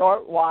a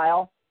short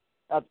while.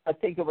 I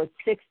think it was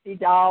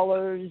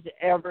 $60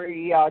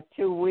 every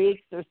 2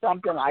 weeks or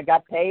something. I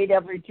got paid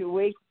every 2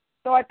 weeks,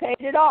 so I paid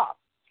it off.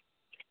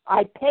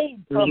 I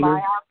paid for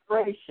my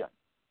operation.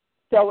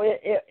 So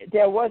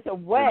there was a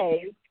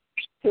way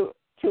to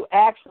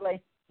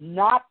actually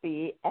not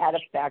be at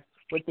effect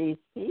with these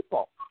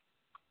people.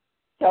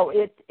 So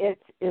it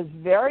is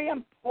very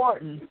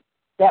important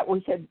that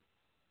we should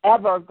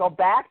ever go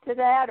back to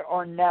that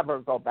or never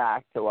go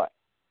back to it.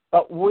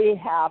 But we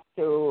have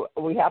to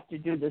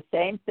do the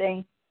same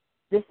thing.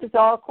 This is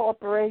all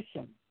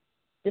corporation.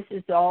 This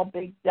is all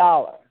big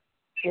dollar.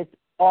 It's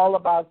all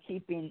about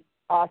keeping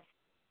us,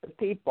 the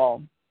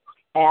people,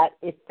 at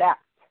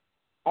affect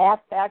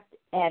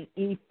and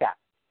effect.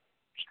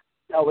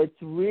 So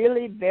it's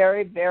really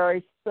very,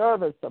 very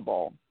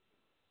serviceable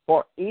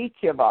for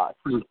each of us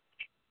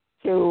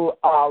to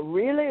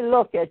really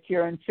look at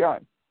your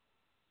insurance.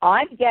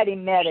 I'm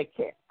getting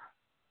Medicare.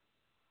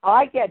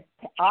 I get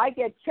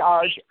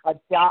charged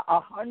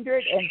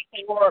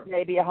 $104,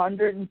 maybe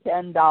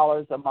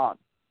 $110 a month.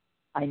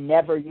 I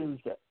never use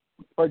it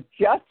for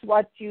just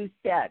what you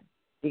said.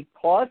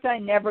 Because I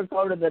never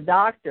go to the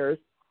doctors,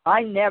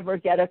 I never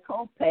get a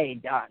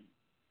copay done.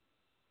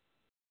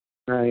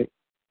 Right.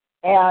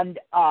 And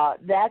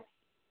that's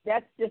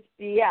just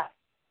BS.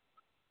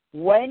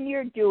 When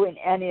you're doing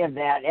any of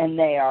that, and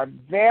they are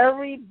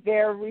very,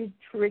 very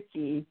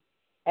tricky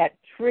at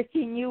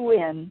tricking you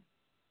in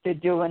to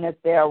doing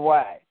it their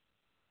way.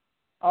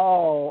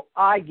 Oh,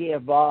 I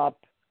give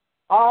up.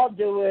 I'll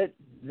do it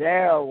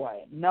their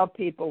way. No,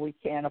 people, we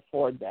can't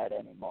afford that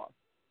anymore.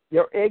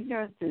 Your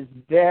ignorance is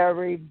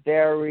very,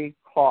 very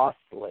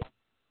costly.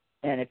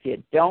 And if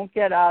you don't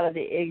get out of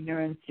the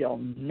ignorance, you'll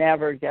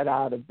never get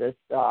out of this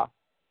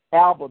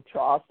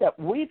albatross that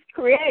we've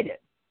created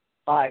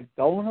by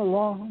going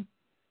along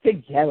to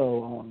get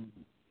along.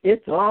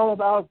 It's all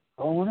about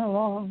going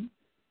along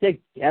to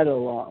get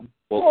along.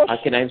 Well,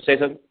 can I say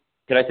something?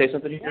 Can I say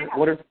something here?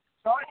 Yeah.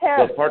 Go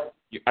ahead.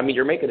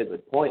 You're making a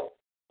good point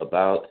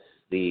about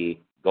the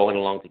going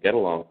along to get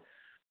along,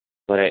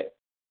 but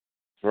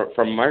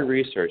from my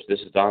research, this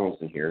is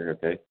Donaldson here,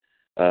 okay?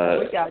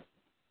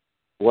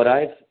 What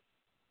I've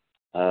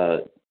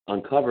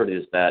uncovered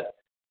is that,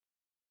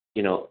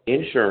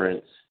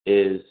 insurance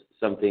is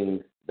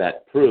something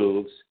that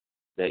proves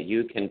that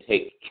you can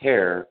take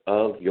care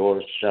of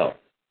yourself.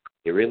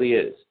 It really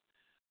is.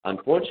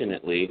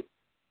 Unfortunately,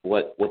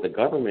 what the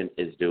government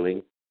is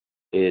doing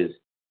is,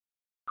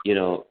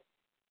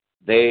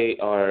 they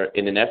are,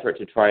 in an effort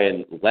to try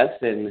and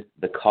lessen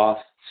the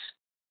costs,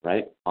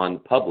 right, on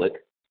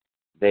public,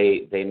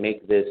 they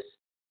make this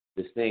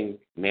thing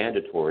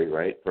mandatory,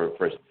 right, for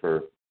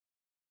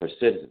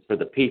citizens, for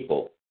the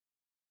people.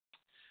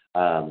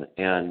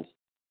 And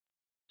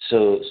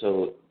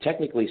so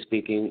technically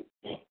speaking,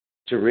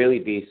 to really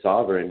be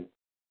sovereign,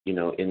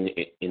 in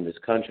this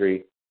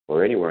country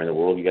or anywhere in the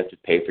world, you have to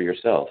pay for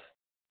yourself.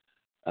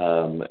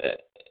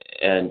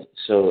 And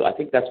so I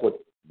think that's what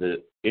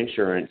the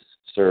insurance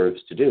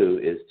serves to do,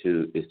 is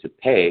to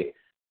pay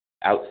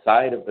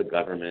outside of the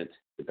government.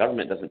 The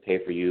government doesn't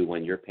pay for you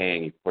when you're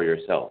paying for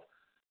yourself.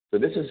 So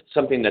this is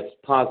something that's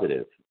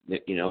positive,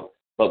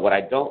 But what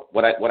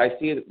I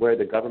see where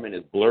the government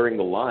is blurring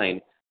the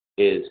line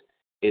is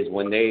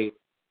when they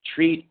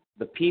treat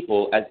the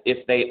people as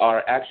if they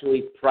are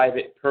actually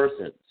private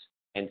persons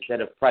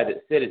instead of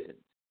private citizens,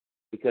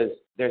 because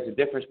there's a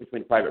difference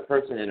between a private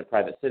person and a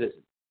private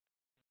citizen.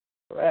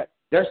 Correct.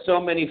 There's so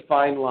many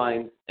fine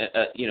lines,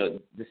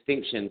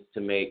 distinctions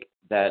to make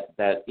that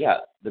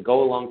the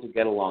go along to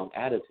get along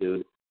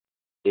attitude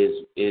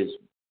is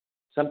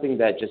something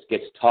that just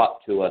gets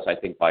taught to us, I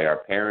think, by our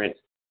parents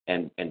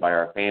and by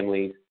our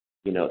families.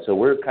 So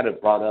we're kind of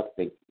brought up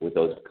with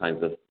those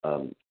kinds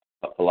of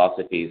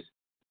philosophies.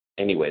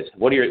 Anyways,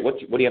 what do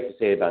you have to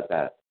say about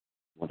that,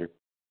 Wonder?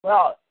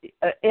 Well,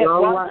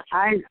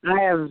 I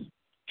have.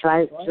 Can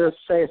I just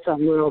say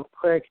something real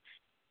quick?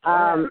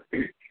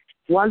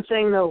 One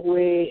thing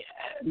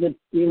that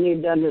you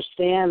need to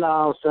understand,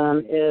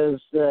 Allison, is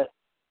that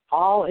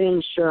all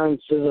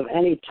insurances of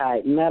any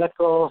type,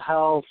 medical,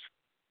 health,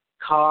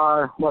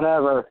 car,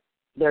 whatever,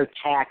 they're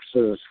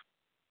taxes.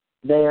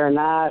 They are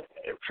not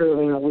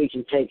proving that we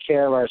can take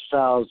care of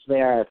ourselves.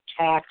 They are a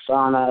tax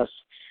on us,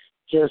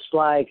 just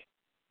like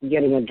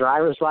getting a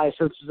driver's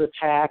license is a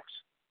tax,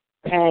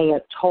 paying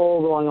a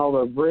toll going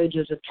over a bridge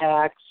is a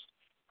tax.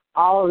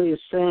 All of these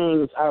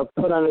things are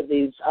put under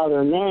these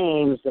other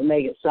names that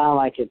make it sound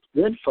like it's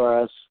good for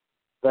us,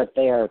 but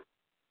they are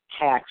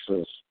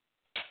taxes.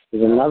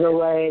 There's another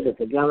way that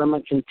the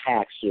government can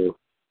tax you,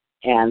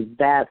 and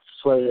that's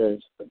what it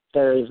is.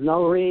 There is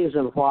no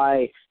reason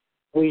why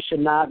we should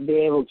not be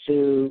able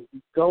to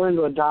go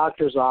into a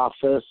doctor's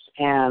office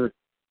and,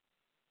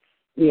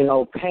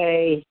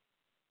 pay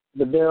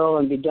the bill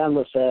and be done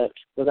with it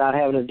without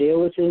having to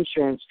deal with the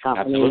insurance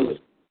companies. Absolutely.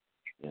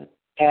 Yeah.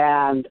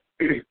 And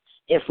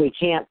if we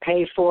can't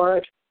pay for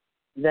it,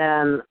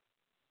 then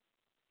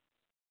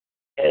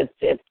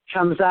it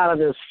comes out of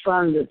this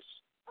fund that's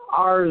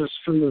ours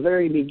from the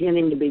very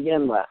beginning to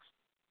begin with.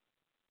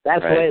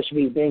 That's right. the way it should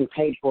be being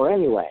paid for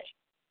anyway.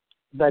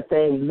 But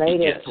they've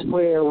made it to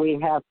where we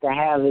have to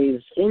have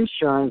these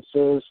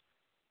insurances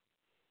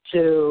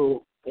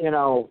to,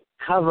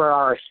 cover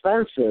our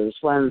expenses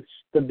when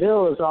the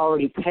bill is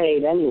already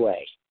paid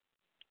anyway.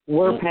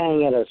 We're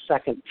paying it a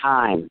second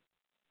time.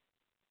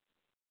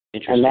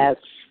 And that's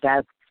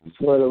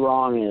where the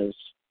wrong is.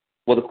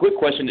 Well, the quick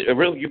question,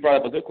 you brought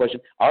up a good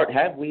question.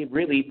 Have we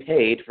really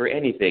paid for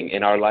anything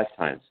in our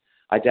lifetimes?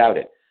 I doubt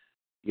it.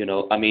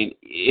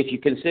 If you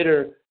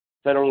consider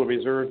Federal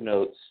Reserve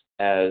notes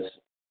as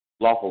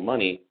lawful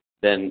money,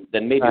 then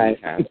maybe right.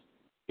 we have,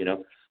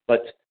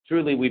 But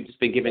truly, we've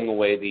just been giving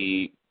away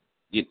the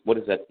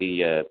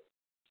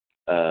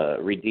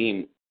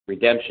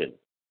redemption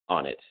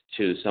on it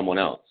to someone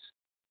else,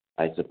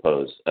 I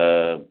suppose.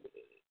 I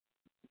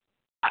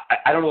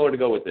don't know where to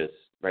go with this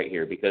right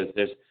here, because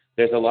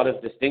there's a lot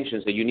of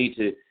distinctions that you need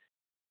to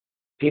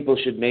people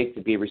should make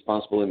to be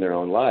responsible in their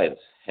own lives.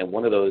 And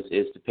one of those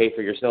is to pay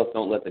for yourself.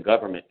 Don't let the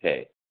government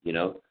pay,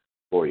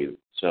 for you.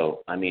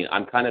 So, I mean,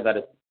 I'm kind of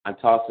I'm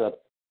tossed up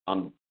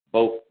on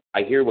both.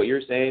 I hear what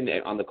you're saying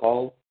on the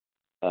call,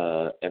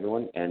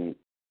 everyone, and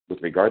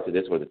with regard to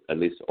this, or at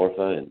least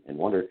Orpha and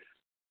Wonder.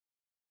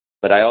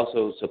 But I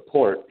also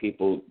support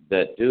people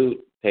that do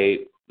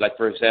pay, like,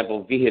 for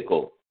example,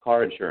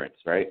 car insurance,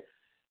 right?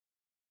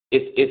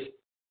 If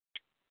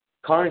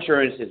car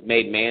insurance is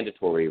made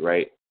mandatory,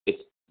 right,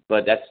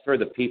 but that's for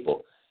the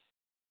people.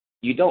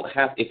 You don't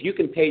have, if you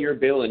can pay your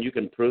bill and you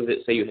can prove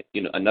it, say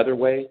another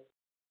way,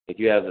 if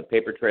you have a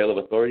paper trail of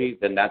authority,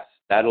 then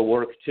that'll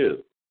work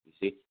too. You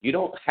see, you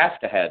don't have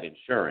to have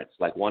insurance,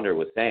 like Wonder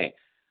was saying,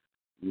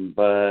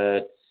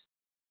 but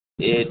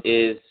it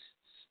is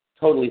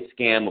totally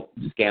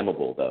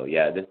scammable, though.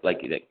 Yeah,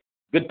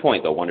 good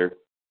point, though, Wonder.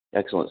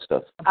 Excellent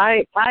stuff.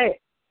 I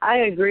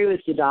agree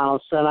with you,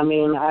 Donaldson. I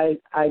mean,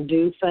 I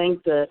do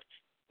think that,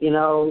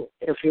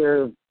 if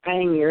you're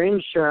paying your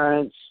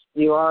insurance,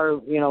 you are,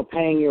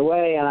 paying your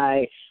way, and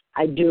I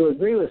do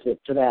agree with it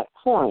to that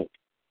point,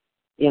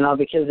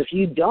 because if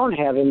you don't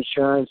have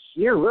insurance,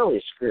 you're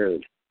really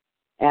screwed.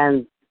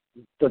 And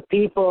the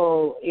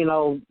people,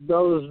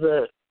 those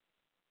that,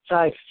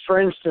 like, for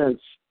instance,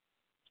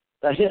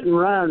 the hit and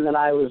run that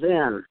I was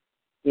in,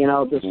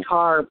 this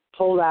car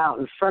pulled out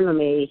in front of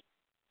me.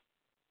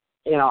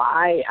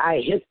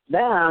 I hit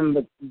them,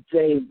 but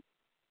they,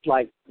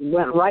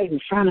 went right in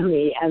front of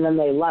me, and then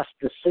they left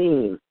the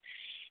scene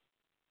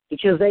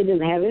because they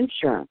didn't have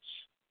insurance.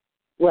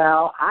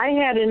 Well, I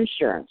had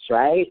insurance,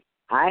 right?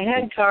 I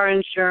had car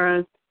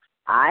insurance.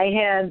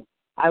 I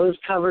was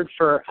covered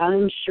for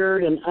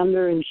uninsured and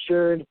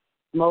underinsured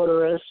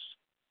motorists.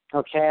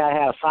 Okay, I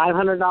had a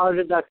 $500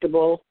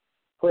 deductible,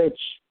 which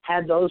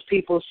had those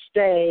people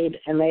stayed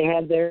and they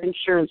had their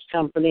insurance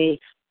company,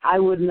 I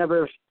would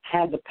never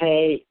had to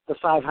pay the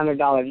 $500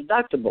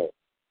 deductible.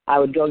 I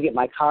would go get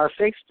my car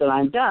fixed and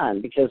I'm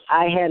done because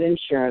I had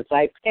insurance.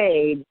 I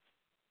paid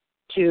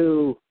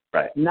to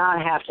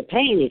not have to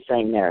pay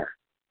anything there.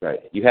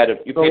 Right.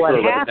 But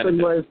what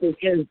happened was,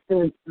 because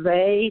since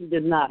they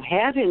did not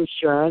have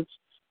insurance,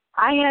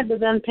 I had to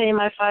then pay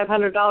my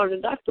 $500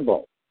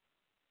 deductible.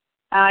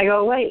 And I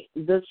go, wait,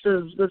 this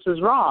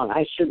is wrong.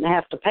 I shouldn't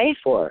have to pay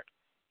for it.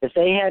 If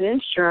they had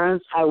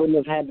insurance, I wouldn't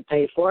have had to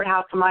pay for it.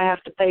 How come I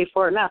have to pay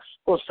for it now?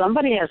 Well,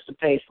 somebody has to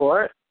pay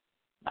for it.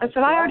 I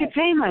said, I already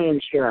paid my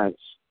insurance.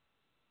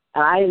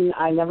 And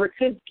I never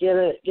could get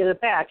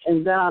it back.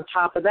 And then on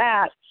top of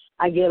that,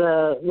 I get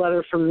a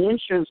letter from the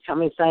insurance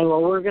company saying,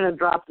 well, we're going to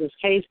drop this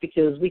case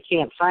because we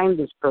can't find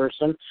this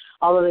person,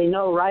 although they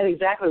know right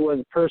exactly where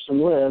the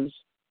person lives,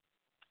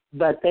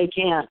 but they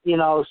can't,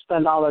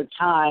 spend all their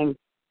time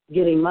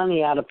getting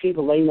money out of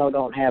people they know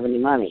don't have any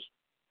money.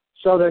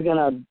 So they're going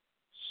to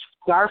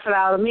scarf it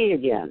out of me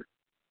again.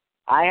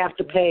 I have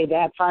to pay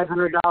that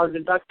 $500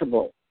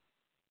 deductible.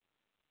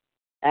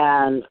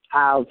 And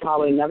I'll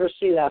probably never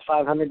see that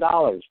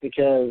 $500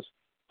 because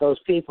those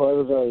people,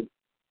 it was a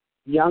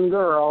young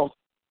girl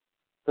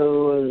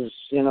who was,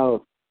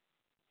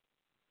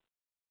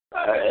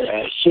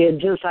 she had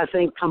just, I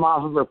think, come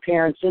off of her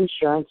parents'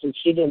 insurance, and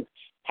she didn't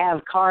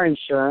have car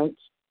insurance,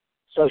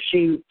 so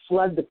she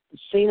fled the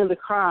scene of the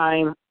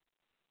crime,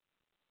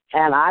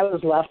 and I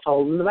was left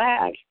holding the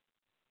bag,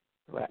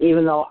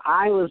 even though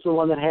I was the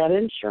one that had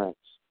insurance.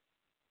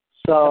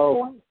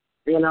 So,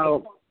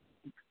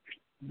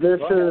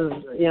 this is,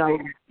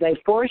 they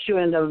force you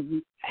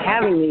into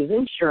having these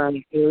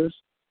insurances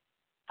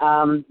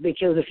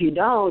because if you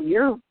don't,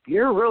 you're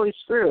really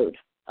screwed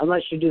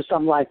unless you do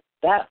something like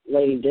that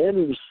lady did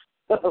and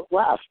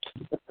left.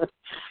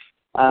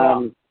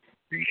 Can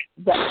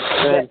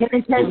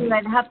I tell you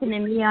what happened to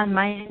me on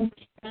my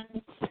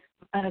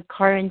insurance,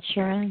 car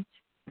insurance?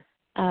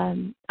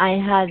 I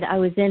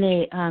was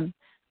in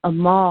a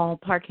mall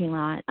parking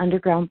lot,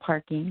 underground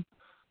parking,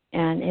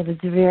 and it was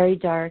very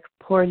dark,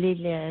 poorly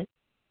lit.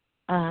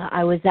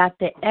 I was at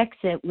the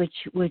exit,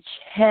 which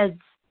heads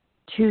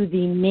to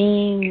the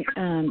main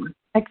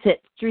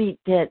exit street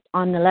that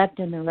on the left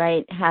and the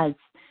right has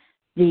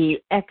the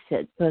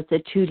exit. So it's a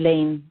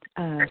two-lane,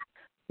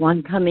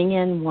 one coming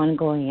in, one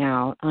going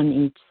out on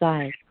each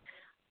side.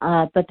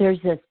 But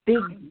there's this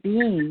big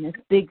beam, this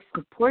big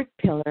support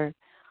pillar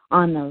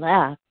on the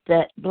left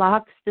that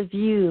blocks the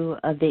view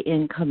of the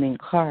incoming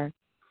car.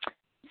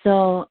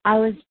 So I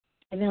was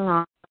driving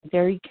along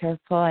very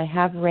careful. I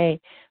have Ray.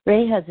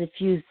 Ray has a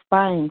few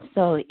spines,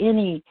 so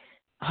any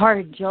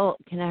hard jolt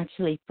can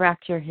actually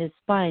fracture his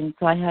spine.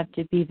 So I have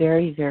to be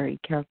very, very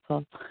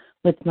careful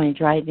with my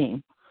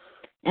driving.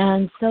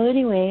 And so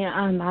anyway,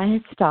 I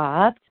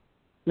stopped,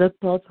 looked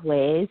both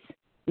ways,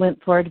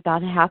 went forward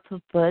about a half a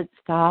foot,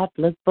 stopped,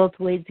 looked both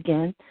ways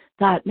again,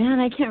 thought,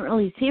 man, I can't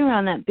really see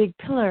around that big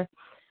pillar.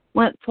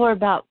 Went for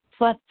about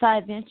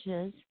 5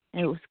 inches,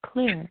 and it was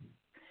clear.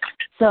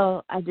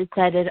 So I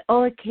decided,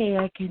 okay,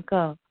 I can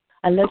go.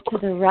 I looked to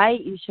the right.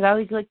 You should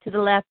always look to the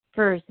left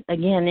first,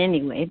 again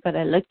anyway, but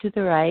I looked to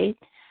the right,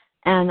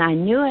 and I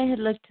knew I had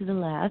looked to the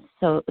left,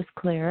 so it was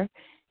clear,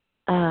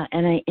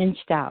 and I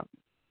inched out.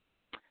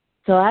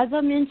 So as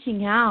I'm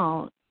inching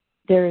out,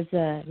 there's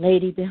a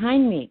lady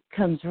behind me,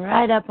 comes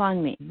right up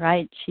on me,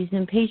 right? She's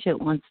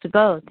impatient, wants to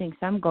go, thinks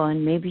I'm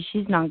going. Maybe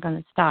she's not going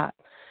to stop.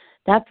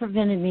 That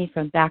prevented me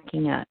from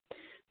backing up.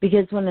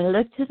 Because when I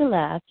looked to the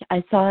left,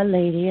 I saw a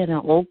lady in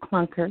an old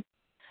clunker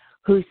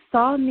who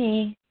saw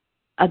me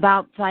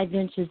about 5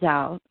 inches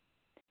out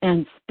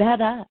and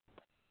sped up,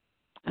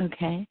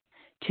 okay,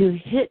 to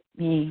hit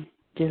me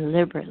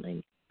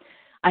deliberately.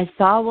 I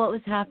saw what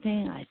was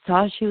happening. I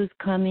saw she was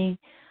coming.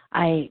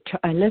 I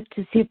looked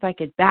to see if I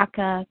could back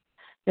up.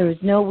 There was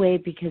no way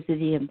because of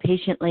the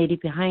impatient lady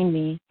behind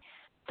me.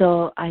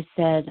 So I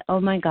said, oh,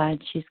 my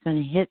God, she's going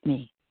to hit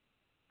me.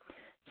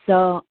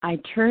 So I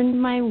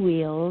turned my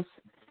wheels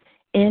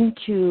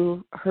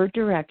into her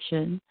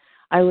direction.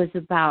 I was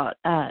about,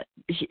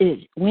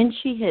 when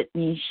she hit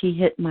me, she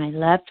hit my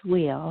left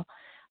wheel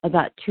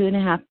about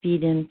 2.5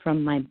 feet in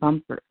from my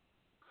bumper.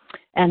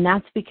 And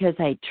that's because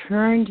I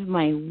turned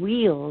my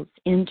wheels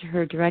into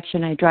her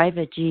direction. I drive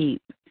a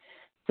Jeep.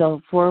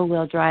 So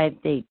 4-wheel drive,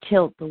 they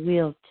tilt, the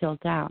wheels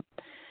tilt out.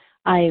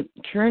 I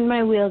turned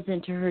my wheels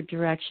into her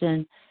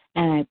direction,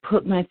 and I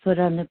put my foot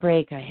on the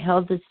brake. I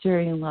held the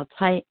steering wheel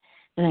tight,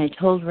 and I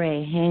told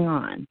Ray, hang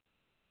on,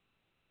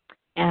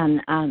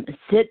 and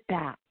sit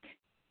back.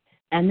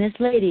 And this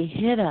lady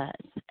hit us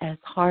as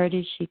hard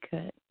as she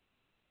could.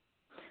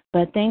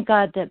 But thank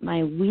God that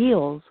my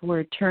wheels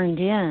were turned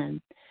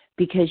in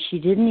because she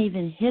didn't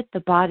even hit the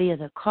body of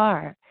the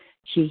car.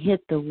 She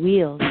hit the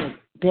wheels that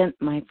bent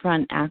my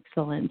front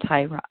axle and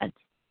tie rods.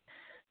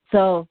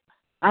 So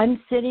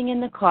I'm sitting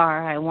in the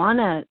car. I want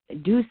to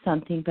do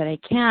something, but I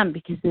can't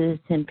because of this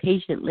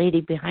impatient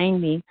lady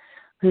behind me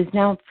who's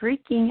now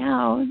freaking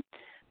out.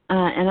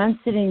 And I'm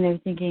sitting there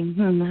thinking,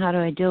 how do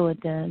I deal with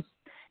this?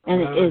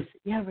 And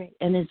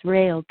is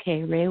Ray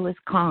okay? Ray was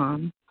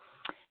calm.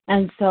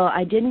 And so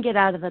I didn't get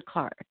out of the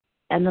car.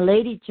 And the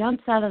lady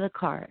jumps out of the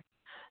car.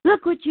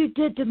 Look what you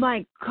did to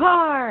my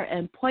car,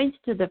 and points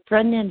to the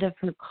front end of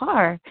her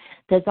car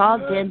that's all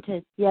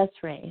dented, yes,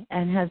 Ray,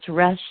 and has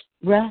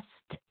rust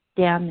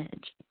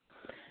damage.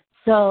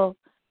 So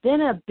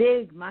then a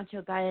big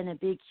macho guy in a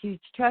big,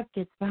 huge truck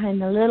gets behind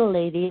the little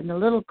lady in the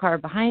little car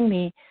behind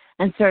me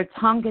and starts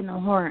honking the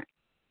horn.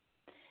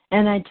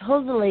 And I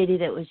told the lady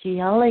that was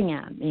yelling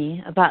at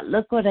me about,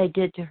 look what I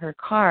did to her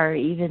car,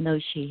 even though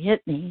she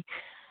hit me.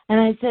 And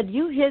I said,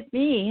 you hit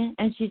me.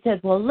 And she said,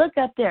 well, look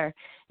up there.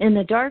 In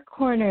the dark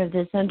corner of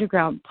this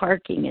underground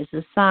parking is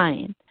a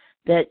sign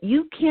that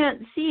you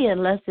can't see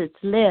unless it's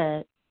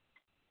lit,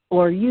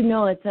 or you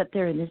know it's up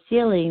there in the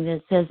ceiling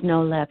that says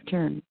no left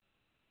turn.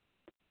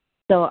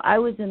 So I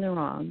was in the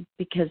wrong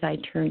because I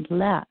turned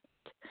left.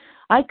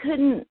 I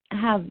couldn't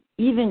have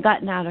even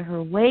gotten out of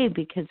her way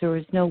because there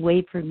was no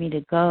way for me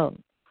to go.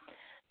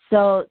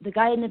 So the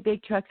guy in the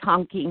big truck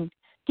honking,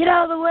 get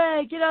out of the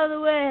way, get out of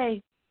the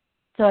way.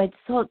 So I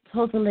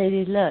told the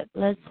lady, look,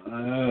 let's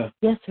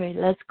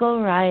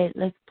go right,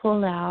 let's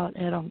pull out,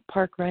 and I'll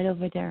park right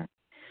over there.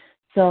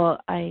 So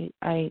I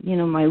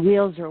my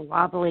wheels are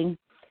wobbling,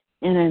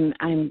 and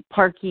I'm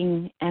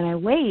parking, and I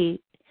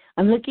wait.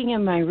 I'm looking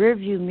in my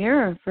rearview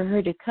mirror for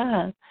her to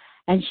come,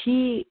 and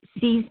she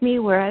sees me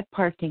where I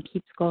parked and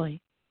keeps going.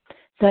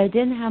 So I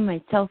didn't have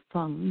my cell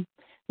phone.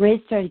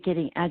 Ray started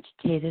getting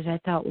agitated. I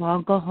thought, well,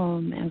 I'll go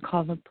home and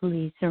call the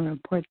police and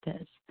report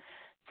this.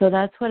 So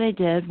that's what I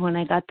did. When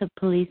I got the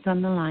police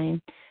on the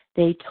line,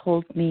 they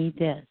told me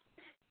this.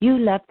 You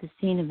left the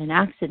scene of an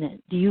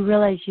accident. Do you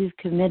realize you've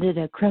committed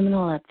a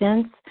criminal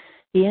offense?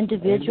 The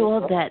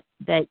individual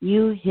that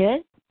you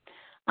hit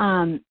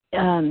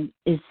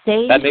is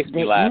saying that makes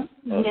me laugh.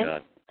 Oh,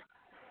 God.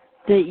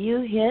 That you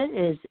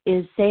hit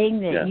is saying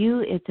that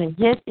it's a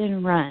hit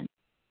and run,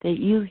 that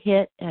you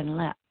hit and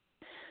left.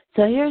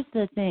 So here's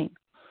the thing.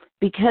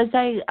 Because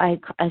I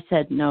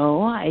said,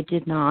 no, I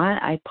did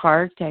not. I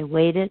parked. I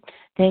waited.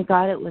 Thank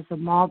God it was a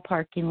mall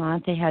parking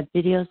lot. They had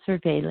video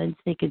surveillance.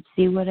 They could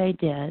see what I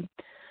did.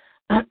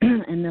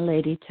 And the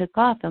lady took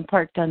off and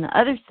parked on the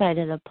other side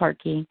of the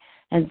parking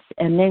and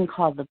then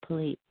called the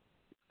police.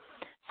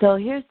 So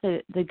here's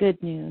the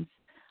good news.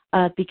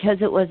 Because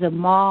it was a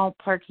mall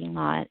parking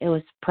lot, it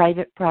was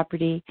private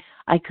property,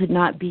 I could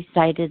not be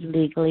cited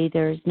legally.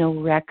 There is no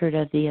record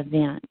of the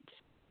event.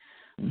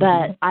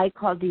 But I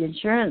called the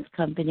insurance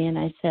company and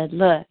I said,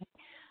 look,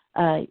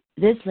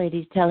 this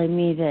lady's telling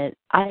me that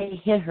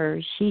I hit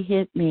her, she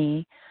hit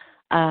me,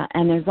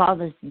 and there's all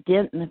this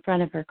dent in the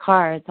front of her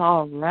car. It's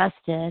all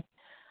rusted.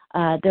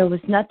 There was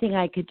nothing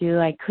I could do.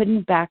 I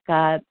couldn't back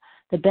up.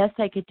 The best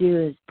I could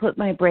do is put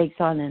my brakes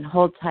on and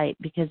hold tight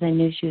because I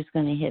knew she was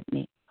going to hit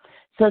me.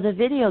 So the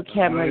video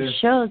camera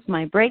shows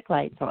my brake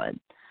lights on,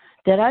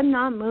 that I'm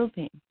not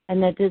moving,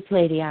 and that this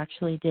lady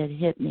actually did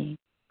hit me.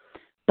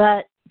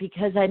 But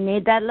because I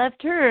made that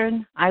left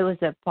turn, I was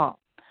at fault.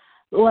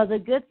 Well, the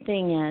good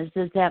thing is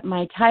that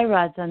my tie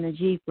rods on the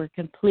Jeep were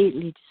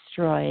completely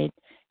destroyed.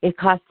 It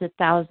cost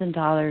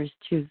 $1,000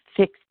 to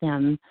fix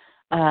them,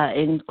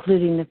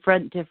 including the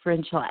front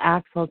differential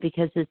axle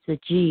because it's a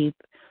Jeep.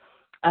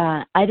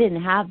 I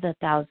didn't have the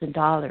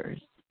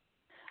 $1,000.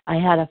 I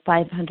had a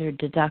 $500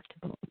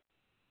 deductible.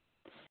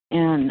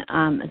 And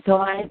so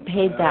I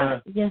paid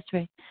that. Yes,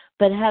 Ray.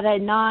 But had I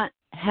not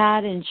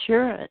had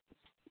insurance,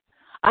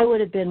 I would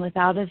have been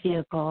without a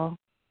vehicle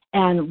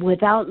and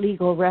without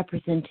legal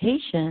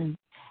representation,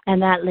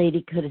 and that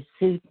lady could have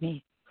sued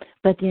me.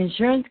 But the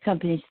insurance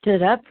company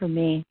stood up for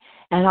me,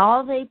 and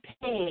all they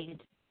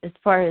paid as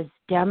far as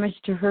damage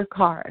to her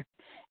car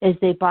is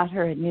they bought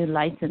her a new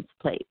license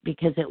plate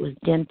because it was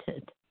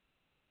dented.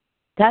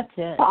 That's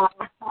it.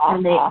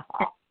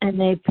 And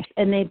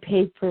they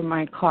paid for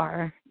my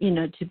car,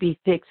 to be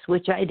fixed,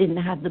 which I didn't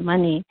have the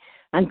money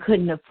and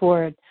couldn't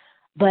afford,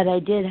 but I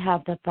did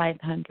have the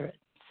 $500.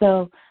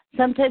 So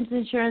sometimes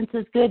insurance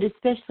is good,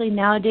 especially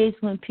nowadays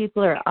when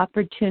people are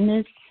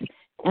opportunists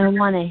and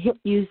want to hit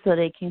you so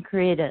they can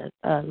create a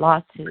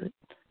lawsuit.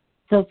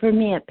 So for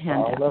me, it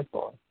panned out.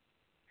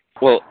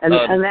 Well, and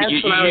that's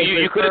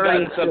you could have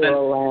gotten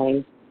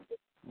something.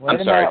 Wait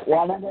a minute,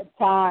 one at a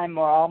time.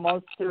 We're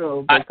almost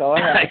through, but go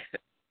ahead.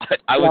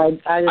 I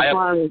just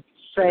wanted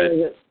to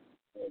say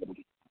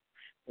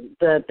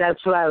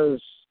that's what I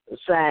was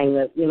saying,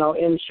 that,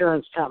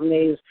 insurance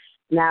companies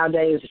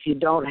nowadays, if you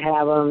don't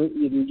have them,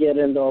 you can get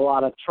into a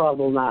lot of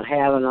trouble not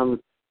having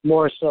them,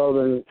 more so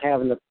than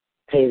having to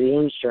pay the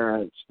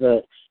insurance.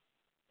 But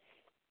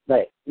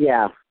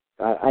yeah,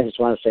 I just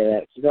want to say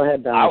that. So go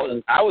ahead,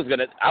 Don. I was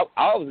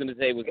gonna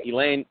say with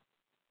Elaine,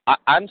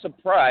 I'm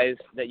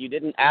surprised that you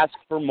didn't ask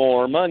for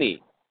more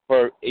money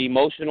for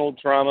emotional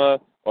trauma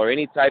or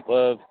any type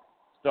of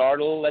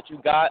startle that you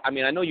got. I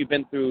mean, I know you've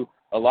been through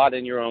a lot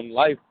in your own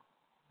life,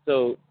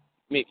 so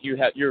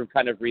you're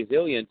kind of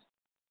resilient.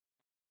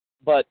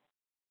 But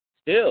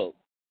still,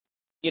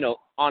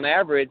 on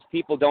average,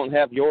 people don't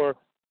have your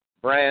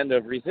brand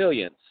of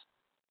resilience.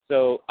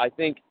 So I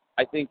think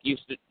you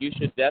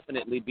should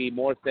definitely be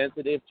more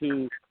sensitive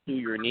to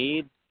your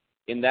needs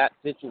in that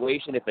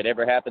situation. If it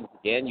ever happens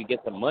again, you get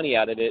some money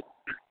out of it,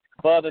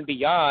 above and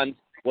beyond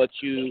what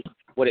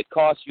it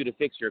costs you to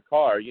fix your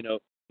car.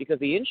 Because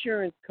the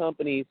insurance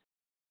companies,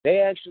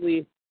 they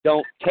actually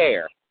don't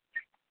care,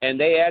 and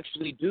they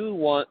actually do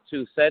want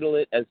to settle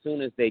it as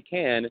soon as they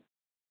can.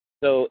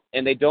 So,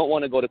 and they don't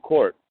want to go to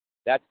court.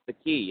 That's the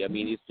key. I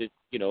mean, it's just,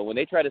 when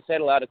they try to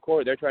settle out of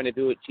court, they're trying to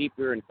do it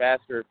cheaper and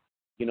faster,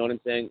 you know what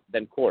I'm saying,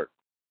 than court.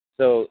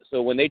 So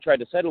when they tried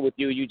to settle with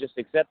you, you just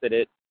accepted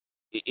it.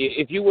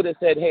 If you would have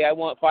said, hey, I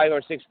want $5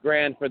 or $6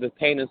 grand for the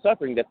pain and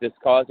suffering that this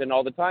caused and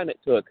all the time it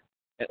took,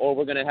 or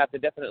we're going to have to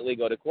definitely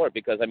go to court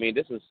because, I mean,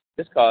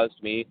 this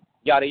caused me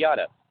yada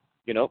yada,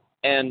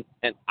 and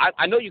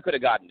I know you could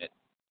have gotten it.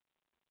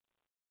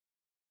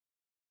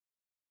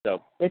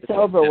 So it's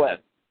over with.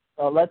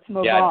 So let's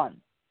move on.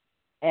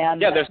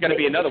 And there's going to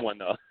be another one,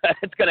 though.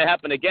 It's going to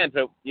happen again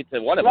to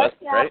one of us,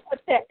 right?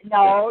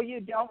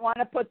 You don't want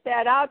to put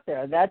that out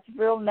there. That's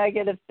real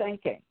negative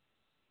thinking.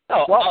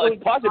 No,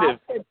 it's positive.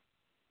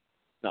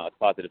 No, it's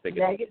positive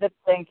thinking. Negative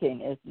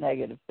thinking is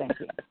negative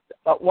thinking.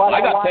 But what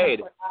I got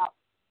paid.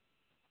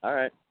 All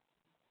right.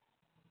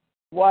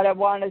 What I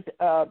want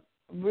to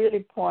really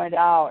point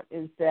out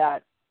is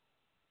that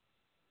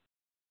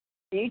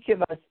each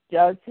of us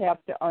does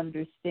have to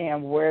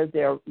understand where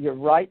your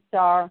rights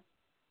are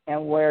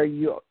and where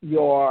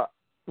your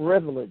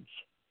privilege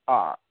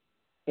are.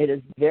 It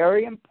is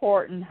very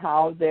important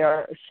how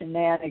they're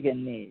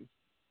shenanigan.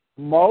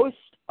 Most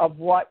of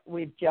what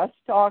we've just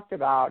talked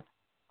about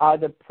are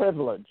the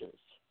privileges.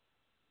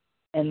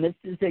 And this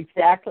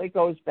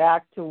goes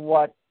back to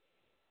what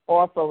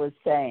Orpha was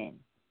saying.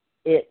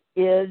 It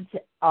is,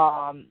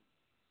 I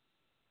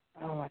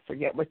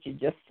forget what you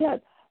just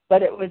said,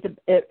 but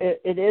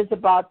it is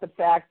about the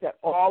fact that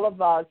all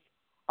of us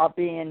are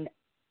being,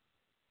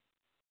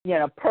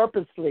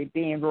 purposely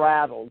being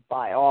rattled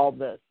by all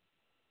this.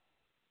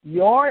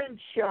 Your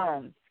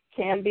insurance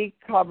can be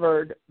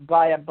covered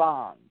by a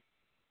bond.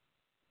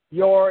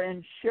 Your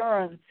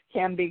insurance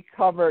can be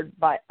covered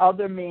by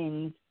other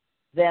means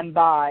than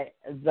by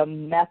the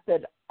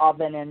method of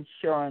an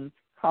insurance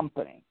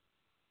company.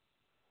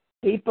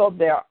 People,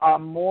 there are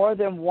more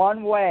than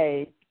one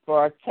way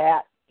for a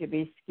cat to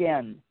be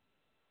skinned,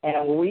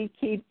 and we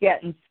keep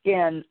getting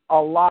skinned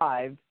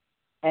alive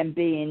and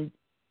being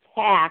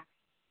taxed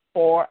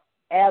for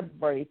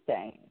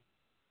everything.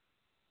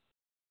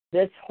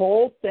 This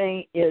whole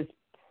thing is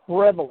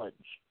privilege,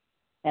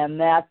 and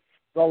that's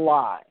the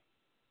lie.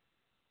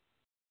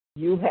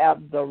 You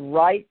have the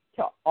right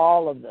to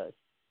all of this,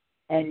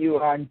 and you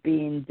are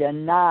being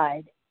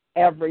denied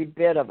every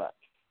bit of it.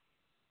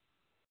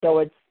 So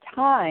it's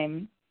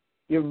time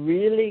you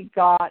really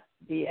got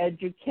the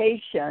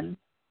education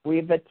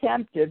we've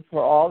attempted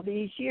for all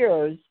these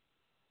years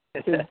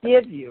to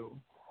give you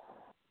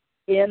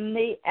in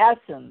the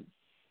essence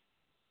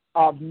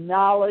of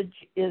knowledge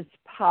is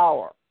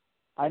power.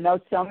 I know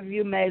some of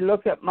you may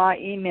look at my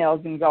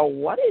emails and go,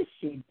 what is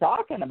she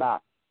talking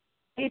about?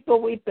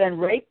 People, we've been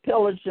raped,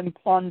 pillaged, and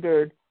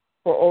plundered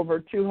for over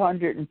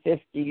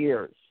 250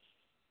 years.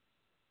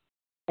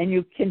 And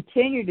you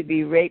continue to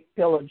be raped,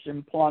 pillaged,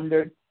 and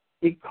plundered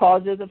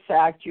because of the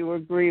fact you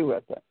agree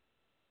with it.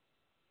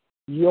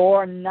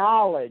 Your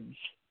knowledge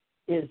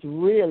is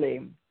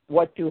really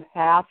what you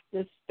have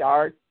to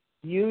start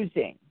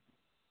using.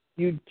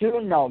 You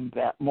do know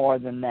more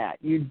than that.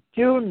 You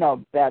do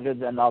know better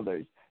than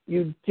others.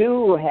 You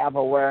do have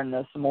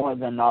awareness more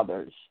than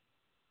others.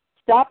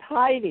 Stop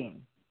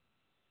hiding.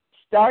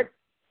 Start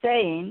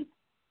saying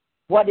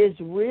what is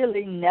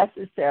really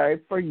necessary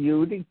for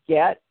you to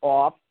get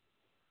off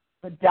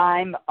the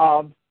dime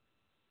of,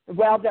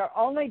 well, they're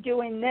only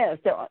doing this.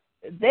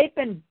 They've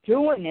been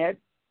doing it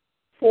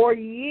for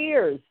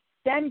years,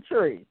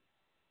 centuries.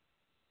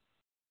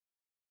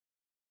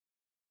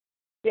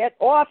 Get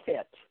off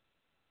it.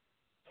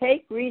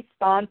 Take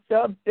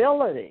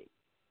responsibility.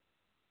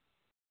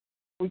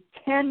 We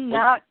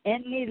cannot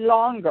any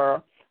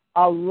longer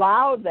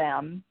allow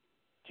them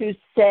to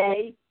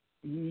say,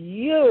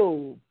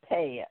 you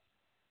pay it.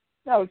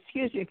 No,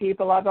 excuse me,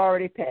 people, I've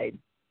already paid.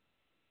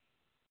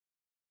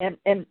 And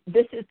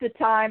this is the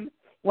time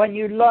when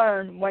you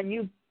learn, when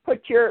you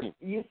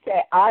you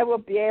say, I will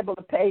be able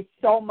to pay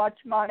so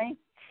much money,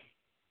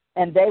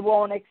 and they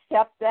won't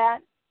accept that,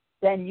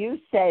 then you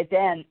say,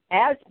 then,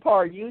 as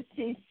per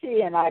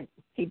UCC, and I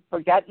keep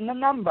forgetting the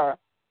number,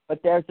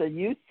 but there's a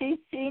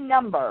UCC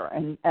number,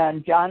 and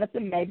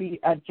Jonathan,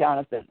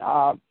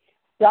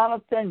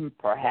 Jonathan,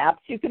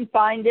 perhaps you can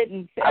find it.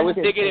 And I was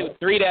thinking it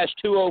was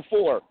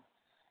 3-204.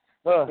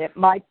 It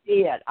might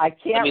be it. I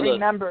can't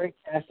remember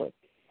exactly.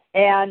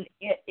 And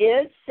it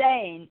is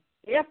saying,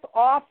 if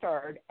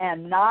offered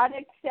and not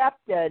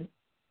accepted,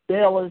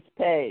 bill is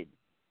paid.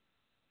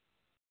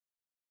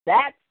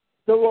 That's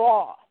the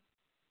law.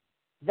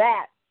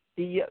 That's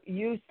the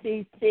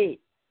UCC.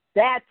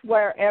 That's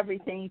where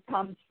everything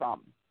comes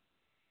from.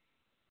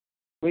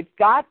 We've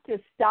got to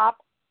stop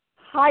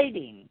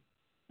hiding.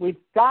 We've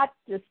got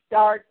to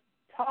start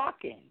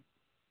talking.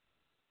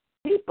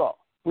 People,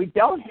 we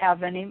don't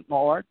have any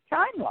more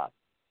time left.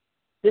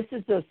 This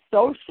is a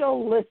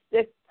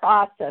socialistic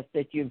process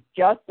that you've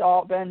just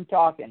all been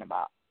talking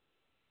about.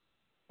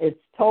 It's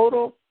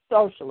total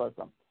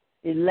socialism.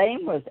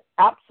 Elaine was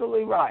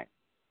absolutely right.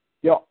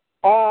 You're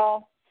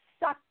all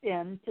sucked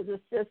into the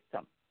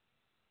system.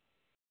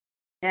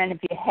 And if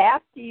you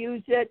have to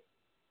use it,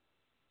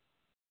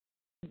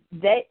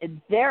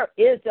 there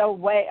is a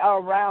way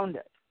around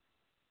it.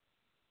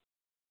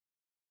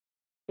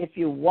 If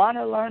you want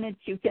to learn it,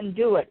 you can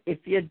do it. If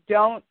you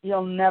don't,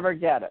 you'll never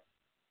get it.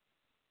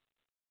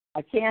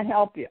 I can't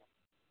help you.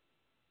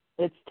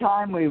 It's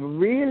time we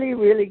really,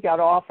 really got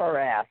off our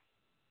ass.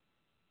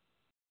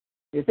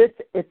 It's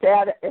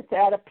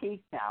at a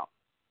peak now.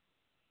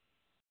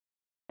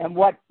 And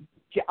what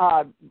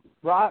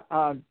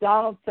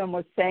Donaldson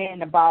was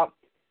saying about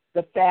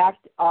the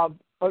fact of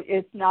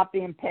it's not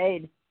being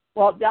paid.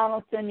 Well,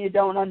 Donaldson, you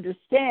don't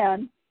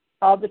understand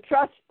how the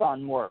trust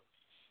fund works.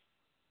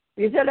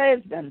 Because it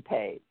has been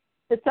paid.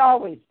 It's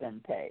always been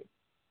paid.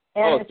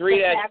 And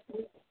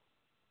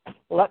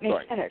let me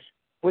finish.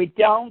 We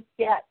don't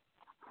get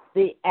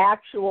the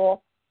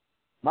actual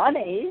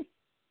money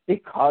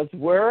because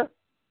we're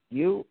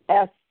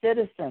U.S.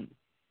 citizens.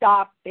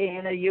 Stop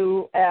being a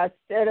U.S.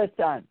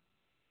 citizen.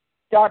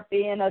 Start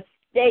being a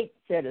state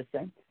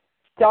citizen.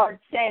 Start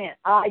saying,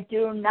 I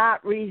do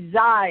not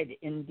reside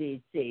in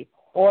D.C.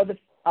 or the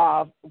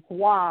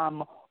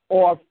Guam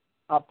or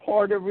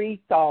Puerto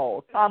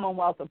Rico,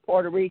 Commonwealth of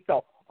Puerto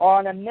Rico, or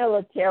on a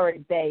military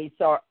base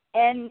or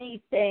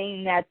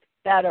anything that's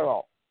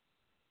federal.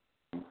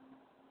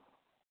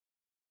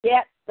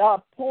 Get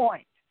the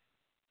point.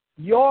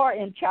 You're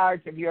in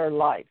charge of your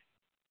life.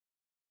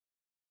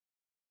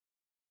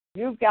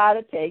 You've got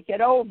to take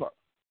it over.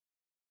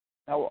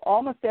 Now, we're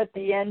almost at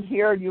the end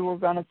here. You were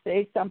going to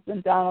say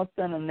something,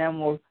 Donaldson, and then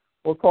we'll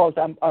close.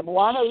 I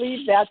want to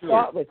leave that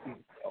thought with you.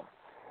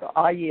 So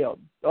I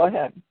yield. Go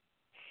ahead.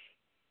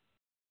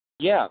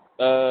 Yeah,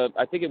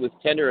 I think it was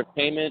tender of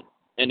payment,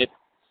 and it's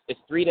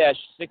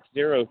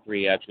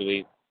 3-603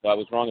 actually. So I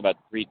was wrong about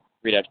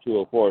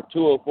 3-204.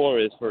 204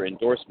 is for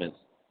endorsements.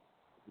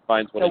 It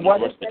defines what an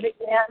endorsement is.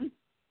 So what is it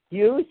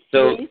again?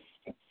 So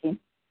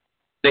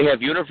they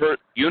have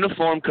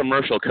Uniform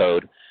Commercial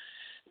Code,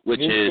 which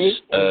is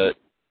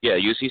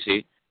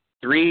UCC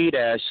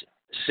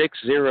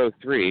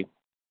 3-603,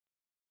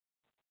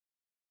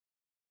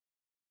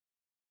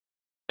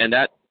 and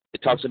that.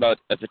 It talks about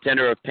if a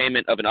tender of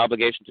payment of an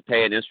obligation to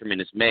pay an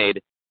instrument is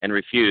made and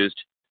refused,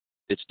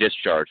 it's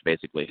discharged,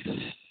 basically.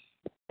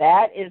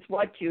 That is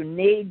what you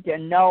need to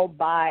know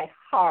by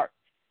heart.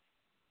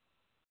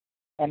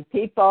 And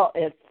people,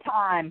 it's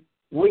time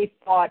we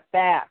fought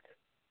back.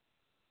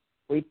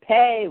 We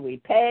pay.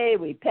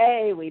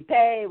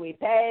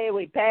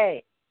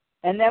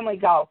 And then we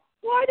go,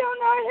 why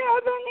don't I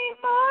have any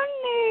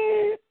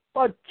money?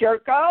 Well,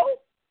 jerko.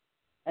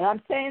 And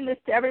I'm saying this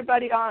to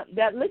everybody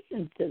that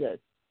listens to this.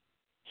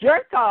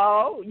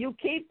 Jerko, you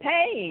keep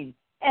paying,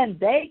 and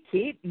they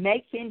keep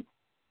making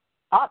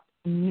up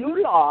new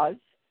laws,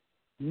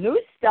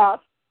 new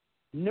stuff,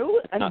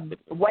 new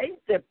ways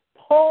to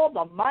pull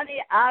the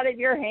money out of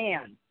your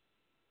hand.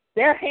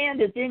 Their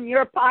hand is in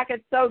your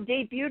pocket so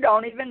deep you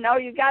don't even know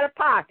you got a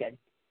pocket.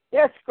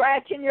 They're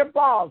scratching your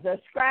balls.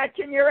 They're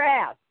scratching your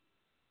ass.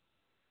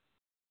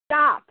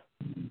 Stop.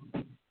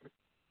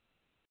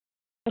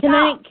 Can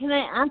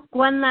I ask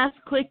one last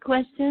quick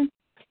question?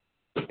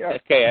 Sure.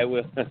 Okay, I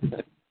will.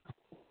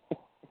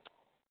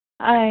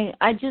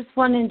 I just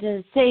wanted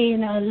to say,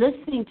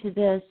 listening to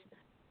this,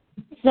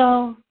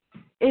 so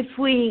if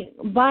we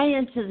buy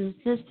into the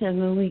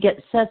system and we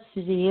get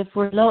subsidy, if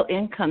we're low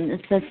income, the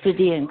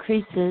subsidy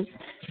increases.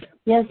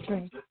 Yes,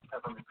 right.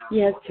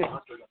 Yes,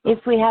 right.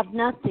 If we have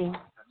nothing,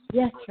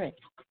 yes, right.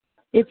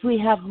 If we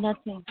have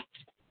nothing,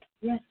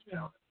 yes,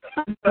 right.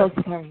 I'm so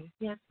sorry.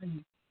 Yes,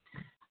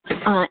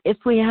 right. If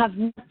we have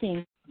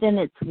nothing, then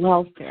it's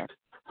welfare.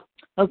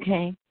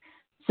 Okay,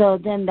 so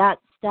then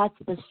that's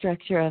the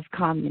structure of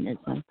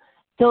communism.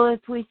 So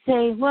if we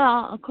say,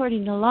 well,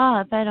 according to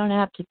law, if I don't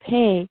have to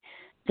pay,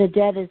 the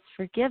debt is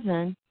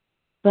forgiven,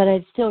 but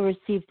I've still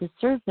received the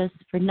service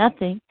for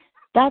nothing,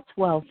 that's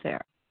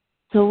welfare.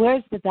 So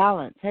where's the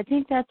balance? I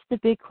think that's the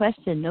big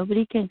question.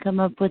 Nobody can come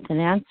up with an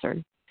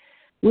answer.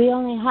 We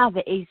only have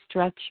a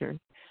structure,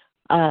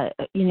 a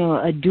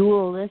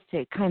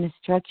dualistic kind of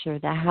structure,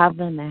 the have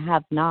and the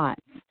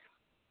have-nots.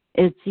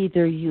 It's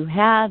either you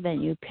have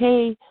and you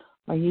pay,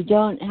 or you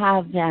don't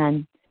have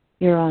and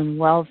you're on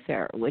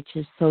welfare, which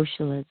is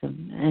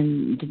socialism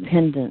and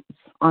dependence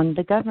on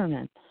the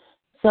government.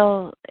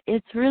 So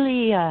it's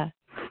really, to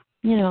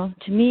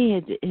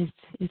me,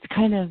 it's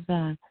kind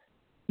of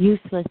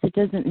useless.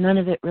 None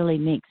of it really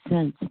makes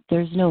sense.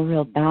 There's no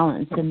real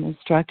balance in the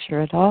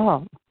structure at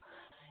all.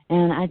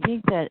 And I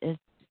think that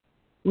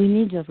we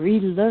need to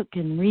relook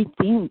and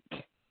rethink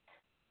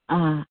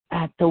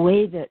at the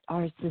way that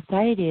our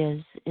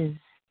society is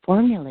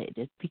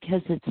formulated,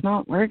 because it's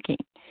not working.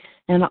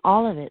 And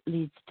all of it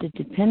leads to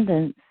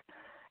dependence.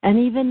 And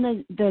even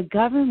the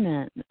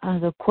government,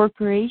 the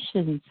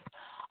corporations,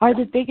 are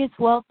the biggest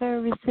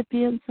welfare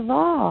recipients of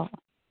all,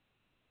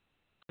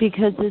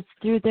 because it's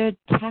through their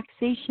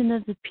taxation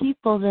of the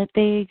people that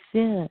they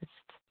exist.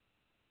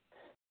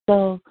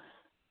 So,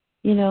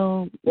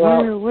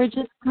 we're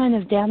just kind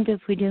of damned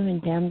if we do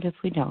and damned if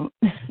we don't.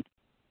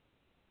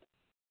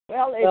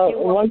 Well, if you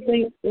want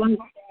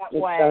that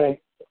way,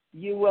 sorry.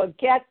 You will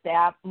get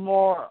that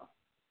more,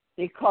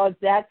 because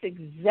that's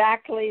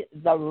exactly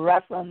the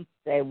reference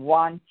they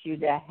want you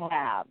to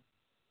have.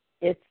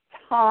 It's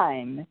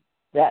time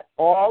that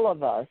all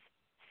of us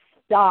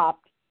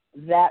stopped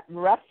that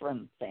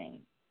referencing.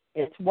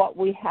 It's what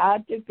we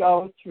had to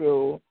go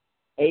through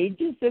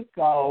ages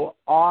ago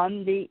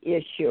on the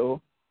issue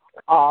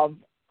of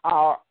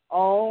our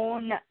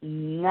own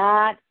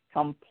not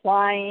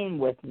complying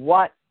with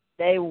what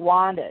they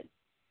wanted.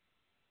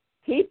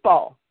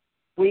 People,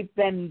 we've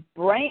been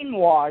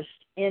brainwashed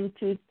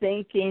into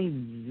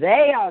thinking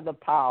they are the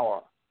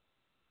power.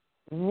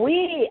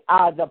 We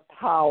are the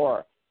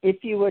power.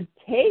 If you would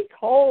take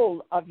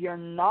hold of your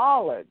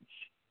knowledge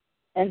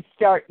and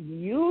start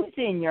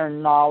using your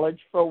knowledge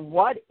for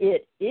what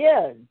it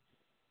is,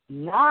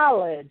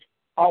 knowledge,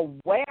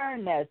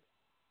 awareness,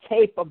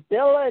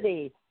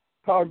 capability,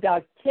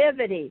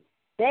 productivity,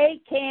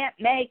 they can't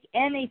make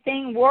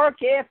anything work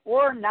if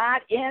we're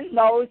not in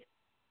those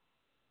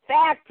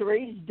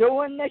factories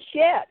doing the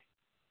shit.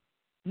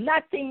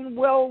 Nothing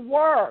will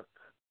work.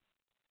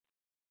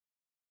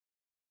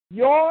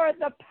 You're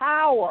the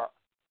power.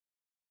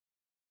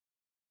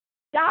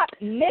 Stop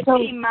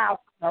Mickey Mousing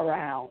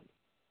around.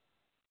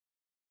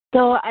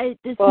 So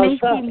this may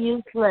seem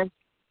useless.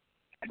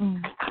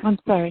 I'm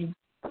sorry.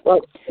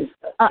 Well,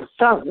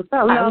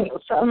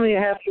 something you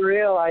have to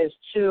realize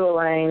too,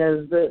 Elaine,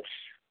 is that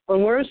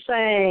when we're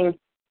saying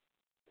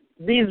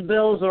these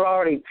bills are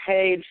already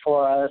paid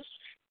for us,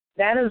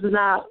 that is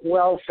not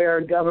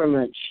welfare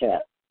government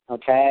shit.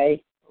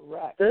 Okay?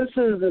 Correct. This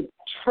is a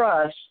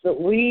trust that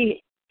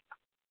we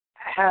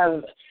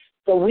have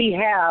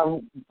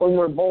when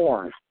we're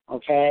born.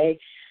 Okay,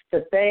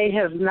 that they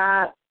have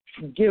not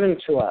given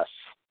to us,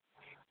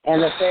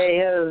 and that they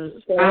have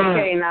said,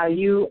 okay, now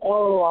you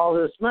owe all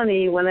this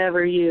money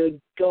whenever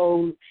you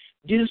go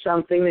do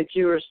something that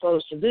you were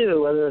supposed to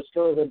do, whether it's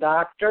go to the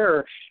doctor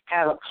or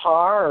have a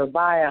car or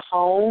buy a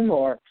home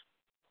or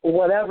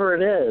whatever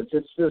it is.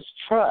 It's this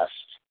trust,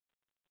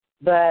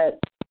 but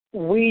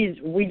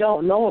we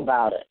don't know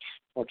about it,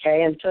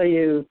 okay, until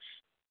you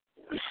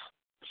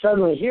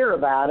suddenly hear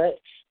about it.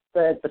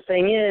 But the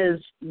thing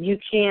is, you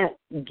can't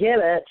get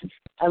it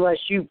unless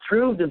you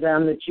prove to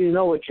them that you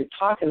know what you're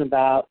talking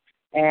about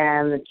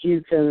and that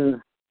you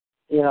can,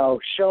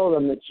 show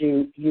them that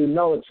you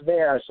know it's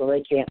there, so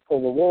they can't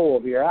pull the wool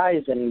over your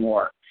eyes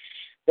anymore.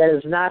 That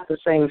is not the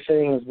same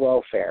thing as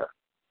welfare.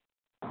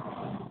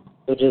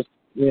 So just,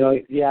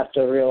 you have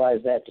to realize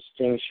that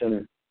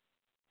distinction.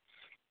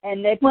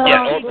 And they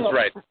Olga's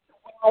right.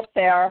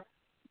 Welfare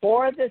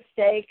for the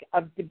sake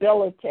of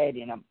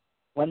debilitating them.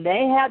 When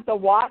they had the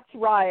Watts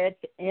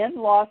riots in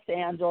Los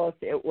Angeles,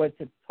 it was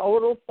a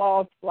total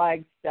false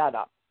flag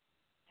setup.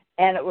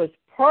 And it was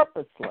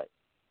purposely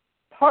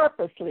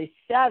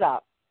set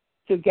up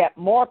to get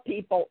more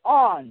people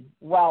on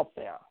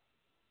welfare.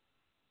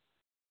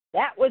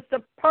 That was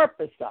the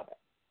purpose of it.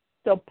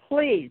 So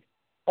please,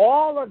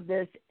 all of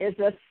this is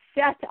a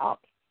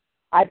setup.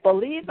 I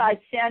believe I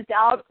sent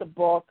out the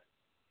book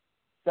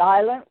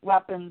Silent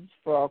Weapons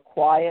for a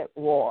Quiet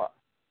War.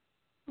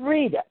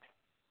 Read it.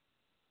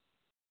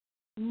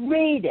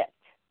 Read it.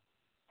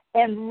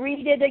 And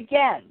read it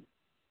again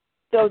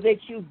so that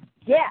you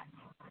get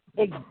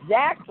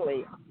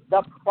exactly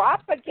the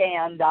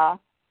propaganda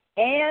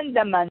and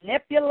the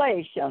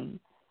manipulation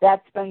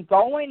that's been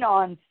going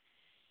on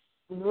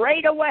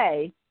right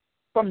away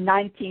from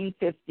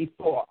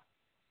 1954.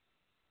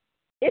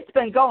 It's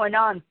been going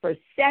on for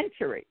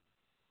centuries,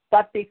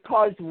 but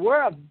because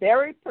we're a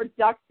very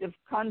productive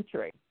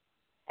country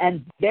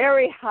and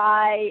very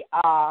high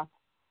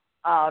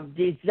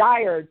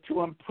desire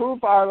to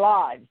improve our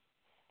lives,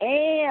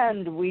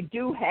 and we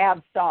do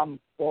have some,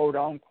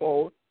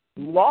 quote-unquote,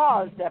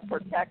 laws that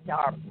protect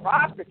our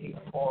property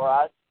for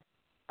us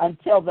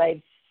until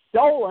they've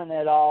stolen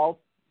it all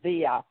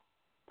via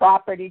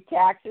property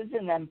taxes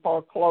and then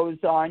foreclose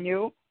on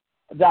you,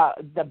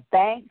 the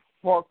bank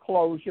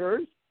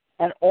foreclosures,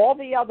 and all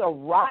the other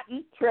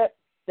rotten tricks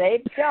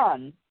they've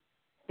done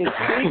to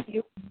keep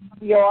you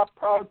your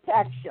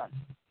protection.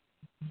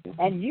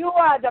 And you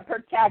are the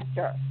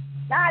protector,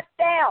 not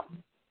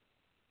them.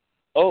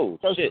 Oh,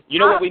 so shit. You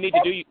know what we need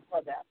to do?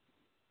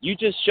 You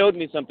just showed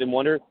me something,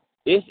 Wonder.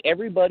 If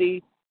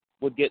everybody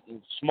would get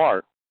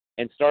smart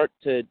and start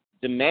to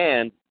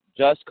demand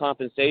just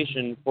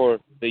compensation for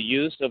the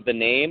use of the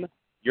name,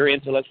 your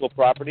intellectual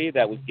property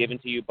that was given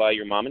to you by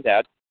your mom and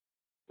dad,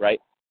 right?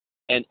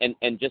 And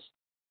just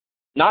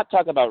not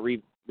talk about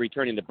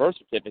returning the birth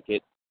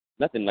certificate,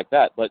 nothing like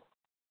that, but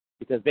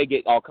because they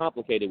get all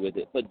complicated with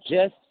it. But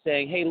just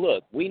saying, hey,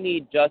 look, we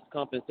need just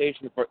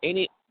compensation for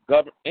anything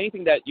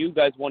that you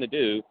guys want to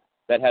do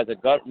that has a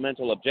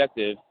governmental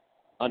objective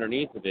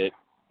underneath of it.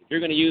 If you're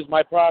going to use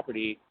my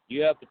property,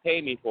 you have to pay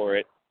me for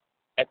it.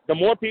 The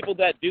more people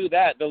that do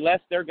that, the less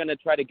they're going to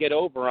try to get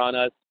over on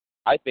us.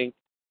 I think,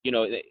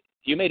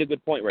 you made a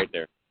good point right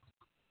there.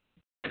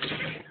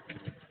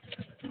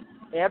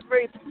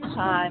 Every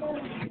time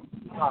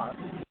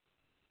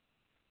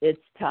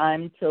it's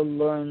time to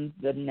learn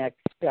the next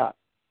step.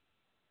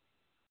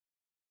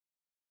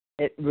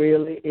 It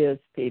really is,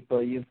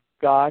 people. You've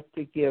got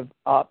to give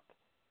up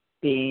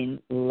being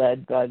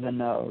led by the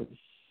nose.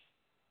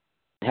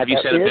 Have you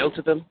sent a bill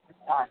to them?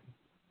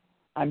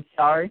 I'm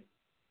sorry?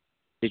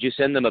 Did you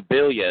send them a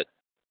bill yet?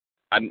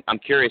 I'm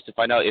curious to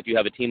find out if you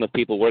have a team of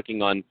people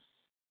working on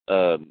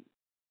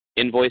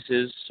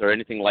invoices or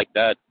anything like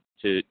that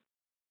to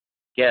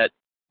get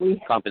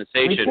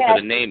compensation for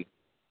the name.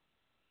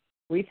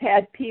 We've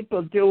had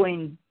people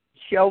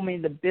show me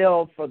the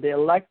bill for the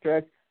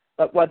electric,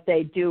 but what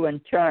they do in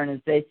turn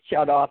is they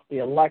shut off the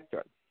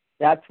electric.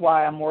 That's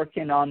why I'm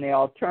working on the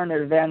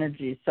alternative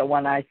energy, so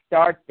when I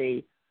start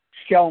the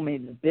show me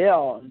the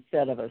bill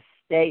instead of a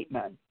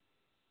statement,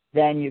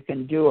 then you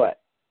can do it.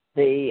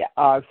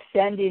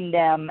 Sending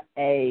them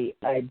a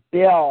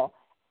bill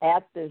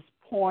at this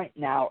point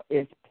now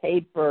is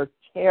paper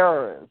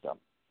terrorism.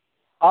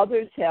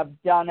 Others have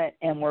done it,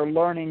 and we're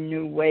learning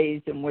new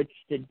ways in which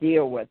to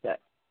deal with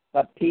it.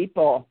 But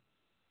people,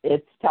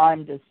 it's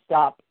time to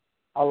stop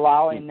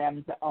allowing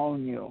them to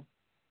own you.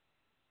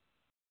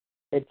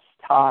 It's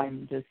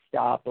time to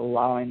stop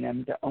allowing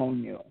them to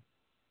own you.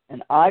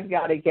 And I've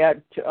got to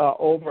get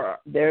over.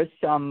 There's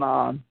some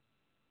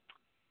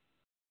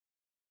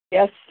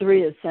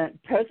S3 is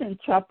sent. President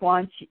Trump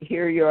wants to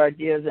hear your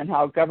ideas on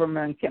how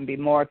government can be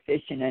more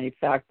efficient and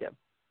effective.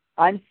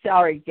 I'm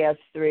sorry, guest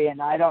 3,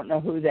 and I don't know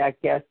who that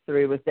guest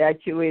 3 was. That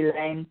you,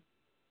 Elaine?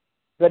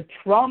 The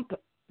Trump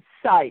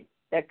site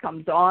that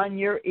comes on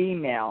your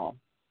email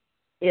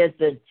is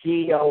the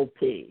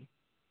GOP.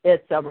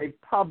 It's a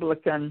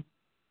Republican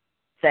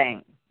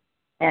thing,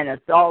 and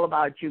it's all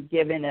about you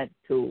giving it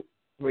to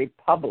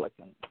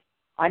Republicans.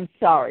 I'm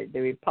sorry, the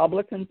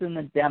Republicans and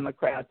the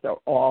Democrats are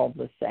all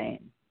the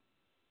same,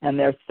 and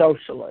they're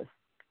socialists.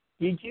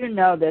 Did you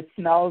know that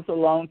smells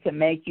alone can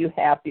make you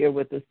happier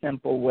with a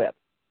simple whiff?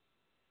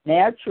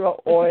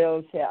 Natural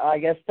oils, I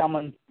guess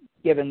someone's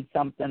given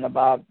something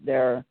about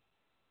their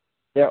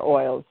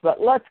oils. But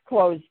let's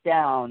close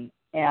down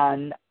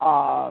and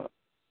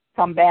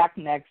come back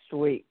next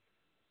week.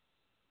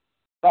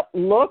 But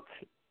look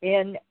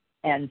in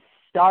and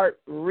start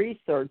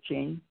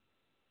researching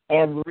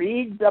and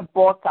read the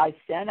book I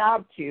sent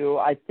out to you,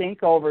 I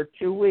think over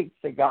 2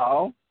 weeks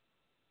ago,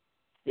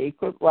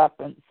 Secret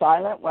Weapons,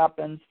 Silent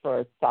Weapons for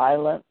a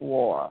Silent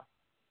War,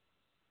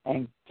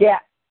 and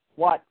get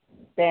what's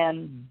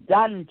been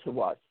done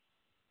to us.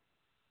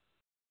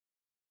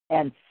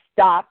 And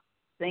stop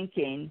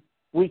thinking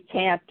we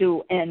can't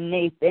do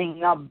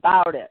anything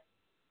about it.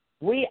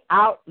 We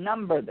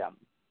outnumber them.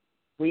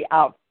 We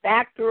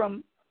outfactor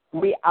them.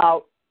 We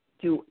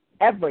outdo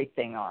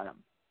everything on them.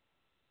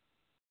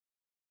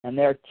 And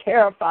they're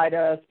terrified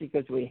of us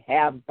because we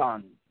have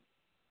guns.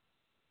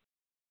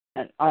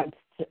 And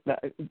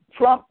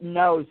Trump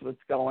knows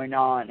what's going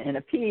on. And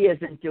if he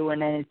isn't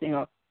doing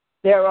anything,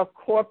 they're a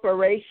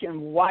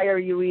corporation. Why are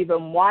you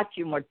even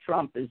watching what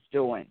Trump is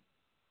doing?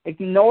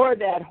 Ignore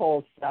that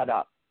whole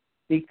setup.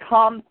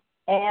 Become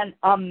an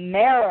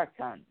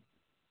American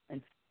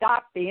and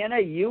stop being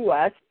a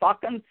U.S.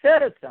 fucking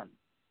citizen.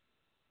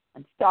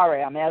 I'm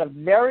sorry. I'm at a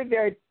very,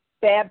 very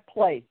bad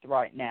place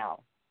right now.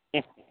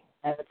 And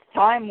it's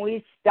time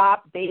we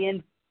stop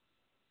being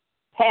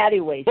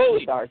patty-waist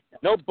with ourselves.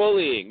 No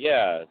bullying,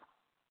 yeah.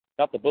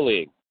 Stop the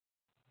bullying.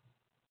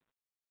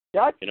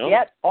 Just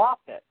get off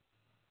it.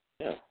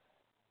 Yeah.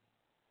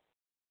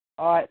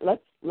 All right,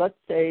 let's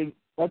say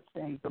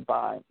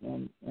goodbye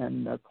and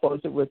close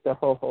it with the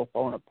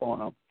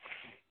Ho'oponopono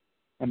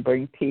and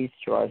bring peace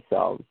to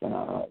ourselves and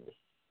our others.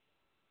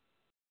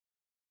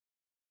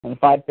 And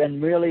if I've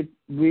been really,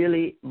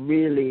 really,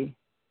 really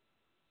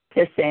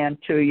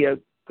pissant to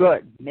you,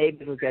 good.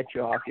 Maybe it'll get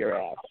you off your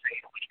ass.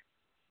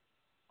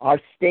 Our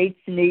states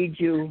need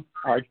you.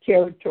 Our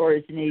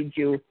territories need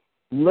you.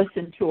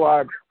 Listen to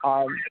our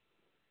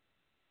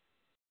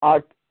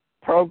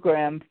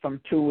program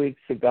from 2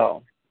 weeks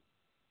ago.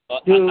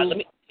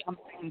 Do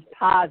something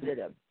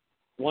positive.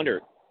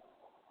 Wonder.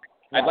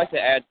 I'd like to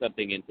add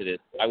something into this.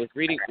 I was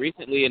reading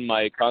recently in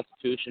my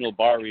constitutional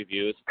bar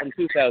review. It's from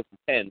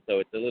 2010, so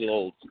it's a little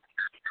old,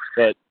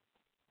 but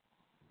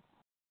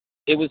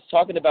it was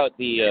talking about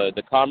the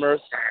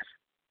commerce.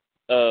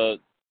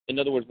 In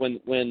other words,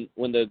 when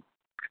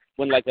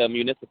like a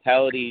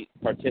municipality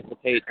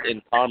participates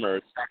in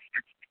commerce,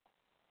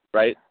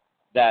 right?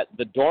 That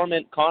the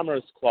dormant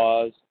commerce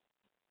clause,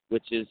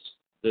 which is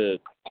the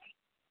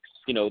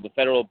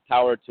federal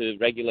power to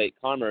regulate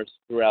commerce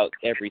throughout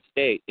every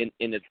state in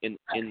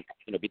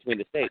between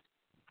the states,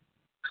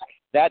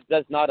 that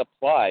does not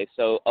apply.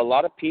 So a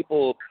lot of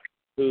people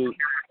who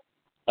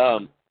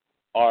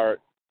are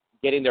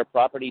getting their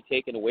property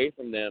taken away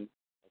from them,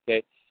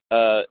 okay,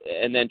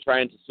 and then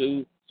trying to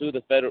sue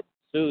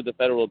the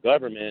federal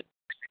government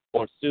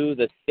or sue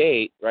the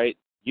state, right,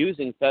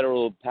 using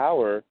federal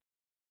power,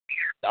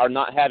 are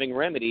not having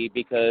remedy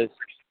because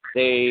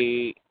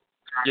they're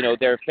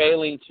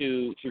failing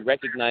to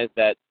recognize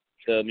that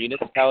the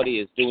municipality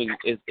is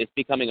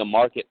becoming a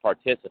market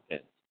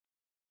participant,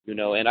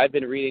 and I've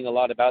been reading a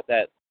lot about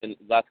that in the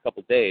last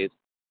couple of days,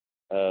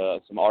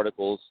 some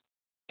articles,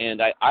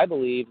 and I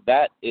believe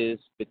that is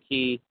the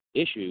key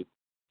issue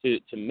to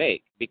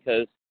make,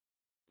 because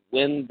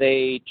when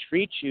they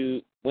treat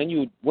you,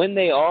 when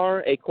they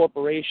are a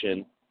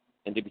corporation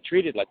and to be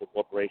treated like a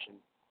corporation,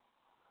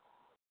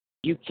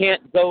 you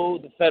can't go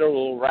the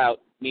federal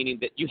route, meaning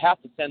that you have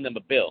to send them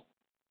a bill.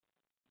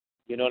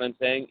 You know what I'm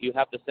saying? You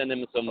have to send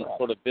them some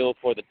sort of bill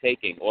for the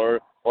taking, or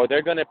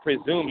they're going to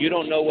presume you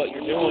don't know what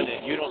you're doing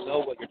and you don't know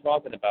what you're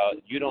talking about.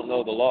 You don't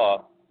know the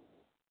law,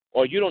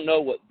 or you don't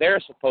know what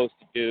they're supposed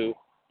to do.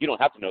 You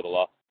don't have to know the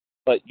law,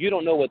 but you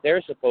don't know what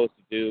they're supposed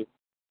to do,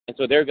 and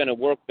so they're going to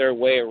work their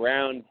way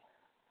around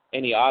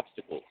any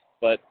obstacles.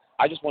 But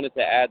I just wanted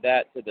to add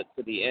that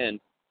to the end,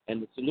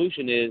 and the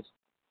solution is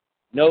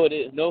know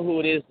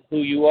who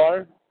you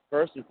are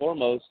first and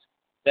foremost.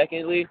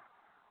 Secondly,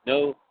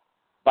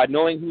 by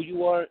knowing who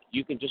you are,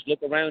 you can just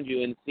look around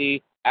you and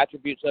see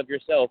attributes of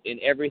yourself in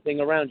everything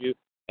around you,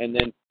 and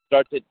then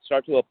start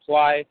to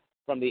apply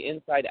from the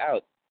inside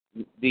out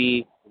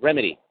the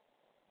remedy.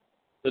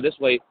 So this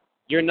way,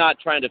 you're not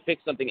trying to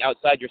fix something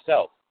outside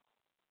yourself.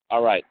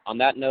 All right. On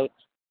that note,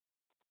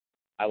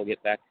 I will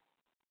get back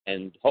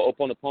and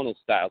Ho'oponopono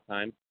style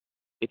time.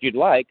 If you'd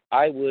like,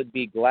 I would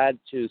be glad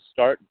to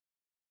start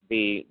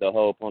the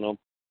Ho'oponopono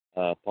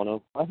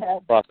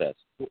process.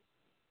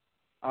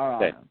 All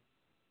right. Okay.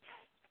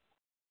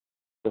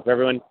 So for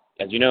everyone,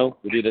 as you know,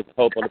 we do this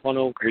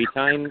Ho'oponopono 3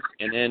 times,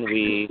 and then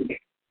we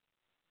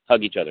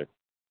hug each other.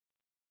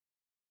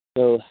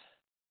 So,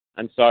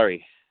 I'm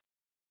sorry.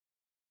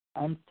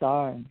 I'm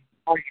sorry.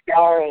 I'm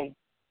sorry.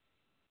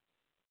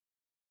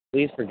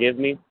 Please forgive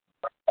me.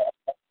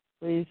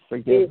 Please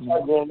forgive me.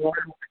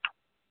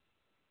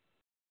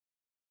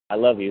 I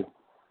love you.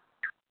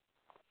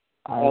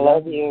 I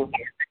love you.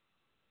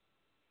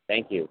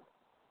 Thank you.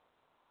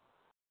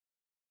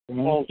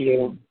 Thank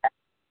you.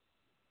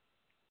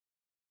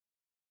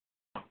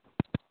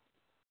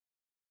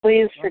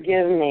 Please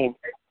forgive me.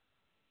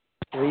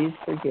 Please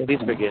forgive Please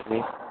me. forgive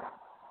me.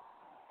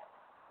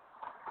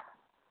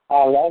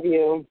 I love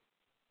you.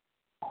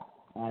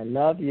 I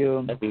love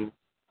you. Love you.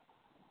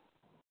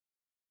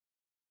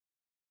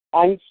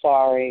 I'm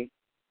sorry.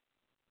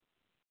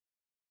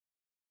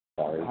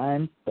 Sorry.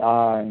 I'm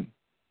sorry.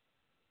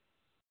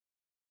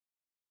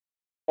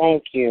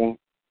 Thank you.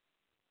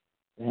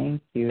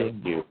 Thank you.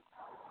 Thank you.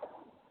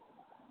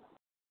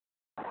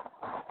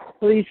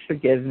 Please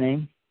forgive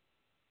me.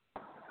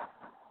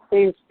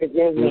 Please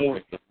forgive Please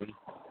me. forgive me.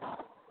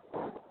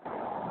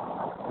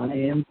 I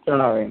am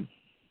sorry.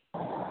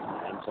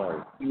 I'm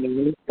sorry.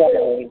 I'm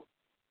sorry.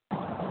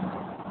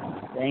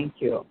 Thank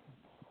you.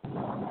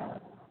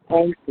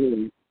 Thank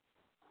you.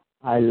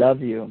 I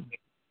love you.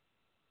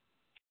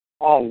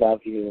 I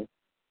love you.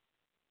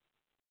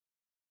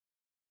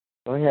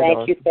 Go ahead.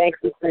 Thank you, thank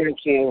you, thank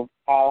you.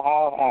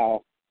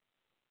 How.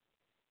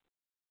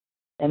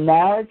 And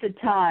now is the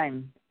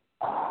time.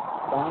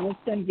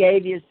 Jonathan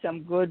gave you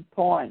some good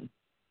points.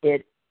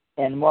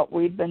 And what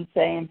we've been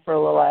saying for the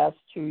last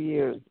 2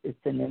 years,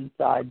 it's an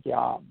inside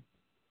job.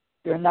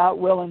 If you're not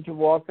willing to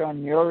walk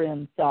on your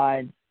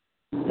inside,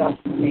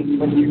 Just take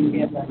what you're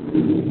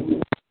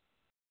given.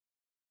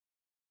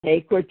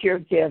 Take what you're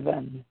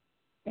given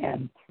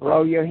and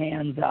throw your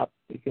hands up,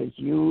 because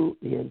you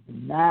is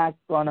not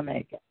going to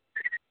make it.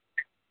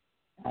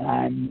 And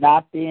I'm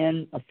not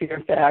being a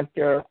fear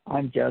factor.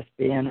 I'm just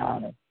being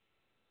honest.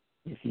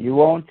 If you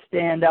won't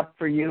stand up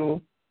for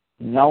you,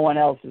 no one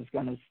else is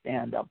going to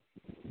stand up.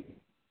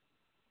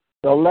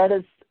 So let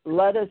us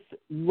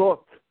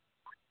look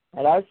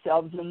at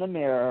ourselves in the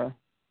mirror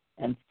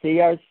and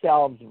see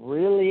ourselves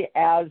really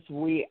as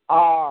we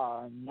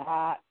are,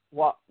 not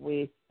what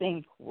we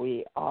think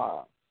we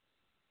are.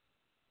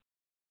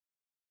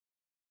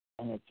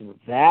 And it's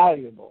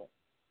valuable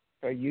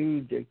for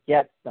you to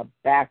get the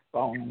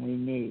backbone we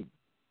need.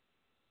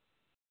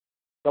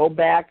 Go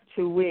back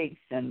 2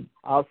 weeks, and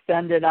I'll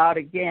send it out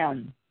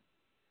again.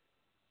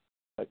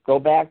 But go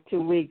back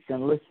 2 weeks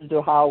and listen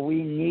to how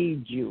we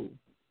need you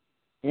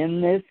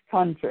in this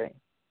country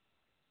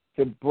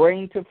to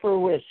bring to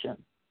fruition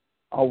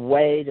a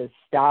way to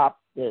stop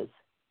this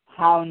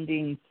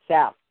hounding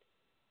theft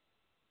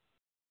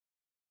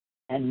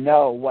and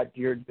know what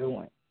you're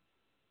doing.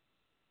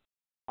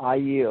 I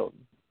yield.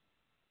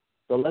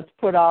 So let's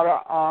put out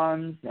our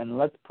arms and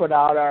let's put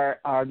out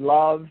our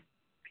love.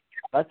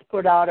 Let's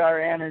put out our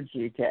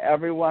energy to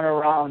everyone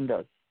around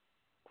us.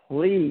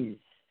 Please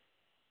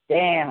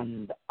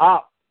stand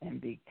up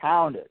and be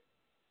counted.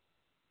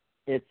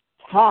 It's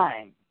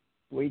time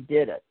we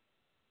did it.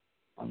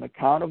 On the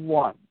count of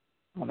 1,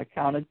 on the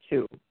count of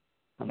 2,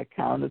 on the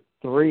count of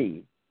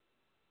 3.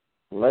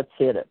 Let's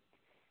hit it.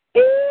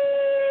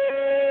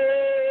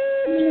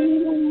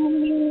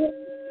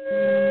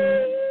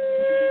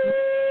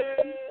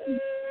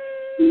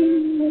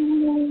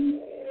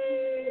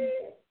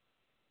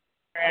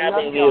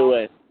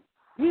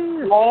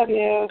 Love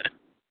you.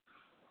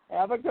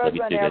 Have a good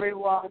one,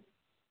 everyone.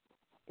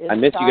 I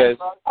miss you guys.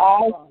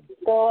 Hasta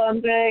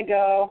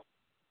lumbago.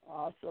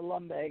 Hasta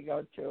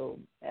lumbago, too.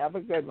 Have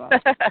a good one.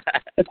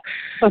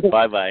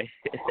 Bye-bye.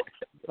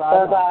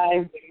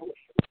 Bye-bye.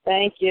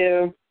 Thank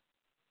you.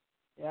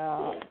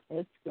 Yeah,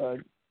 it's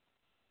good.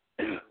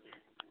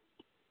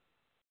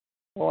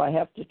 Oh, I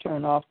have to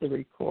turn off the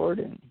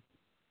recording.